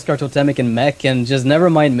playing Tuskar Totemic and Mech and just never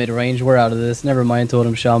mind mid range. We're out of this. Never mind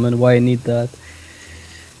Totem Shaman. Why need that?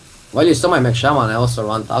 Well, you saw my Mech Shaman. I also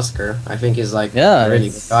run Tusker. I think he's like Yeah, a really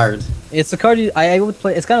good card. It's a card I would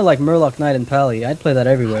play. It's kind of like Murloc Knight and Pally. I'd play that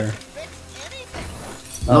everywhere.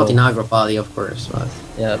 Not in Aggro Poly, of course, but...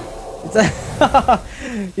 Yeah.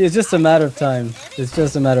 It's just a matter of time. It's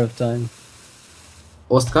just a matter of time.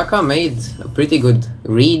 Ostkaka made a pretty good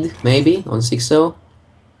read, maybe, on Xixo.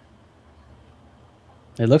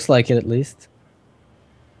 It looks like it at least.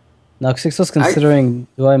 Now Xixo's considering,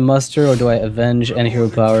 do I muster or do I avenge and hero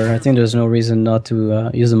power? I think there's no reason not to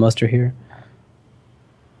use a muster here.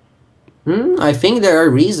 I think there are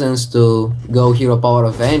reasons to go hero power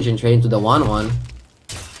avenge and trade into the 1/1.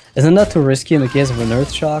 Isn't that too risky in the case of an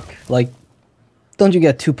Earth Shock? Like, don't you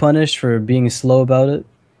get too punished for being slow about it?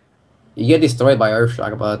 You get destroyed by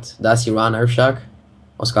Earthshock, but does he run Earthshock?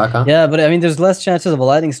 Ostkaka? Yeah, but I mean, there's less chances of a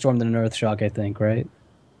Lightning Storm than an Earth Shock, I think, right?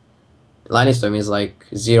 Lightning Storm is like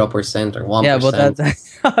 0% or 1%. Yeah, but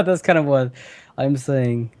that's that's kind of what I'm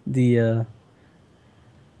saying. The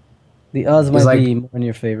odds might like- be more in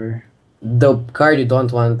your favor. The card you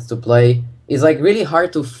don't want to play is like really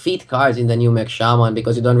hard to fit cards in the new Mech Shaman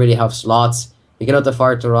because you don't really have slots. You cannot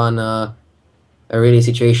afford to run a really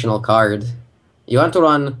situational card. You want to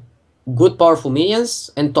run good powerful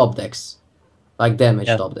minions and top decks. Like damage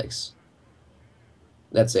top decks.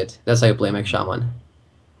 That's it. That's how you play Mech Shaman.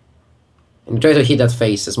 And try to hit that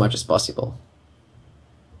face as much as possible.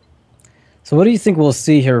 So what do you think we'll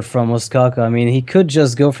see here from Ostkaka? I mean, he could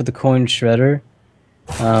just go for the coin shredder.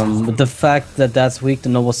 But the fact that that's weak to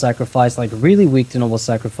Noble Sacrifice, like really weak to Noble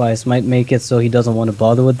Sacrifice, might make it so he doesn't want to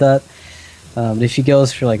bother with that. If he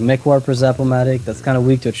goes for like Mech Warper Zap-O-Matic, that's kind of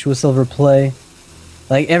weak to a True Silver play.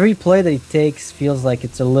 Like every play that he takes feels like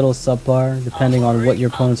it's a little subpar, depending on what your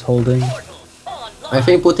opponent's holding. I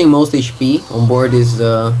think putting most HP on board is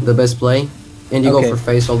the best play. And you go for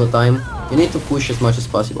face all the time. You need to push as much as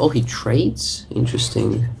possible. Oh, he trades?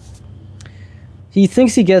 Interesting. He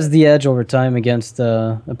thinks he gets the edge over time against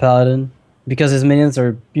a Paladin, because his minions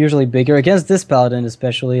are usually bigger. Against this Paladin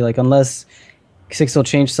especially, like unless Xixo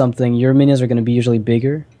change something, your minions are going to be usually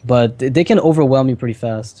bigger, but they can overwhelm you pretty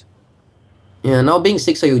fast. Yeah, now being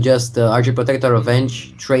Xixo, you just Archer Protector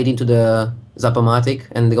Revenge, trade into the Zap-O-Matic,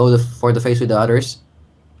 and go for the face with the others.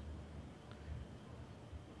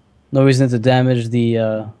 No reason to damage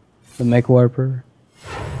the Mech Warper.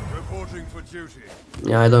 Reporting for duty.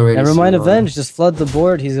 Yeah, I don't really. Never see mind why. Avenge, just flood the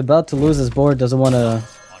board. He's about to lose his board, doesn't want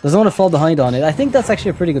to fall behind on it. I think that's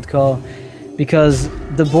actually a pretty good call, because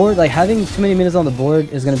the board, like having too many minions on the board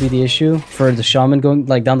is going to be the issue for the Shaman going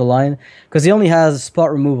like down the line, because he only has spot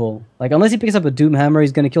removal. Like unless he picks up a Doom Hammer,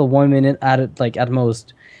 he's going to kill 1 minion at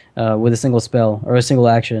most with a single spell or a single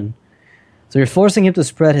action. So you're forcing him to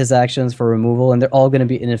spread his actions for removal, and they're all going to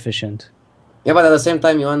be inefficient. Yeah, but at the same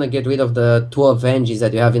time, you want to get rid of the 2 Avenges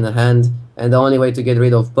that you have in the hand, and the only way to get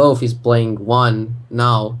rid of both is playing one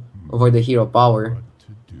now over the hero power,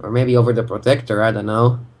 or maybe over the Protector. I don't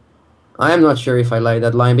know. I am not sure if I like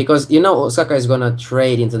that line because you know Ostkaka is gonna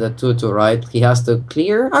trade into the 2/2, right? He has to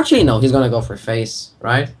clear. Actually, no, he's gonna go for face,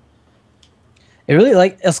 right? It really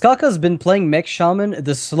like Ostkaka's been playing Mech Shaman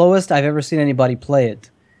the slowest I've ever seen anybody play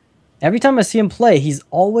it. Every time I see him play, he's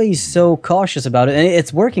always so cautious about it, and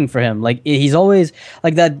it's working for him. Like he's always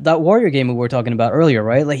like that warrior game we were talking about earlier,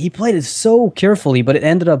 right? Like he played it so carefully, but it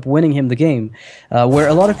ended up winning him the game. Where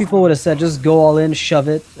a lot of people would have said, just go all in, shove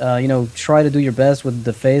it, you know, try to do your best with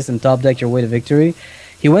the face and top deck your way to victory.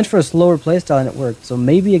 He went for a slower playstyle and it worked. So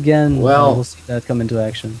maybe again, we'll see that come into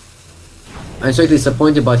action. I'm so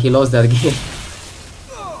disappointed, but he lost that game.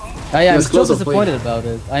 I'm still disappointed about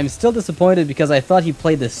it. I'm still disappointed because I thought he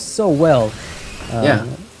played this so well. Yeah.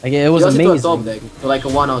 Like, it was amazing. To a top deck, to like a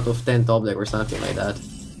 1 out of 10 top deck or something like that.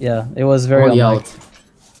 Yeah, it was very unlikely.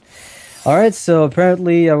 Alright, so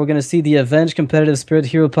apparently we're going to see the Avenge Competitive Spirit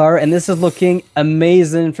Hero Power, and this is looking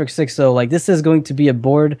amazing for Xixo. Like, this is going to be a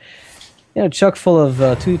board, you know, chock full of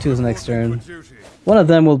 2/2s next turn. One of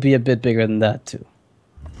them will be a bit bigger than that, too.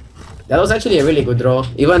 That was actually a really good draw,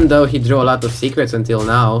 even though he drew a lot of secrets until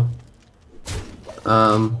now.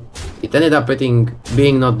 It ended up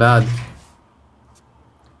being not bad.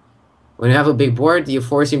 When you have a big board, you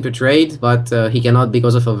force him to trade, but he cannot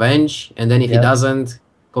because of Avenge, and then if he doesn't,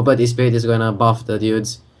 Competitive Spirit is gonna buff the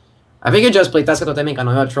dudes. I think you just play Tasker Totemic on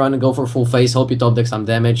Archon, go for full face, hope you top deck some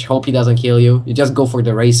damage, hope he doesn't kill you. You just go for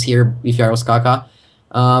the race here if you are Ostkaka.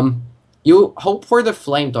 You hope for the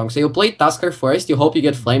Flame Tongue. So you play Tasker first, you hope you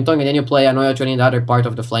get Flame Tongue, and then you play Anoyatron in the other part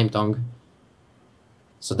of the Flame Tongue.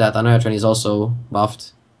 So that Anoyatron is also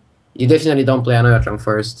buffed. You definitely don't play Anoyatron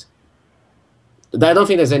first. I don't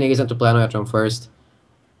think there's any reason to play Anoyatron first.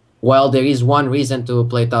 While there is one reason to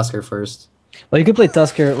play Tasker first. Well, you could play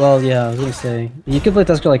Tasker, well, yeah, I was gonna say. You could play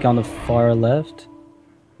Tasker like on the far left.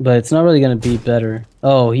 But it's not really gonna be better.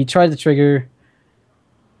 Oh, he tried to trigger.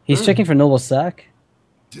 He's checking for Noble Sack.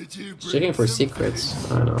 Checking for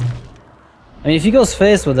secrets. I don't know. I mean, if he goes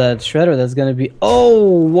face with that Shredder, that's gonna be...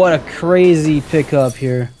 Oh, what a crazy pickup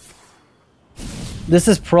here. This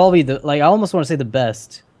is probably the... Like, I almost want to say the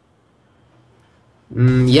best.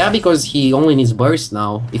 Yeah, because he only needs burst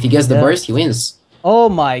now. If he gets the burst, he wins. Oh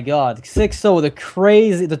my god. Xixo with a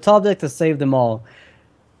crazy... The top deck to save them all.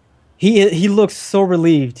 He looks so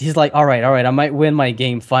relieved. He's like, alright, I might win my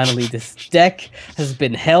game finally. This deck has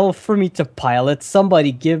been hell for me to pilot.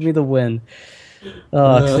 Somebody give me the win.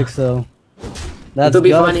 Oh, Xixo. That's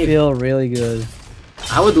gonna feel really good.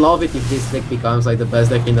 I would love it if this deck becomes like the best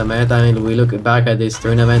deck in the meta and we look back at this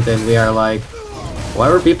tournament and we are like, why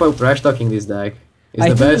were people trash talking this deck? I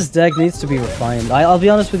think this deck needs to be refined. I'll be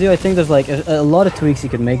honest with you, I think there's like a lot of tweaks you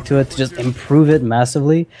could make to it to just improve it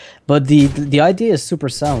massively. But the idea is super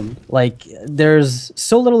sound. Like, there's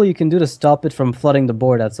so little you can do to stop it from flooding the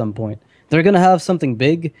board at some point. They're going to have something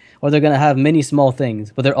big, or they're going to have many small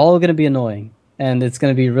things, but they're all going to be annoying. And it's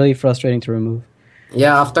going to be really frustrating to remove.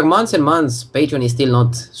 Yeah, after months and months, Patreon is still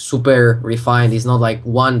not super refined. It's not like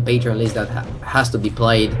one Patreon list that has to be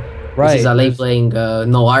played. Right. This is Zalae playing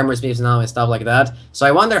no armor smiths now and stuff like that. So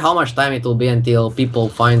I wonder how much time it will be until people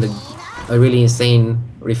find a really insane,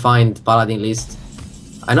 refined paladin list.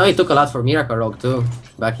 I know it took a lot for Miracle Rogue too,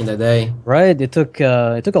 back in the day. Right, it took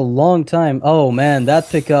a long time. Oh man, that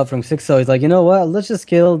pickup from Xixo, he's like, you know what? Let's just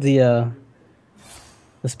kill the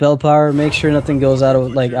spell power, make sure nothing goes out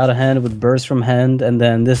of hand with burst from hand, and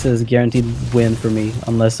then this is guaranteed win for me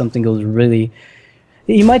unless something goes really.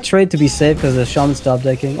 He might trade to be safe because the Shaman stopped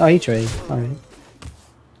decking. Oh, he trades. Alright.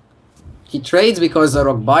 He trades because the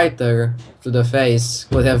Rock Biter to the face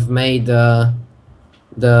would have made the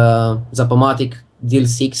Zapomatic deal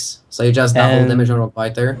 6, so you just double damage on Rock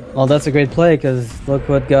Biter. Well, that's a great play because look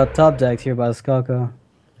what got top decked here by Ostkaka.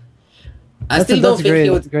 That's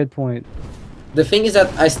a great point. The thing is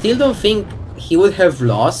that I still don't think he would have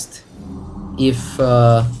lost if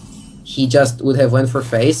he just would have went for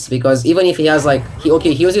face, because even if he has like he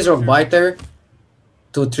uses Rock Biter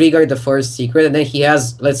to trigger the first secret, and then he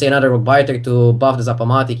has, let's say, another Rock Biter to buff the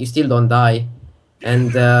Zapomatic, you still don't die,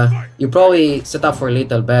 and you probably set up for a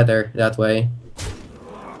little better that way.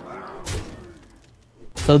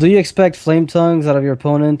 So do you expect Flame Tongues out of your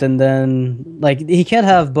opponent, and then like he can't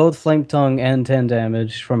have both Flame Tongue and 10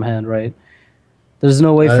 damage from hand, right? There's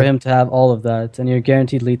no way for him to have all of that, and you're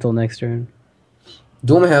guaranteed lethal next turn.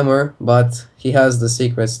 Doomhammer, but he has the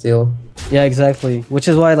secret still. Yeah, exactly. Which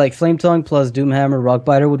is why like Flame Tongue plus Doomhammer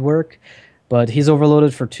Rockbiter would work, but he's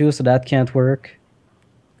overloaded for 2, so that can't work.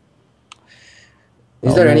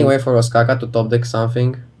 Is there any way for Ostkaka to top deck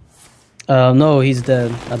something? No, he's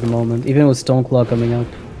dead at the moment, even with Stoneclaw coming up.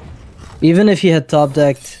 Even if he had top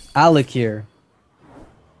decked Alec here.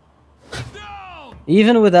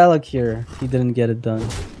 Even with Alec here, he didn't get it done.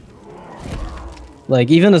 Like,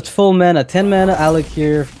 even at full mana, 10 mana, Alec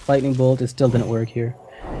here, Lightning Bolt, it still didn't work here.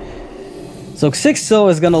 So Xixo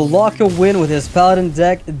is gonna lock a win with his Paladin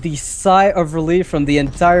deck. The sigh of relief from the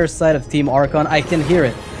entire side of Team Archon. I can hear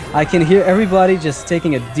it. I can hear everybody just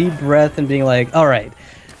taking a deep breath and being like, alright,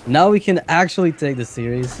 now we can actually take the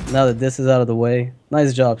series, now that this is out of the way.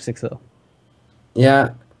 Nice job, Xixo.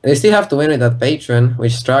 Yeah, they still have to win with that Patron,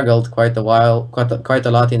 which struggled quite a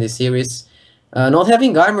lot in this series. Not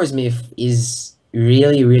having Armorsmith is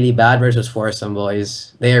really bad versus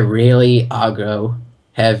Forsenboys. They are really aggro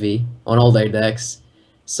heavy on all their decks.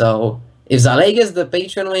 So if Zalae gets the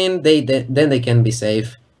Patron win, then they can be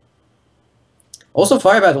safe. Also,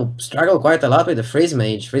 Firebat will struggle quite a lot with the Freeze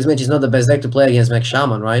Mage. Freeze Mage is not the best deck to play against Mech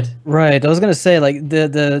Shaman, right? Right, I was gonna say, like,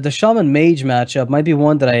 the Shaman Mage matchup might be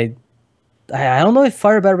one that I don't know if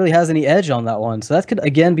Firebat really has any edge on that one, so that could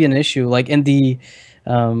again be an issue. Like in the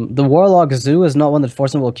Warlock Zoo is not one that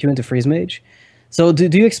Forsen will queue into Freeze Mage. So do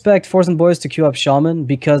you expect Forsenboys to queue up Shaman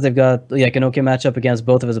because they've got like an okay matchup against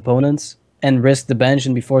both of his opponents and risk the bench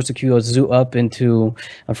and be forced to queue a Zoo up into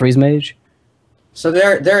a Freeze Mage? So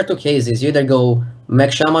there are two cases. You either go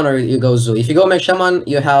Mech Shaman or you go Zoo. If you go Mech Shaman,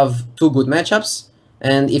 you have two good matchups,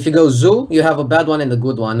 and if you go Zoo, you have a bad one and a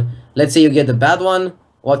good one. Let's say you get the bad one.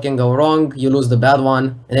 What can go wrong? You lose the bad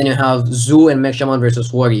one, and then you have Zoo and Mech Shaman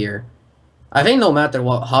versus Warrior. I think no matter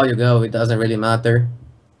how you go, it doesn't really matter.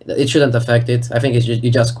 It shouldn't affect it. I think it's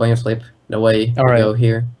you just coin flip the way you go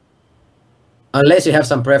here. Unless you have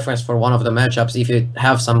some preference for one of the matchups, if you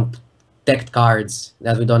have some decked cards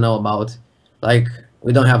that we don't know about. Like,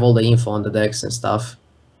 we don't have all the info on the decks and stuff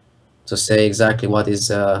to say exactly what is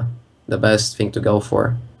the best thing to go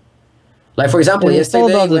for. Like, for example, it's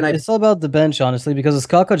all about the bench, honestly, because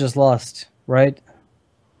Ostkaka just lost, right?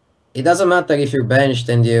 It doesn't matter if you're benched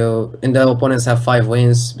and the opponents have 5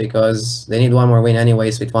 wins, because they need one more win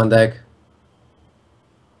anyways with one deck.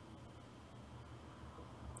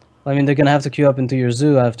 I mean, they're gonna have to queue up into your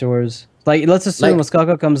Zoo afterwards. Like, let's assume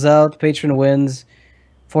Ostkaka comes out, Patron wins,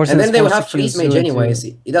 Forsen, and then they will have Freeze Mage anyways.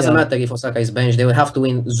 It doesn't matter if Ostkaka is benched. They will have to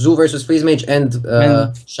win Zoo versus Freeze Mage and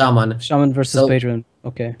Shaman. Shaman versus Patron.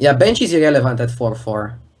 Okay. Yeah, bench is irrelevant at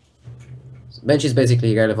 4-4. Bench is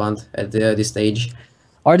basically irrelevant at this stage.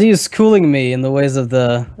 RD is schooling me in the ways of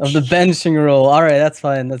the benching rule. All right, that's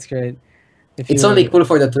fine. That's great. It's only cool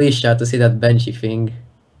for the Twitch chat to see that benchy thing.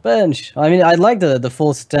 Bench. I mean, I like the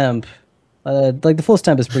full stamp. Like the full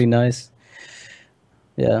stamp is pretty nice.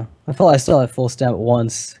 Yeah, I still have full stamp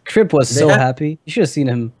once. Crip was so happy. You should have seen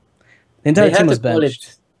him. The entire team was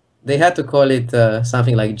benched. They had to call it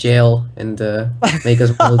something like jail and make a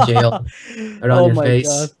small jail around your face.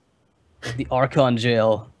 God. The Archon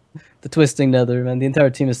jail. The Twisting Nether, man. The entire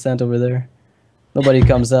team is sent over there. Nobody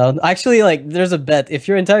comes out. Actually, like, there's a bet. If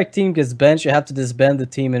your entire team gets benched, you have to disband the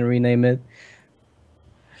team and rename it.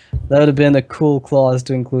 That would have been a cool clause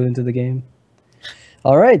to include into the game.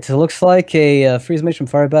 Alright, it looks like a Freeze Mage from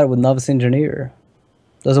Firebat with Novice Engineer.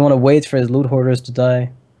 Doesn't want to wait for his Loot Hoarders to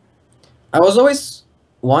die. I was always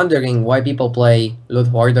wondering why people play Loot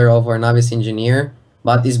Hoarder over Novice Engineer,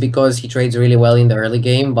 but it's because he trades really well in the early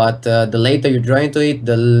game, but the later you draw into it,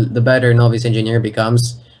 the better Novice Engineer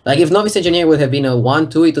becomes. Like, if Novice Engineer would have been a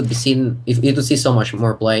 1-2, it would see so much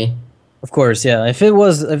more play. Of course, yeah. If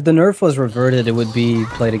the nerf was reverted, it would be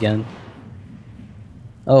played again.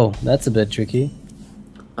 Oh, that's a bit tricky.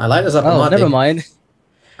 I like the Zapomatic. Oh, never mind.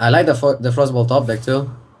 I like the Frostbolt top deck too.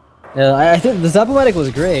 Yeah, I think the Zapomatic was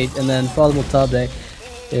great, and then Frostbolt top deck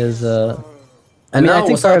is I mean, I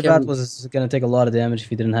think Firebat was gonna take a lot of damage if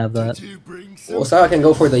he didn't have that. Osaka can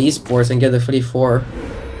go for the esports and get the 3-4.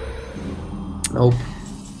 Nope.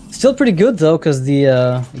 Still pretty good though, because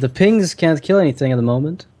the pings can't kill anything at the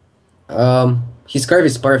moment. His curve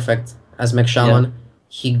is perfect as Mech Shaman. Yeah.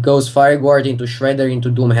 He goes Fire Guard into Shredder into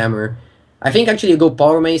Doomhammer. I think actually you go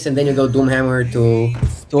Power Mace and then you go Doomhammer to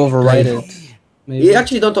override it. Maybe. You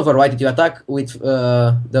actually don't override it. You attack with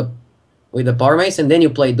the Power Mace and then you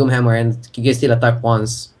play Doomhammer and you can still attack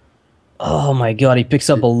once. Oh my god, he picks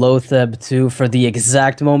up a Lotheb too for the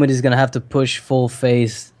exact moment he's gonna have to push full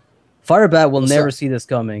face. Firebat will never see this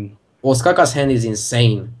coming. Ostkaka's hand is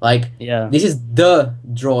insane. Like, yeah, this is the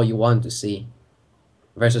draw you want to see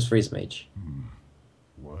versus Freeze Mage.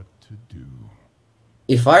 What to do?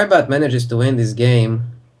 If Firebat manages to win this game,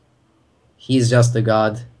 he's just a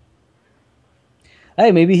god.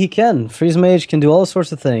 Hey, maybe he can. Freeze Mage can do all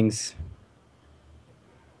sorts of things.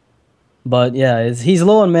 But yeah, he's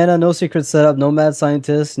low on mana, no secret setup, no mad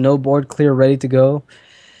scientist, no board clear ready to go.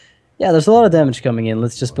 Yeah, there's a lot of damage coming in,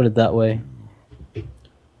 let's just put it that way.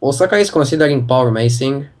 Osaka is considering power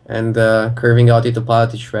macing, and curving out into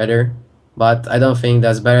Pilot Shredder. But I don't think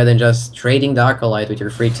that's better than just trading the Acolyte with your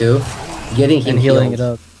free 2, getting him And healing healed. it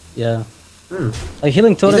up. Yeah. Hmm. Like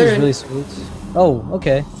healing totem there is any- really sweet. Oh,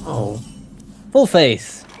 okay. Oh, Full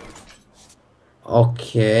faith.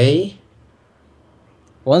 okay.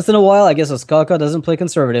 Once in a while, I guess Ostkaka doesn't play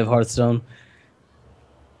conservative Hearthstone.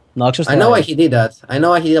 Noxious I know why Light. he did that. I know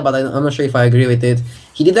why he did that, but I'm not sure if I agree with it.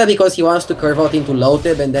 He did that because he wants to curve out into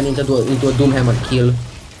Loteb and then into a Doomhammer kill.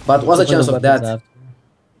 But what's the chance of that?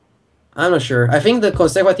 I'm not sure. I think the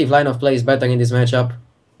conservative line of play is better in this matchup.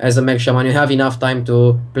 As a Mech Shaman, you have enough time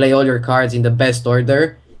to play all your cards in the best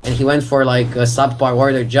order. And he went for like a subpar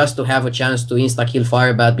order just to have a chance to insta-kill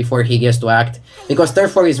Firebat before he gets to act. Because turn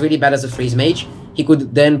 4 is really bad as a freeze mage. He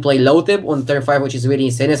could then play Loteb on turn 5, which is really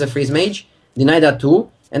insane as a freeze mage. Deny that too.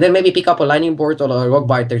 And then maybe pick up a Lightning Bolt or a Rock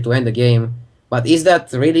Biter to end the game. But is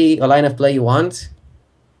that really a line of play you want?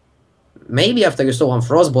 Maybe after you saw one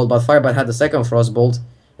Frostbolt, but Firebat had the second Frostbolt.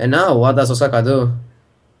 And now, what does Osaka do?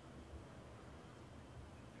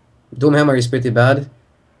 Doomhammer is pretty bad.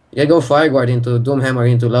 You go Fireguard into Doomhammer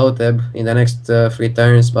into Loteb in the next 3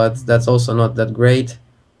 turns, but that's also not that great.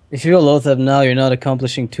 If you go Lothab now, you're not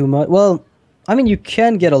accomplishing too much. Well, I mean, you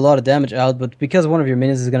can get a lot of damage out, but because one of your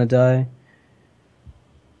minions is going to die,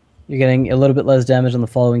 you're getting a little bit less damage on the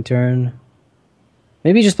following turn.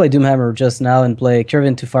 Maybe just play Doomhammer just now and play Curve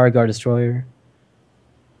into Fireguard Destroyer.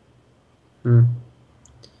 Hmm.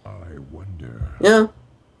 I wonder. Yeah.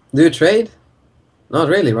 Do you trade? Not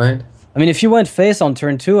really, right? I mean, if you went face on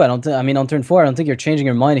turn 2, I mean, on turn 4, I don't think you're changing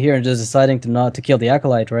your mind here and just deciding to not to kill the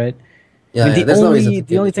Acolyte, right? Yeah, I mean, yeah, there's no reason to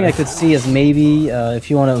the only kill thing it, I right? could see is maybe if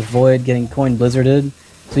you want to avoid getting coin blizzarded,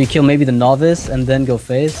 so you kill maybe the novice and then go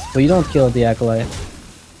face, but you don't kill the Acolyte.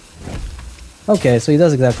 Okay, so he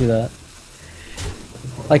does exactly that.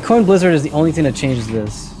 Like, coin blizzard is the only thing that changes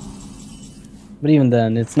this. But even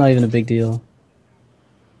then, it's not even a big deal.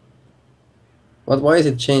 But why is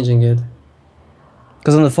it changing it?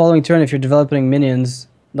 Because on the following turn, if you're developing minions,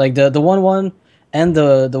 like the 1/1 and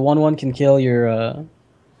the 1/1 can kill your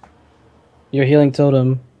healing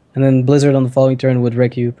totem, and then Blizzard on the following turn would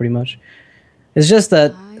wreck you pretty much. It's just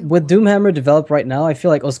that with Doomhammer developed right now, I feel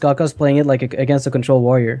like Ostkaka's playing it like against a control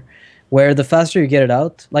warrior, where the faster you get it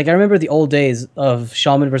out, like I remember the old days of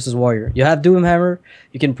Shaman versus Warrior. You have Doomhammer,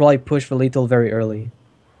 you can probably push for lethal very early.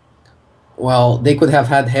 Well, they could have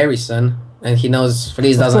had Harrison, and he knows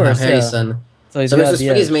Freeze Of doesn't have course, yeah. Harrison. So he's So got versus the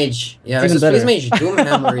Freeze edge. Mage, yeah, It's even versus Freeze better. Mage,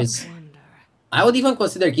 Doomhammer is... I would even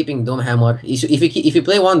consider keeping Doomhammer. If you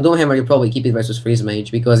play one Doomhammer, you probably keep it versus Freeze Mage,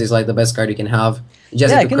 because it's like the best card you can have. You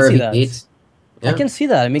just Yeah, I need to can curve see it. that. Yeah. I can see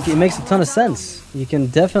that. It makes a ton of sense. You can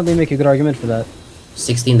definitely make a good argument for that.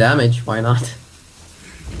 16 damage, why not?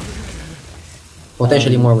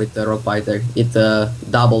 Potentially more with the Rock Biter. It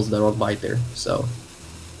doubles the Rock Biter, so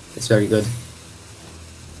it's very good.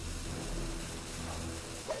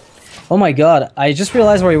 Oh my god, I just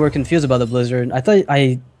realized why you were confused about the Blizzard.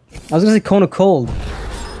 I was gonna say Cone of Cold.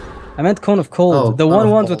 I meant Cone of Cold. Oh, The Cone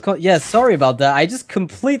of 1/1s with Cold. Cone... Yeah, sorry about that. I just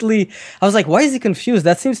completely... I was like, why is he confused?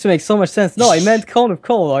 That seems to make so much sense. No, I meant Cone of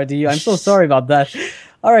Cold, RDU. I'm so sorry about that.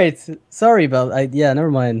 Alright, sorry about... Yeah, never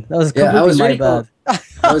mind. That was completely Yeah, I was my really bad.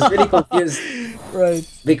 I was really confused Right.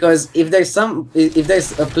 because if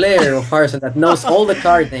there's a player of Hearthstone that knows all the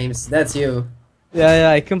card names, that's you. Yeah,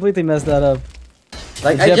 I completely messed that up.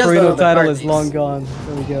 Like The I just don't know Jeoparino the title card is names. long gone.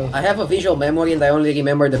 There we go. I have a visual memory and I only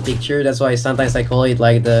remember the picture. That's why sometimes I call it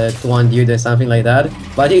like the one dude or something like that.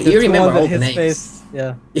 But you The remember one that all the hits names. face.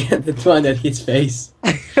 Yeah. Yeah, the one that hits face.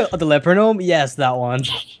 The Lepernome? Yes, that one.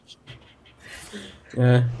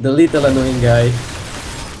 Yeah, the little annoying guy.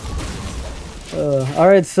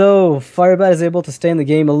 Alright, so Firebat is able to stay in the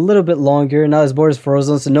game a little bit longer. Now his board is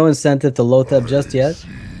frozen, so no incentive to Lothab just yet.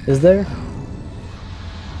 Is there?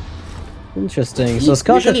 Interesting. So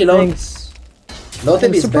Skaka Usually thinks... Loteb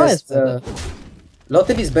I'm is surprised. best.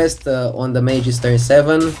 Loteb is best on the mage's turn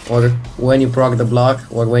 7, or when you proc the block,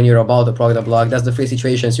 or when you're about to proc the block. That's the three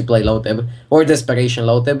situations you play Loteb, or Desperation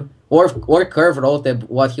Loteb, or Curve Loteb,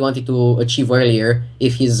 what he wanted to achieve earlier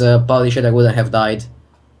if his Polisher wouldn't have died.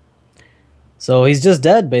 So he's just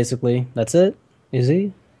dead, basically. That's it? Is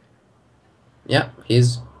he? Yeah,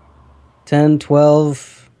 he's... 10,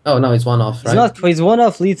 12... Oh no, it's one off, right? He's one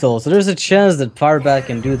off lethal, so there's a chance that Firebat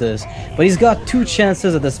can do this. But he's got 2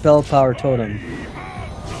 chances at the spell power totem.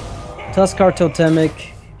 Tuskar Totemic,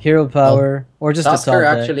 Hero Power, or just a top Tusker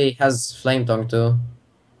deck. actually has Flame Tongue too.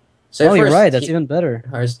 So Oh, you're first right, that's he- even better.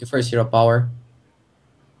 Your first hero power.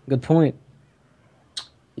 Good point.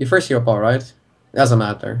 Your first hero power, right? Doesn't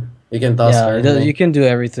matter. You can Yeah, Tusker. you can do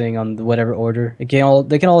everything on whatever order. They can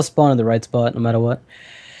all spawn in the right spot, no matter what.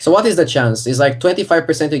 So what is the chance? It's like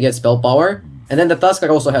 25% to get spell power, and then the Tusker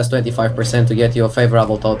also has 25% to get you a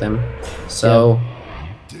favorable totem. So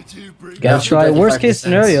Gotta try. Worst case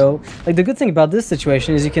scenario, like the good thing about this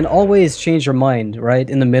situation is you can always change your mind, right,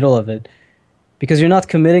 in the middle of it. Because you're not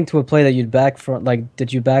committing to a play that you'd back from, like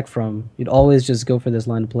that you back from. You'd always just go for this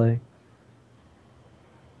line of play.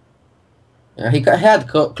 Yeah, he had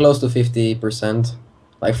close to 50%,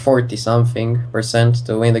 like 40 something percent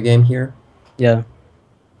to win the game here. Yeah.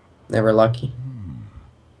 Never lucky.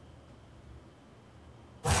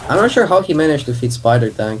 I'm not sure how he managed to fit Spider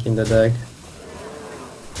Tank in the deck.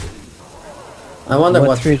 I wonder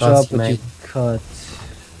what cuts he made. Cut.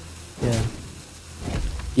 Yeah.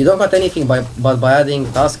 You don't cut anything but by adding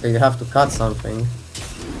Tusker, you have to cut something.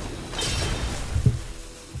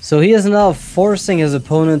 So he is now forcing his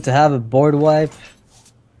opponent to have a board wipe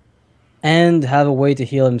and have a way to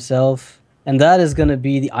heal himself, and that is going to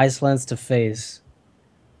be the Ice Lance to face.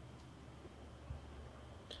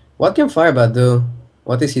 What can Firebat do?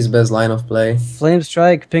 What is his best line of play? Flame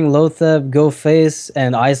Strike, ping Lotheb, go face,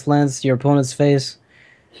 and Ice Lance your opponent's face.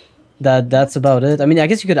 That's about it. I mean, I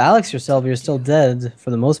guess you could Alex yourself, but you're still dead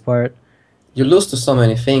for the most part. You lose to so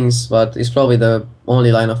many things, but it's probably the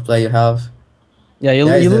only line of play you have. Yeah, you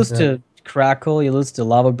lose to Crackle, you lose to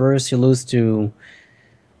Lava Burst, you lose to...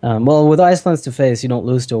 well, with Ice Lance to face, you don't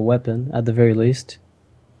lose to a weapon, at the very least.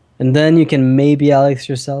 And then you can maybe Alex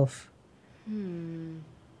yourself.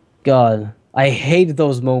 God, I hate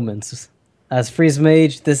those moments. As Freeze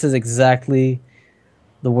Mage, this is exactly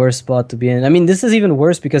the worst spot to be in. I mean, this is even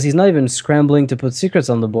worse because he's not even scrambling to put secrets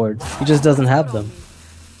on the board. He just doesn't have them.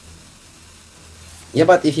 Yeah,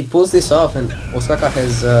 but if he pulls this off and Ostkaka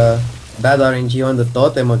has bad RNG on the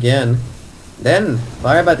totem again, then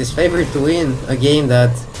Firebat is favored to win a game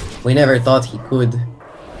that we never thought he could.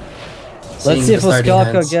 Let's see if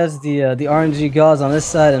Ostkaka gets the RNG gods on this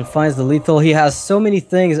side and finds the lethal. He has so many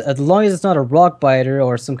things, as long as it's not a rock biter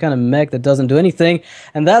or some kind of mech that doesn't do anything,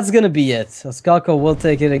 and that's gonna be it. Ostkaka will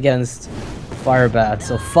take it against Firebat.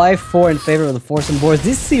 So 5-4 in favor of the Forsenboys.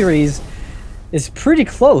 This series is pretty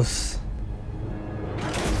close,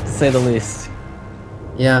 to say the least.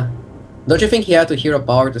 Yeah. Don't you think he had to hero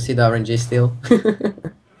power to see the RNG still?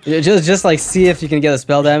 Just like see if you can get a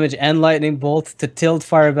spell damage and lightning bolt to tilt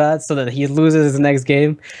Firebat so that he loses his next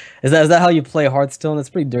game. Is that how you play Hearthstone? That's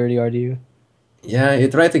pretty dirty, RDU. Yeah, you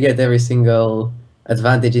try to get every single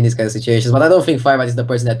advantage in these kind of situations, but I don't think Firebat is the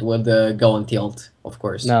person that would go on tilt, of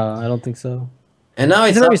course. No, I don't think so. And now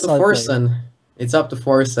it's up to Forsen. It's up to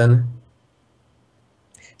Forsen.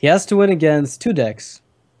 He has to win against 2 decks,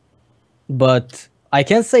 but I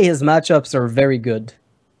can't say his matchups are very good.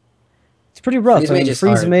 It's pretty rough.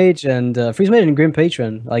 Freeze Mage and Grim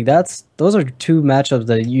Patron, like those are 2 matchups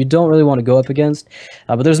that you don't really want to go up against.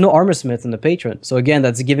 But there's no Armor Smith in the Patron, so again,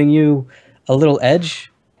 that's giving you a little edge.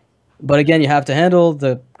 But again, you have to handle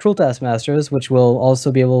the Cruel Taskmasters, which will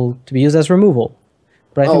also be able to be used as removal.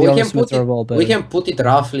 But I think the Armor Smiths are all better. We can put it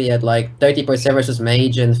roughly at like 30% versus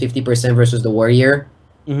Mage and 50% versus the Warrior.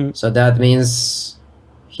 So that means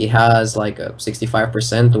he has like a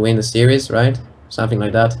 65% to win the series, right? Something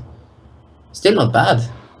like that. Still not bad.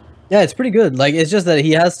 Yeah, it's pretty good. Like, it's just that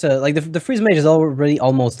he has to... Like, the Freeze Mage is already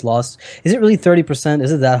almost lost. Is it really 30%?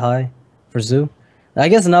 Is it that high for Zoo? I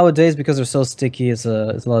guess nowadays, because they're so sticky, it's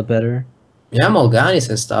a lot better. Yeah, Mulganis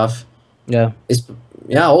and stuff. Yeah.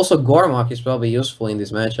 Yeah, also Gormak is probably useful in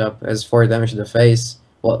this matchup as 4 damage to the face.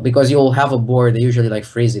 Well, because you'll have a board, they usually, like,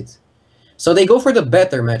 freeze it. So they go for the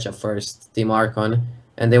better matchup first, Team Archon.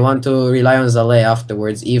 And they want to rely on Zalae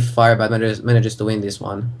afterwards if Firebat manages to win this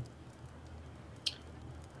one.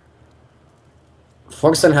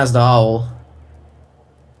 Forsen has the Owl.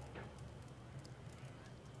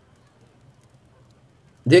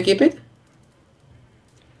 Do you keep it?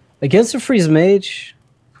 Against a Freeze Mage,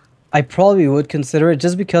 I probably would consider it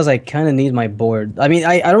just because I kind of need my board. I mean,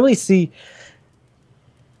 I don't really see...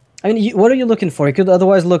 I mean, what are you looking for? You could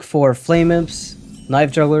otherwise look for Flame Imps,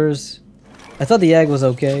 Knife Jugglers. I thought the Egg was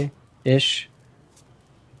okay-ish.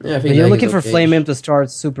 Yeah, I think but you're looking for Flame Imp to start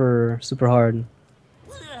super hard.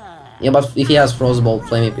 Yeah, but if he has Frostbolt,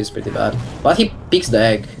 Flame Imp is pretty bad. But he picks the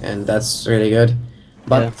Egg, and that's really good.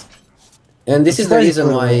 But yeah. And this is the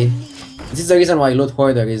reason why... This is the reason why Loot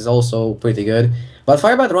Hoarder is also pretty good. But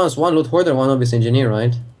Firebat runs 1 Loot Hoarder, 1 Obvious Engineer,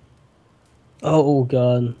 right? Oh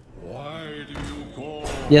god.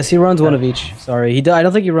 Yes, he runs 1 of each. Sorry, I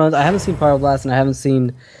don't think he runs... I haven't seen Pyroblast and I haven't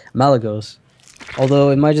seen Malagos. Although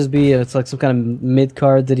it might just be it's like some kind of mid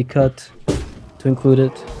card that he cut to include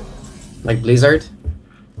it. Like Blizzard?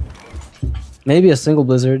 Maybe a single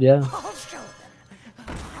Blizzard, yeah.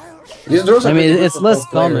 These draws are I mean, it's less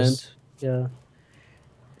common. Yeah.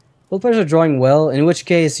 Both players are drawing well, in which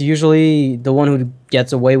case usually the one who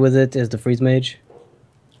gets away with it is the freeze mage.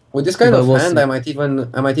 With this kind But of we'll hand, see.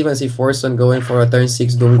 I might even see Forsen going for a turn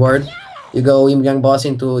 6 Doomguard. You go Yin Yang Boss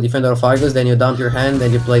into Defender of Argus, then you dump your hand,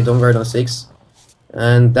 then you play Doomguard on 6.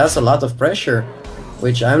 And that's a lot of pressure,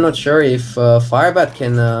 which I'm not sure if Firebat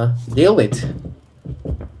can deal with.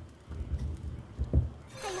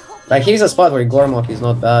 Like, here's a spot where Gormok is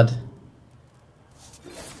not bad.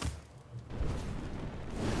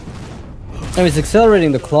 I mean, it's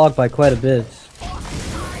accelerating the clock by quite a bit.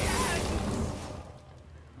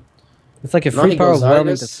 It's like a Now free he power goes overwhelming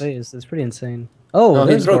Argus. to face. It's pretty insane. Oh, No, he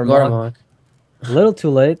there's drew Gormok. Gormok A little too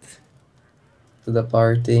late. to the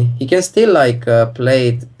party. He can still like play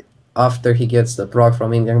it after he gets the proc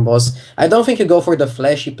from Yin Yang Boss. I don't think you go for the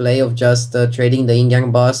flashy play of just trading the Yin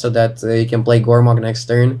Yang Boss so that you can play Gormok next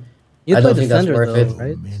turn. You I play don't think that's defender worth though, it.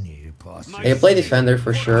 right? Many possible. You play Defender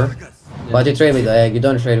for sure, but you trade with the egg, you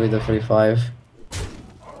don't trade with the 3-5.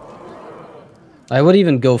 I would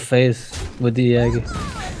even go face with the egg.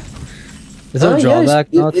 Is there a Yeah,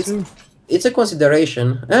 drawback not it's, to? it's a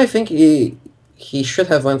consideration. And I think he should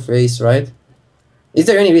have one face, right? Is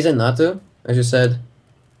there any reason not to, as you said?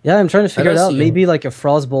 Yeah, I'm trying to figure it don't out. see Maybe like a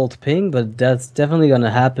Frostbolt ping, but that's definitely gonna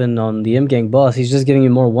happen on the M-Gang boss. He's just giving you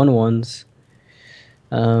more 1/1s.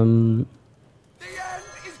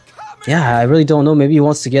 Yeah, I really don't know. Maybe he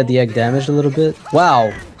wants to get the egg damaged a little bit.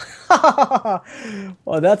 Wow.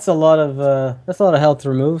 Well, that's a lot of health to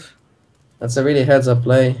remove. That's a really heads-up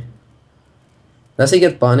play. Does he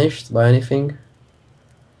get punished by anything?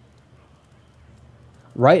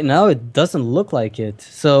 Right now, it doesn't look like it.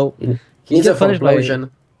 So He needs a get punished by- Implosion.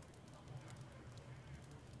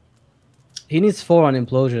 he needs 4 on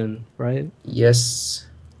implosion, right? Yes.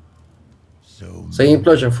 So So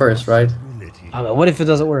Implosion first, right? What if it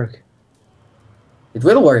doesn't work? It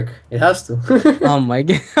will work. It has to. Oh my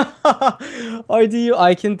god. RDU,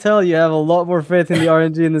 I can tell you have a lot more faith in the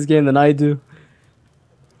RNG in this game than I do.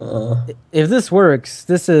 If this works,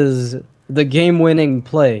 this is the game-winning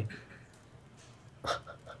play.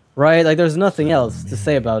 Right? Like, there's nothing else to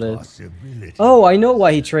say about it. Oh, I know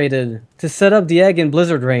why he traded. To set up the egg in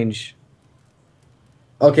Blizzard range.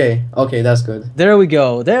 Okay, that's good. There we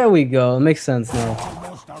go. There we go. It makes sense now.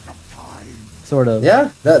 Sort of.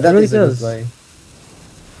 Yeah, that really is a good does. play.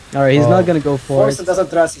 Alright, he's not gonna go for Forsen it. doesn't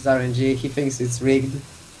trust his RNG. He thinks it's rigged.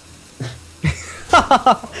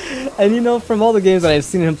 And you know, from all the games that I've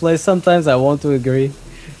seen him play, sometimes I want to agree.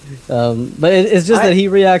 But it's just that he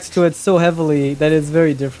reacts to it so heavily that it's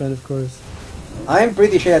very different, of course. I'm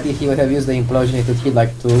pretty sure that if he would have used the Implosion, it would hit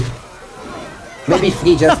like 2. Maybe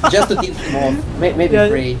 3, just to tip him off. Maybe Yeah.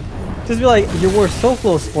 3. Just be like, you were so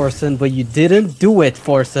close, Forsen, but you didn't do it,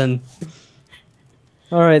 Forsen.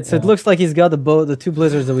 Alright, so it looks like he's got the 2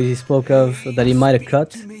 blizzards that we spoke of that he might have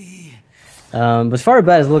cut. But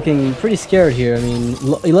Firebat is looking pretty scared here. I mean,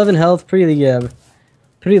 11 health, pretty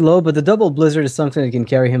low, but the double blizzard is something that can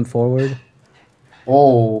carry him forward.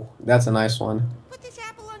 Oh, that's a nice one.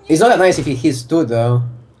 It's not that nice if he hits 2 though.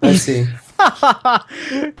 Let's see.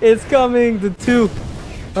 It's coming, the 2.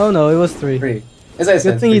 Oh no, it was 3. 3. As I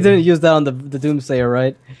said, Good thing he 3. didn't use that on the Doomsayer,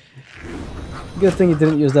 right? Good thing he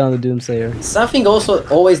didn't use that on the Doomsayer. Something also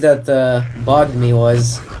always that bugged me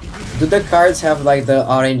was, do the cards have like the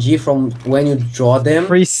RNG from when you draw them?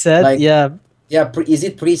 Preset, Like- yeah. Yeah, is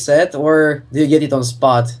it preset or do you get it on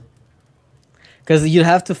spot? Because you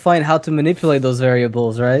have to find how to manipulate those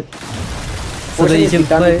variables, right? So that Forsen you is can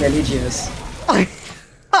becoming play. religious.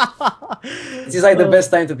 This is like the best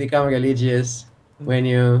time to become religious when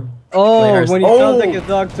you Oh, play when you Hearthstone. sound like a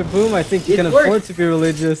Dr. Boom, I think you It can worked. afford to be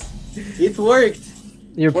religious. It worked.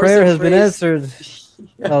 Your Forsen prayer has been praise. answered.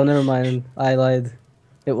 Oh, never mind. I lied.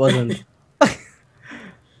 It wasn't.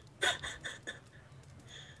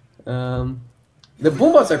 The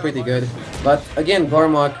boombots are pretty good, but again,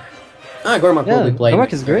 Gormok. Gormok Yeah, will be played.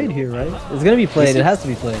 Gormok is great here, right? It's gonna be played. It has to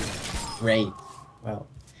be played. Great. Well,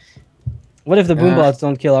 What if the boombots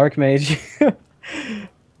don't kill Archmage?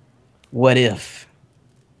 What if?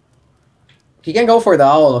 he can go for the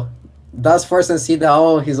owl. Does Forsen see the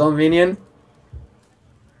owl his own minion?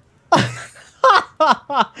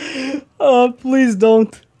 Oh, please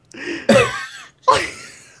don't.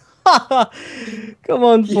 Come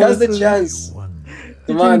on, He has the Forsen. chance.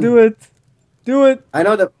 You Come can on. do it. Do it. I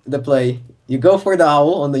know the play. You go for the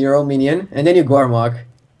owl on your own minion, and then you Gormok.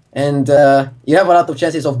 And you have a lot of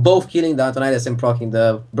chances of both killing the Antonidas and proccing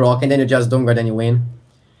the Brock, and then you just Doomguard and you win.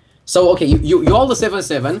 So, okay, you all the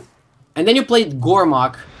 7-7, and then you played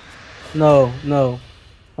Gormok. No.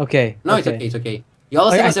 Okay. No, it's okay, it's okay. You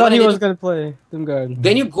all the I 7-7, thought he and was gonna play Doomguard.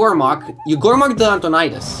 then you Gormok the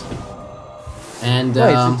Antonidas. And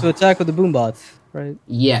Right, to attack with the boom bots, right?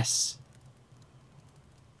 yes.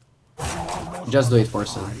 Just do it,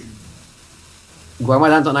 Forsen.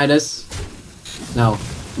 Gormok Antonidas. No.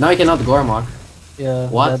 Now he cannot Gormok. Yeah.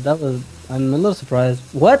 What? That was. I'm a little surprised.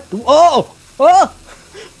 What? Oh! Oh!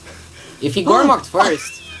 If he Gormoked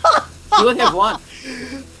first, he would have won.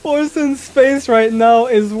 Forsen's face right now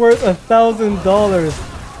is worth $1,000.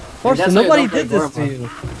 Forsen, nobody did this to you.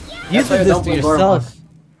 You did this to yourself.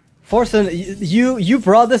 Forsen, you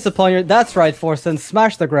brought this upon your. That's right, Forsen.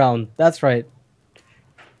 Smash the ground. That's right.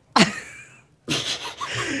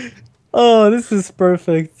 Oh, this is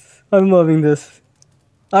perfect. I'm loving this.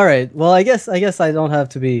 All right. Well, I guess I don't have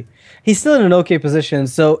to be. He's still in an okay position,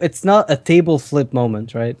 so it's not a table flip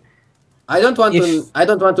moment, right? I don't want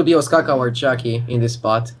to be Ostkaka or Chakki in this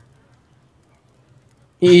spot.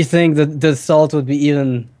 You think that the salt would be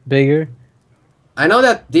even bigger? I know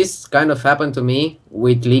that this kind of happened to me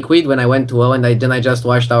with Liquid when I went to 0 and then I just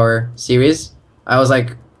watched our series. I was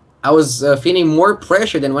like, I was feeling more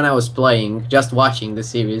pressure than when I was playing, just watching the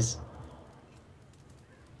series.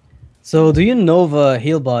 So do you Nova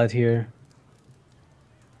Healbot here?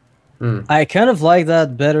 I kind of like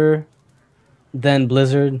that better than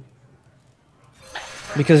Blizzard.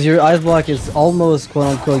 Because your Ice Block is almost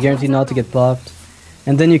quote-unquote guaranteed not to get popped.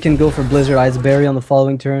 And then you can go for Blizzard Ice Barrier on the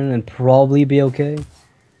following turn and probably be okay.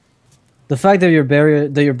 The fact that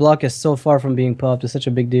your block is so far from being popped is such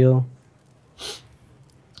a big deal.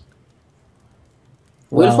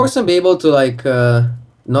 Will Wow. Forsen be able to like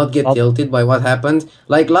not get tilted by what happened?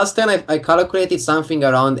 Like last time I calculated something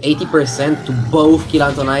around 80% to both kill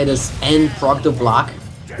Antonidas and proc the block,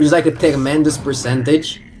 which is like a tremendous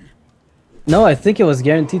percentage. No, I think it was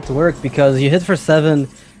guaranteed to work because you hit for 7,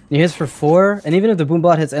 you hit for 4, and even if the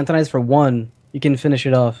Boombot hits Antonidas for 1, you can finish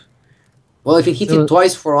it off. Well, if you hit it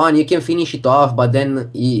twice for 1, you can finish it off, but then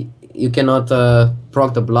you cannot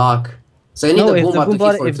proc the block. So you need the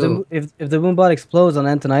Boombot to hit for 2. If the Boombot explodes on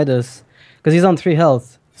Antonidas, because he's on 3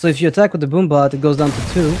 health, so if you attack with the Boombot, it goes down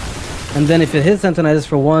to 2, and then if it hits Antonidas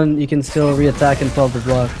for 1, you can still re-attack and pop the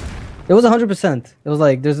block. It was 100%. It was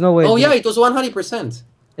like, there's no way. Oh yeah, it was 100%.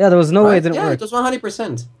 Yeah, there was no way it didn't work. work. It was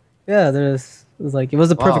 100%. Yeah, it was like, it was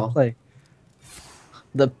the perfect play.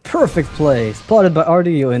 The perfect play, spotted by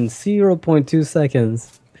RDO in 0.2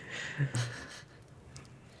 seconds.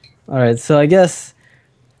 Alright, so I guess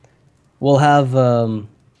we'll have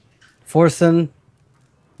Forsen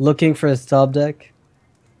looking for his top deck.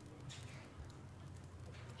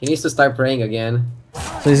 He needs to start praying again.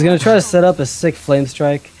 So he's going to try to set up a sick Flame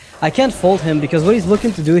Strike. I can't fault him because what he's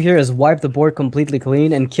looking to do here is wipe the board completely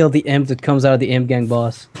clean and kill the imp that comes out of the imp gang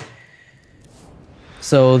boss.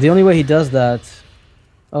 So the only way he does that...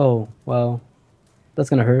 Oh, wow.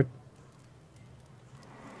 That's going to hurt.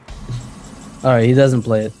 Alright, he doesn't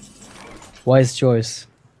play it. Wise choice.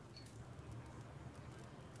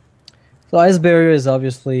 So Ice Barrier is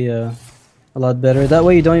obviously a lot better. That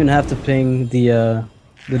way you don't even have to ping the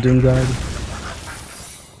Doom Guard.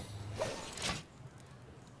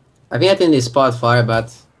 I think in this spot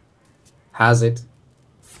Firebat has it.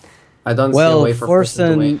 I don't see a way for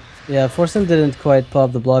Forsen to win. Yeah, Forsen didn't quite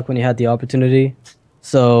pop the block when he had the opportunity.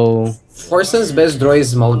 So Forsen's best draw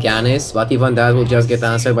is Mal'Ganis, but even that will just get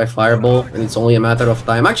answered by Fireball, and it's only a matter of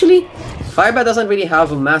time. Actually, Firebat doesn't really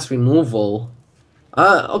have a mass removal.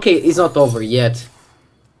 Okay, it's not over yet.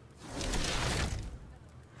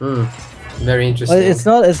 Very interesting. It's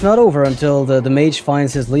not over until the mage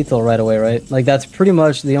finds his lethal right away, right? Like that's pretty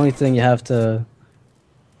much the only thing you have to.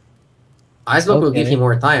 Ice Block will give him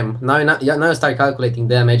more time. Now you start calculating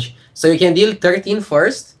damage. So you can deal 13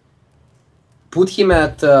 first, put him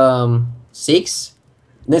at 6,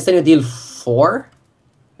 next time you deal 4,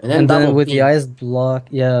 and then with the Ice Block,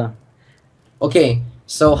 yeah. Okay,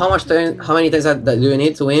 so how many turns do you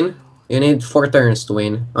need to win? You need 4 turns to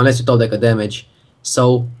win, unless you top deck a damage.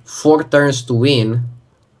 So 4 turns to win.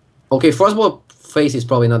 Okay, Frostball Face is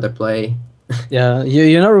probably not the play. Yeah,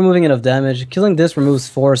 you're not removing enough damage. Killing this removes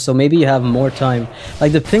 4, so maybe you have more time.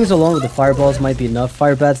 Like the pings along with the fireballs might be enough.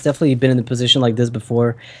 Firebat's definitely been in a position like this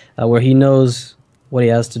before, where he knows what he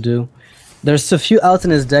has to do. There's a few outs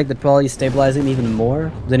in his deck that probably stabilize him even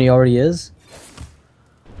more than he already is.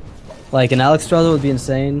 Like an Alex Strada would be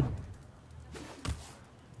insane.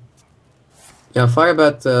 Yeah,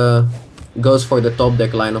 Firebat goes for the top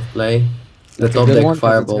deck line of play. The top deck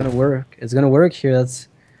Fireball. It's gonna work. It's gonna work here. That's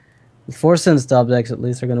Forsen's top decks at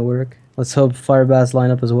least are gonna work. Let's hope Firebat's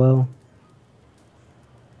line up as well.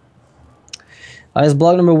 Ice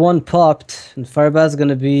Block number 1 popped, and Firebat's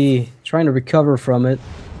gonna be trying to recover from it.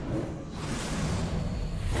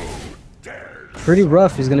 Pretty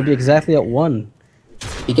rough. He's gonna be exactly at 1.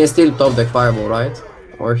 He can still top deck Fireball, right?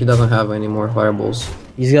 Or he doesn't have any more Fireballs.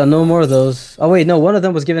 He's got no more of those. Oh wait, no, one of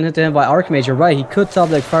them was given to him by Archmage. You're right, he could top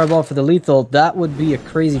deck Fireball for the lethal. That would be a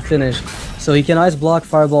crazy finish. So he can ice block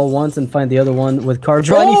Fireball once and find the other one with card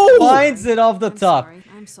draw. And he finds it off the top.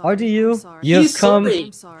 RDU, you have come.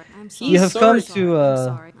 You have come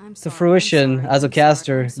to fruition as a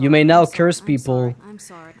caster. You may now curse people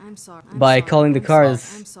by calling the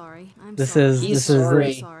cards. This is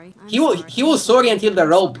it. He was sorry until the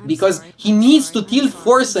rope because he needs to tilt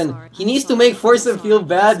Forsen. He needs to make Forsen feel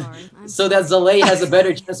bad so that Zalae has a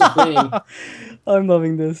better chance of winning. I'm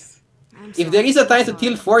loving this. If there is a time to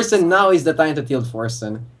tilt Forsen, now is the time to tilt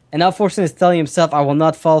Forsen. And now Forsen is telling himself, I will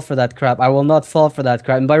not fall for that crap. I will not fall for that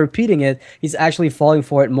crap. And by repeating it, he's actually falling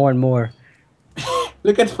for it more and more.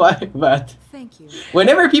 Look at Firebat. Thank you.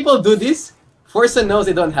 Whenever people do this, Forsen knows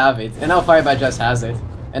they don't have it. And now Firebat just has it.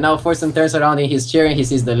 And now Forsen turns around in his chair and he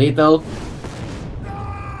sees the lethal.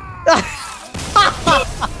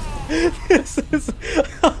 this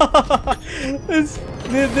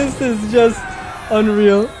is just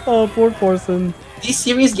unreal. Oh, poor Forsen. This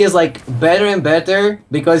series gets like better and better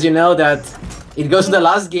because you know that it goes to the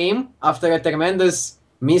last game after a tremendous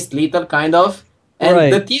missed lethal kind of. And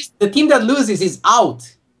right. the team that loses is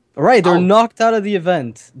out. Right, they're knocked out of the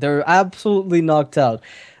event. They're absolutely knocked out.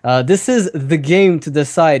 This is the game to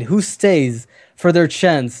decide who stays for their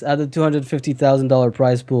chance at the $250,000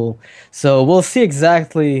 prize pool. So we'll see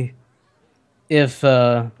exactly if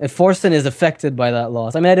Forsen is affected by that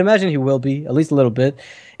loss. I mean, I'd imagine he will be, at least a little bit.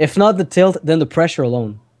 If not the tilt, then the pressure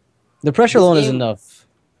alone. The pressure alone is enough.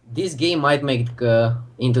 This game might make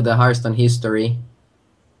into the Hearthstone history.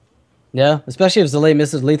 Yeah, especially if Zalae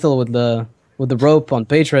misses lethal with the rope on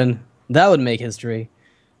Patron. That would make history.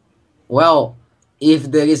 Well,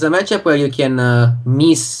 if there is a matchup where you can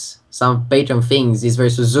miss some Patron things, it's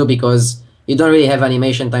versus Zoo because you don't really have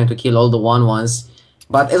animation time to kill all the 1/1s.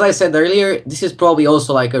 But as I said earlier, this is probably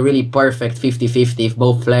also like a really perfect 50-50 if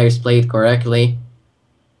both players play it correctly.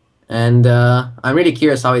 And I'm really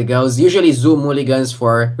curious how it goes. Usually Zoo mulligans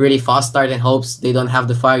for really fast start and hopes they don't have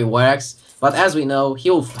the Fiery War Axe. But as we know,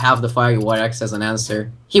 he'll have the Fiery War Axe as an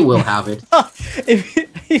answer. He will have it. if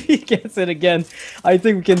he gets it again, I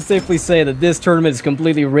think we can safely say that this tournament is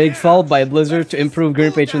completely rigged, followed by Blizzard to improve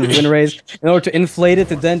Green Patron's win rate in order to inflate it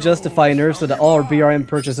to then justify nerfs so that all our BRM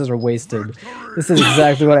purchases are wasted. This is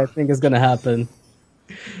exactly what I think is going to happen.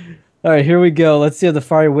 Alright, here we go. Let's see if the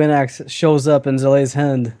Fiery Wind Axe shows up in Zalae's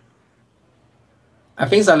hand. I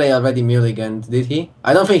think Zalae already mulliganed, did he?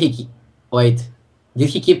 I don't think he... Wait. Did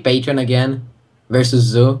he keep Patron again? Versus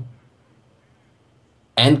Zoo?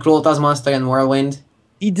 And Cruel Taskmaster and Whirlwind?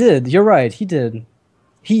 He did. You're right. He did.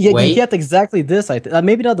 He got exactly this.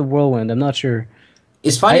 Maybe not the Whirlwind. I'm not sure.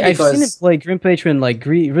 It's funny because... I've seen him play Green Patron like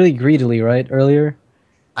really greedily, right? Earlier.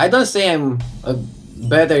 I don't say I'm a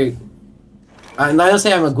better... I don't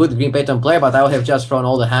say I'm a good Green Patron player, but I would have just thrown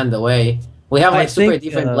all the hand away. We have like super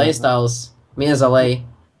different playstyles. Me and Zalae.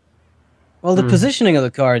 Well, the positioning of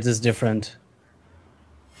the cards is different.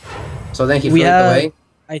 So then he threw it away?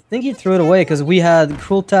 I think he threw it away because we had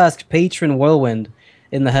Cruel Task, Patron, Whirlwind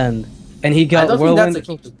in the hand. And he got Whirlwind.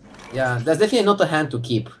 Yeah, that's definitely not a hand to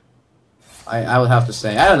keep. I would have to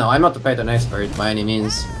say. I don't know, I'm not a Patron expert by any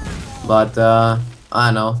means. But, I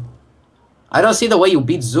don't know. I don't see the way you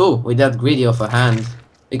beat Zoo with that greedy of a hand.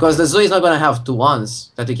 Because the Zoo is not gonna have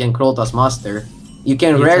 2-1s that you can Cruel Taskmaster. You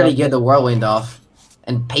can rarely get the Whirlwind off.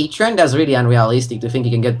 And Patron, that's really unrealistic to think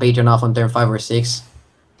you can get Patron off on turn 5 or 6.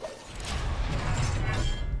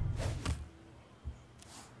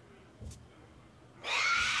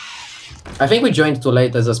 I think we joined too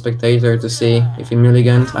late as a spectator to see if he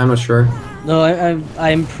mulliganed. I'm not sure. No,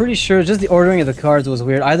 I'm pretty sure just the ordering of the cards was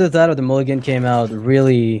weird. Either that or the mulligan came out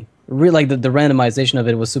really like the randomization of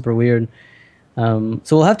it was super weird. So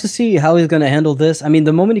we'll have to see how he's going to handle this. I mean,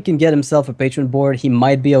 the moment he can get himself a Patron board, he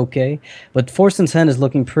might be okay. But Forsen's hand is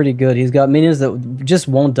looking pretty good. He's got minions that just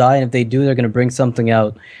won't die, and if they do, they're going to bring something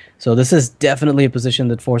out. So this is definitely a position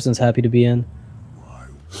that Forsen's happy to be in.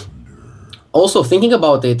 Also, thinking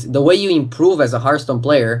about it, the way you improve as a Hearthstone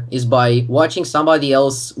player is by watching somebody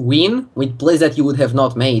else win with plays that you would have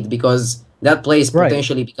not made, because that plays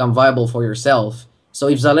potentially become viable for yourself. So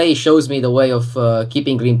if Zalae shows me the way of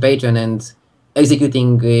keeping Green Patron and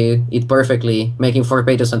executing it perfectly, making 4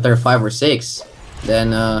 Patrons on turn 5 or 6,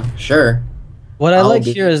 then sure. What I like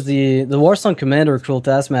here is the Warsong Commander or Cruel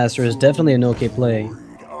Taskmaster is definitely an okay play.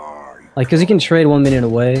 Like, because you can trade 1 minion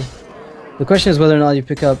away. The question is whether or not you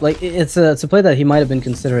pick up, like, it's a play that he might have been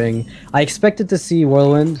considering. I expected to see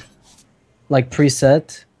Whirlwind, like,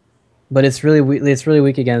 preset, but it's really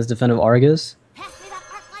weak against Defensive Argus.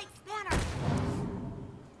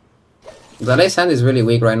 Zalae's hand is really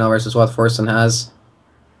weak right now versus what Forsen has.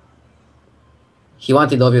 He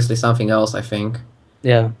wanted obviously something else, I think.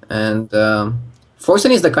 Yeah. And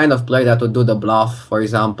Forsen is the kind of player that would do the bluff, for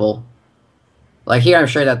example. Like here, I'm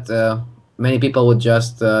sure that many people would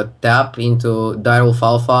just tap into Direwolf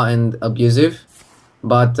Alpha and Abusive.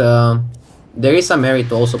 But there is some merit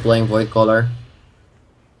to also playing Void Color.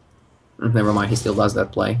 Never mind, he still does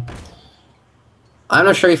that play. I'm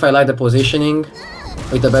not sure if I like the positioning.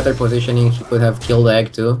 With a better positioning, he could have killed the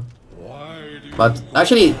egg too. But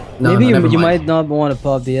actually, no, Maybe never you mind. might not want to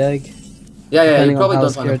pop the egg. Yeah, you depending on probably how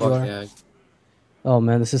don't want to scared you pop are. the egg. Oh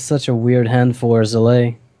man, this is such a weird hand for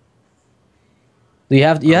Zalae. Do you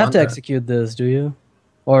have to wonder. execute this? Do you,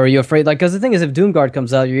 or are you afraid? Like, because the thing is, if Doomguard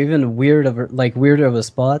comes out, you're even weirder of a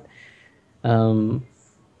spot. I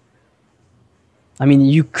mean,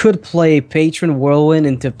 you could play Patron Whirlwind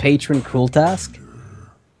into Patron Cruel Task.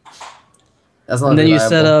 That's not And then reliable. you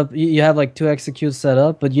set up, you have like 2 executes set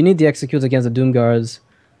up, but you need the executes against the Doomguards.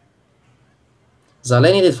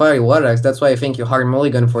 Zalae needed Fiery Water Axe, that's why I think you hard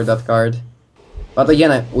mulligan for that card. But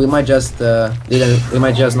again, we might just not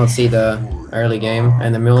see the early game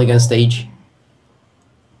and the mulligan stage.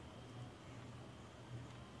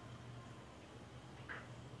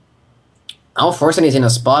 Now Forsen is in a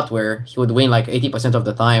spot where he would win like 80% of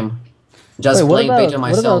the time. Just Wait, playing Patron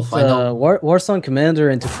myself, what I know. about Warsong Commander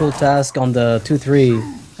into Cruel Task on the 2/3,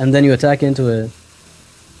 and then you attack into it?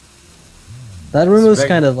 That removes very-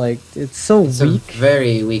 kind of like, it's so It's a weak.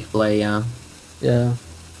 very weak play, yeah. Yeah.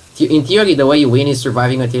 In theory, the way you win is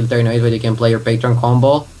surviving until turn 8 where you can play your Patron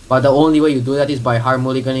combo, but the only way you do that is by hard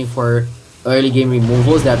mulliganing for early game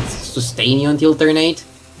removals that sustain you until turn 8.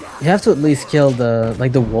 You have to at least kill the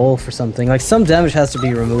wolf or something. Like, some damage has to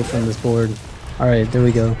be removed from this board. Alright, there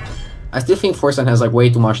we go. I still think Forsen has like way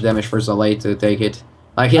too much damage for Zalae to take it.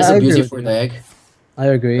 Like he has I agree abusive with for you. the egg. I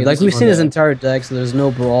agree. But Like, this we've is seen on his the- entire deck, so there's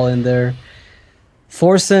no brawl in there.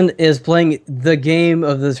 Forsen is playing the game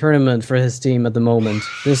of the tournament for his team at the moment.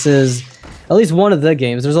 This is at least one of the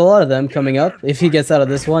games. There's a lot of them coming up. If he gets out of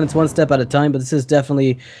this one, it's one step at a time, but this is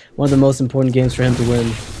definitely one of the most important games for him to win.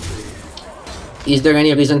 Is there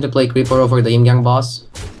any reason to play Creeper over the Yin Yang boss?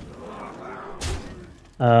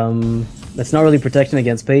 It's not really protection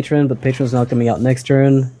against Patron, but Patron's not coming out next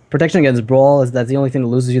turn. Protection against Brawl that's the only thing that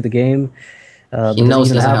loses you the game. He knows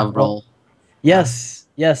he doesn't have Brawl. Yes,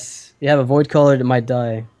 yes. You have a Void Color that might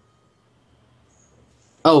die.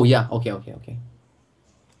 Oh yeah, okay.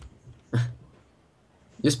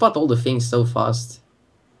 You spot all the things so fast.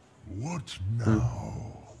 What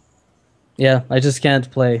now? Yeah, I just can't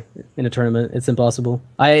play in a tournament. It's impossible.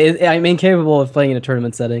 I'm incapable of playing in a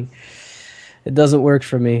tournament setting. It doesn't work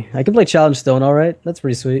for me. I can play Challenge Stone, all right. That's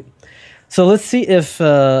pretty sweet. So let's see if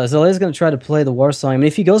Zalae is going to try to play the War Song. I mean,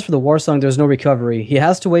 if he goes for the War Song, there's no recovery. He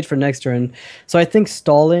has to wait for next turn. So I think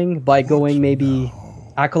stalling by going maybe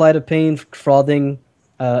Acolyte of Pain, Frothing,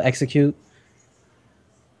 Execute.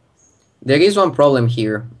 There is one problem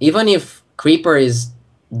here. Even if Creeper is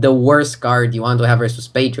the worst card you want to have versus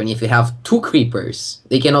Patron, if you have 2 Creepers,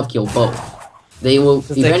 they cannot kill both. They will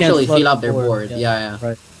Because they can't eventually flood fill up the their board. board. Yeah, Yeah.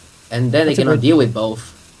 Right. And then That's they a cannot great deal with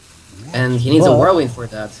both. And he needs a Well- Whirlwind for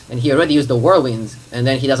that. And he already used the Whirlwind, and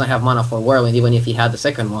then he doesn't have mana for Whirlwind even if he had the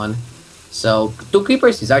second one. So 2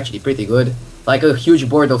 Creepers is actually pretty good. Like a huge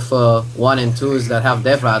board of 1 and 2s that have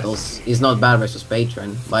Death Rattles is not bad versus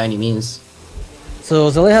Patron by any means. So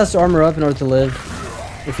Zalae has to armor up in order to live.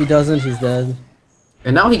 If he doesn't, he's dead.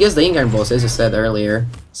 And now he gets the Ingarn boss, as you said earlier.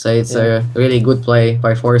 So it's Yeah. a really good play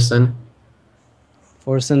by Forsen.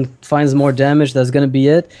 Forsen finds more damage. That's going to be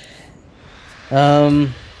it.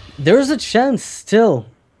 There's a chance still.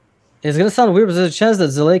 It's going to sound weird, but there's a chance that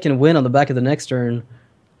Zalae can win on the back of the next turn.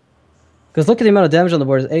 Because look at the amount of damage on the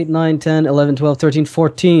board. It's 8, 9, 10, 11, 12, 13,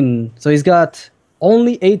 14. So he's got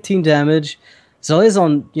only 18 damage. Zalae's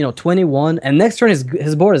on, 21. And next turn,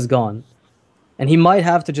 his board is gone. And he might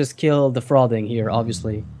have to just kill the Frothing here,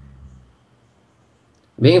 obviously.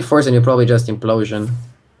 Being Forsen, you probably just Implosion.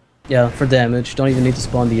 Yeah, for damage. Don't even need to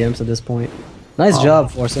spawn the imps at this point. Nice Oh.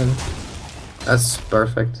 job, Forsen. That's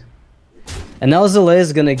perfect. And now Zalae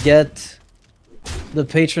is gonna get the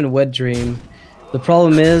Patron Wet Dream. The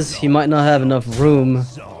problem is he might not have enough room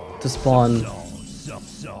to spawn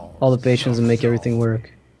all the patrons and make everything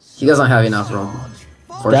work. He doesn't have enough room.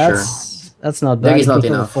 For sure. That's not There bad. is He can not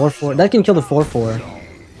kill the enough. 4/4. That can kill the 4/4.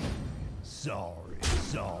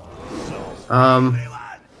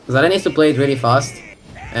 Zalae needs to play it really fast.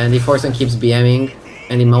 And if Forsen keeps BMing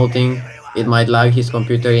and emoting, it might lag his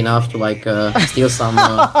computer enough to like steal some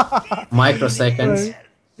microseconds.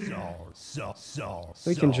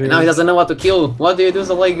 We can And dream. now he doesn't know what to kill. What do you do,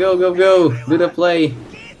 Zalae? Go, go, go! Do the play!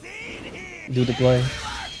 do the play.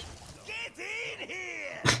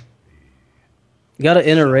 You gotta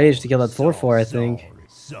inner rage to kill that 4/4, I think.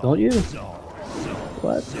 Don't you?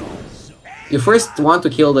 What? You first want to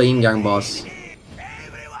kill the in-gang boss.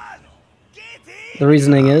 The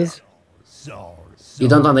reasoning is? You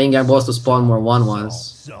don't want the in-gang boss to spawn more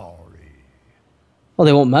 1/1s. Well,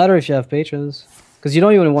 they won't matter if you have patrons. Because you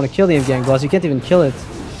don't even want to kill the in-gang boss. You can't even kill it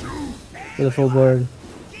with a full board.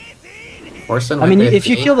 Forsen I mean, with if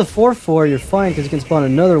you FA. kill the 4/4, you're fine because you can spawn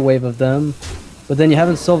another wave of them. But then you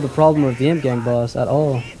haven't solved the problem of the in-gang boss at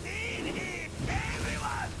all.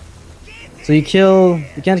 So you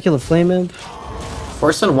can't kill a flame imp.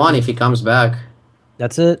 Forsen won if he comes back.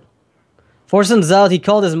 That's it. Forsen's out. He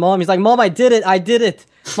called his mom. He's like, "Mom, I did it. I did it.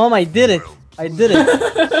 Mom, I did it. I did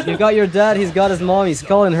it." You got your dad. He's got his mom. He's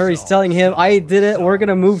calling her. He's telling him, "I did it. We're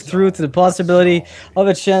gonna move through to the possibility of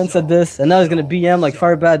a chance at this." And now he's gonna BM like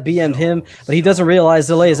Firebat BM'd him, but he doesn't realize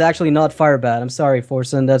Zalae is actually not Firebat. I'm sorry,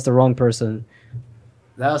 Forsen. That's the wrong person.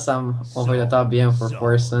 That was some over-the-top BM for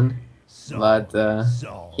Forsen. But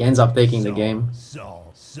he ends up taking the game.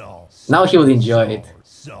 Now he would enjoy it.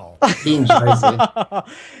 He enjoys it.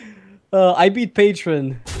 I beat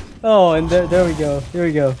Patron. Oh, and there we go. Here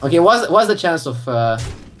we go. Okay, what's the chance of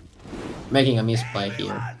making a misplay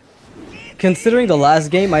here? Considering the last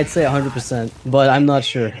game, I'd say 100%, but I'm not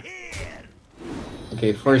sure.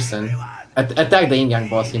 Okay, Forsen. Attack the in-gang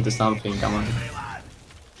boss into something, come on.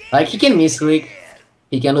 Like, he can misclick.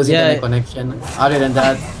 He can lose internet connection. Other than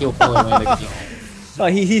that, he'll pull away the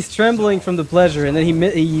game. He's trembling from the pleasure, and then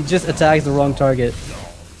he just attacks the wrong target.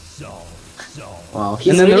 Wow, he's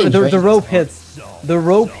And then really the rope enjoying this hits. The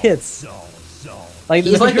rope hits. Like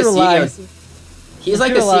He's the like a computer serial. lags. He's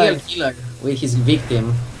like a Computer serial lags. killer with his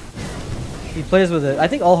victim. He plays with it. I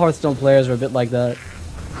think all Hearthstone players are a bit like that.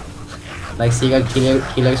 Like serial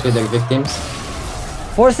killers with their victims.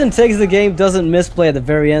 Forsen takes the game, doesn't misplay at the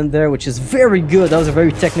very end there, which is very good. That was a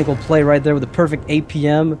very technical play right there with the perfect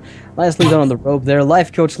APM. Nicely done on the rope there.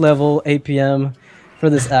 Life coach level APM for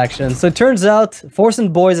this action. So it turns out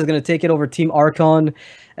Forsenboys is going to take it over Team Archon.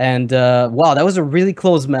 And wow, that was a really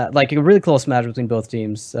close match. Like a really close match between both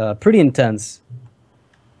teams. Pretty intense.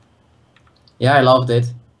 Yeah, I loved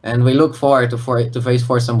it. And we look forward to face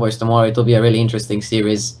Forsenboys tomorrow. It will be a really interesting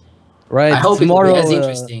series. Right. I hope tomorrow, it will be as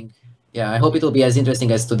interesting. Yeah, I hope it will be as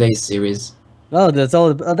interesting as today's series. Oh, that's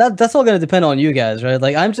all gonna depend on you guys, right?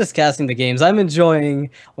 Like, I'm just casting the games. I'm enjoying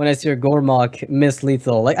when I see your Gormok miss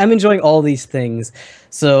lethal. Like, I'm enjoying all these things.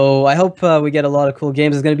 So I hope we get a lot of cool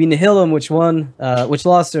games. It's gonna be Nihilum, which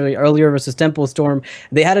lost earlier versus Temple Storm.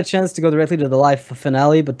 They had a chance to go directly to the live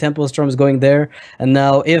finale, but Temple Storm is going there. And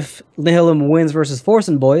now, if Nihilum wins versus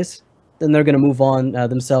Forsenboys, then they're gonna move on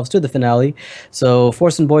themselves to the finale. So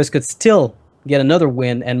Forsenboys could still get another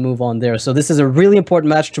win and move on there. So this is a really important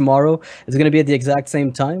match tomorrow. It's going to be at the exact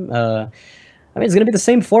same time. I mean, it's going to be the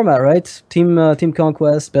same format, right? Team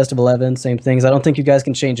Conquest, best of 11, same things. I don't think you guys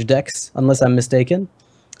can change decks unless I'm mistaken.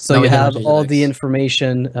 So No, you have change all decks. the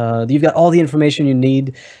information. You've got all the information you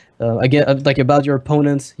need. Again, like about your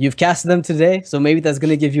opponents. You've cast them today, so maybe that's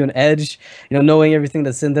going to give you an edge. You know, knowing everything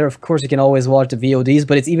that's in there. Of course, you can always watch the VODs,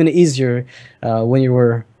 but it's even easier when you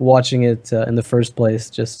were watching it in the first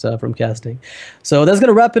place, just from casting. So that's going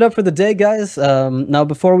to wrap it up for the day, guys. Now,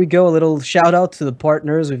 before we go, a little shout out to the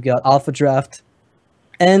partners. We've got Alpha Draft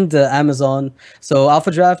and Amazon. So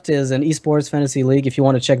Alpha Draft is an esports fantasy league. If you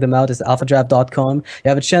want to check them out, it's alphadraft.com. You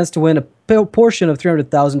have a chance to win a portion of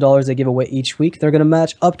 $300,000 they give away each week. They're going to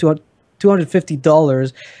match up to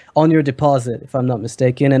 $250 on your deposit, if I'm not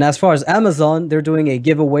mistaken. And as far as Amazon, they're doing a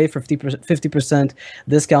giveaway for 50%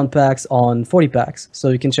 discount packs on 40 packs. So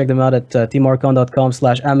you can check them out at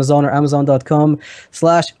teamarchon.com/Amazon or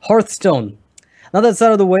Amazon.com/Hearthstone. Now that's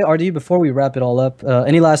out of the way, RD, before we wrap it all up,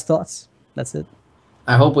 any last thoughts? That's it.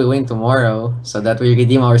 I hope we win tomorrow so that we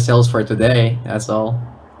redeem ourselves for today. That's all.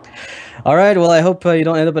 All right, well, I hope you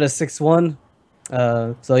don't end up at a 6-1.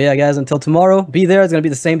 So yeah, guys, until tomorrow, be there. It's going to be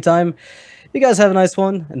the same time. You guys have a nice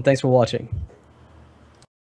one, and thanks for watching.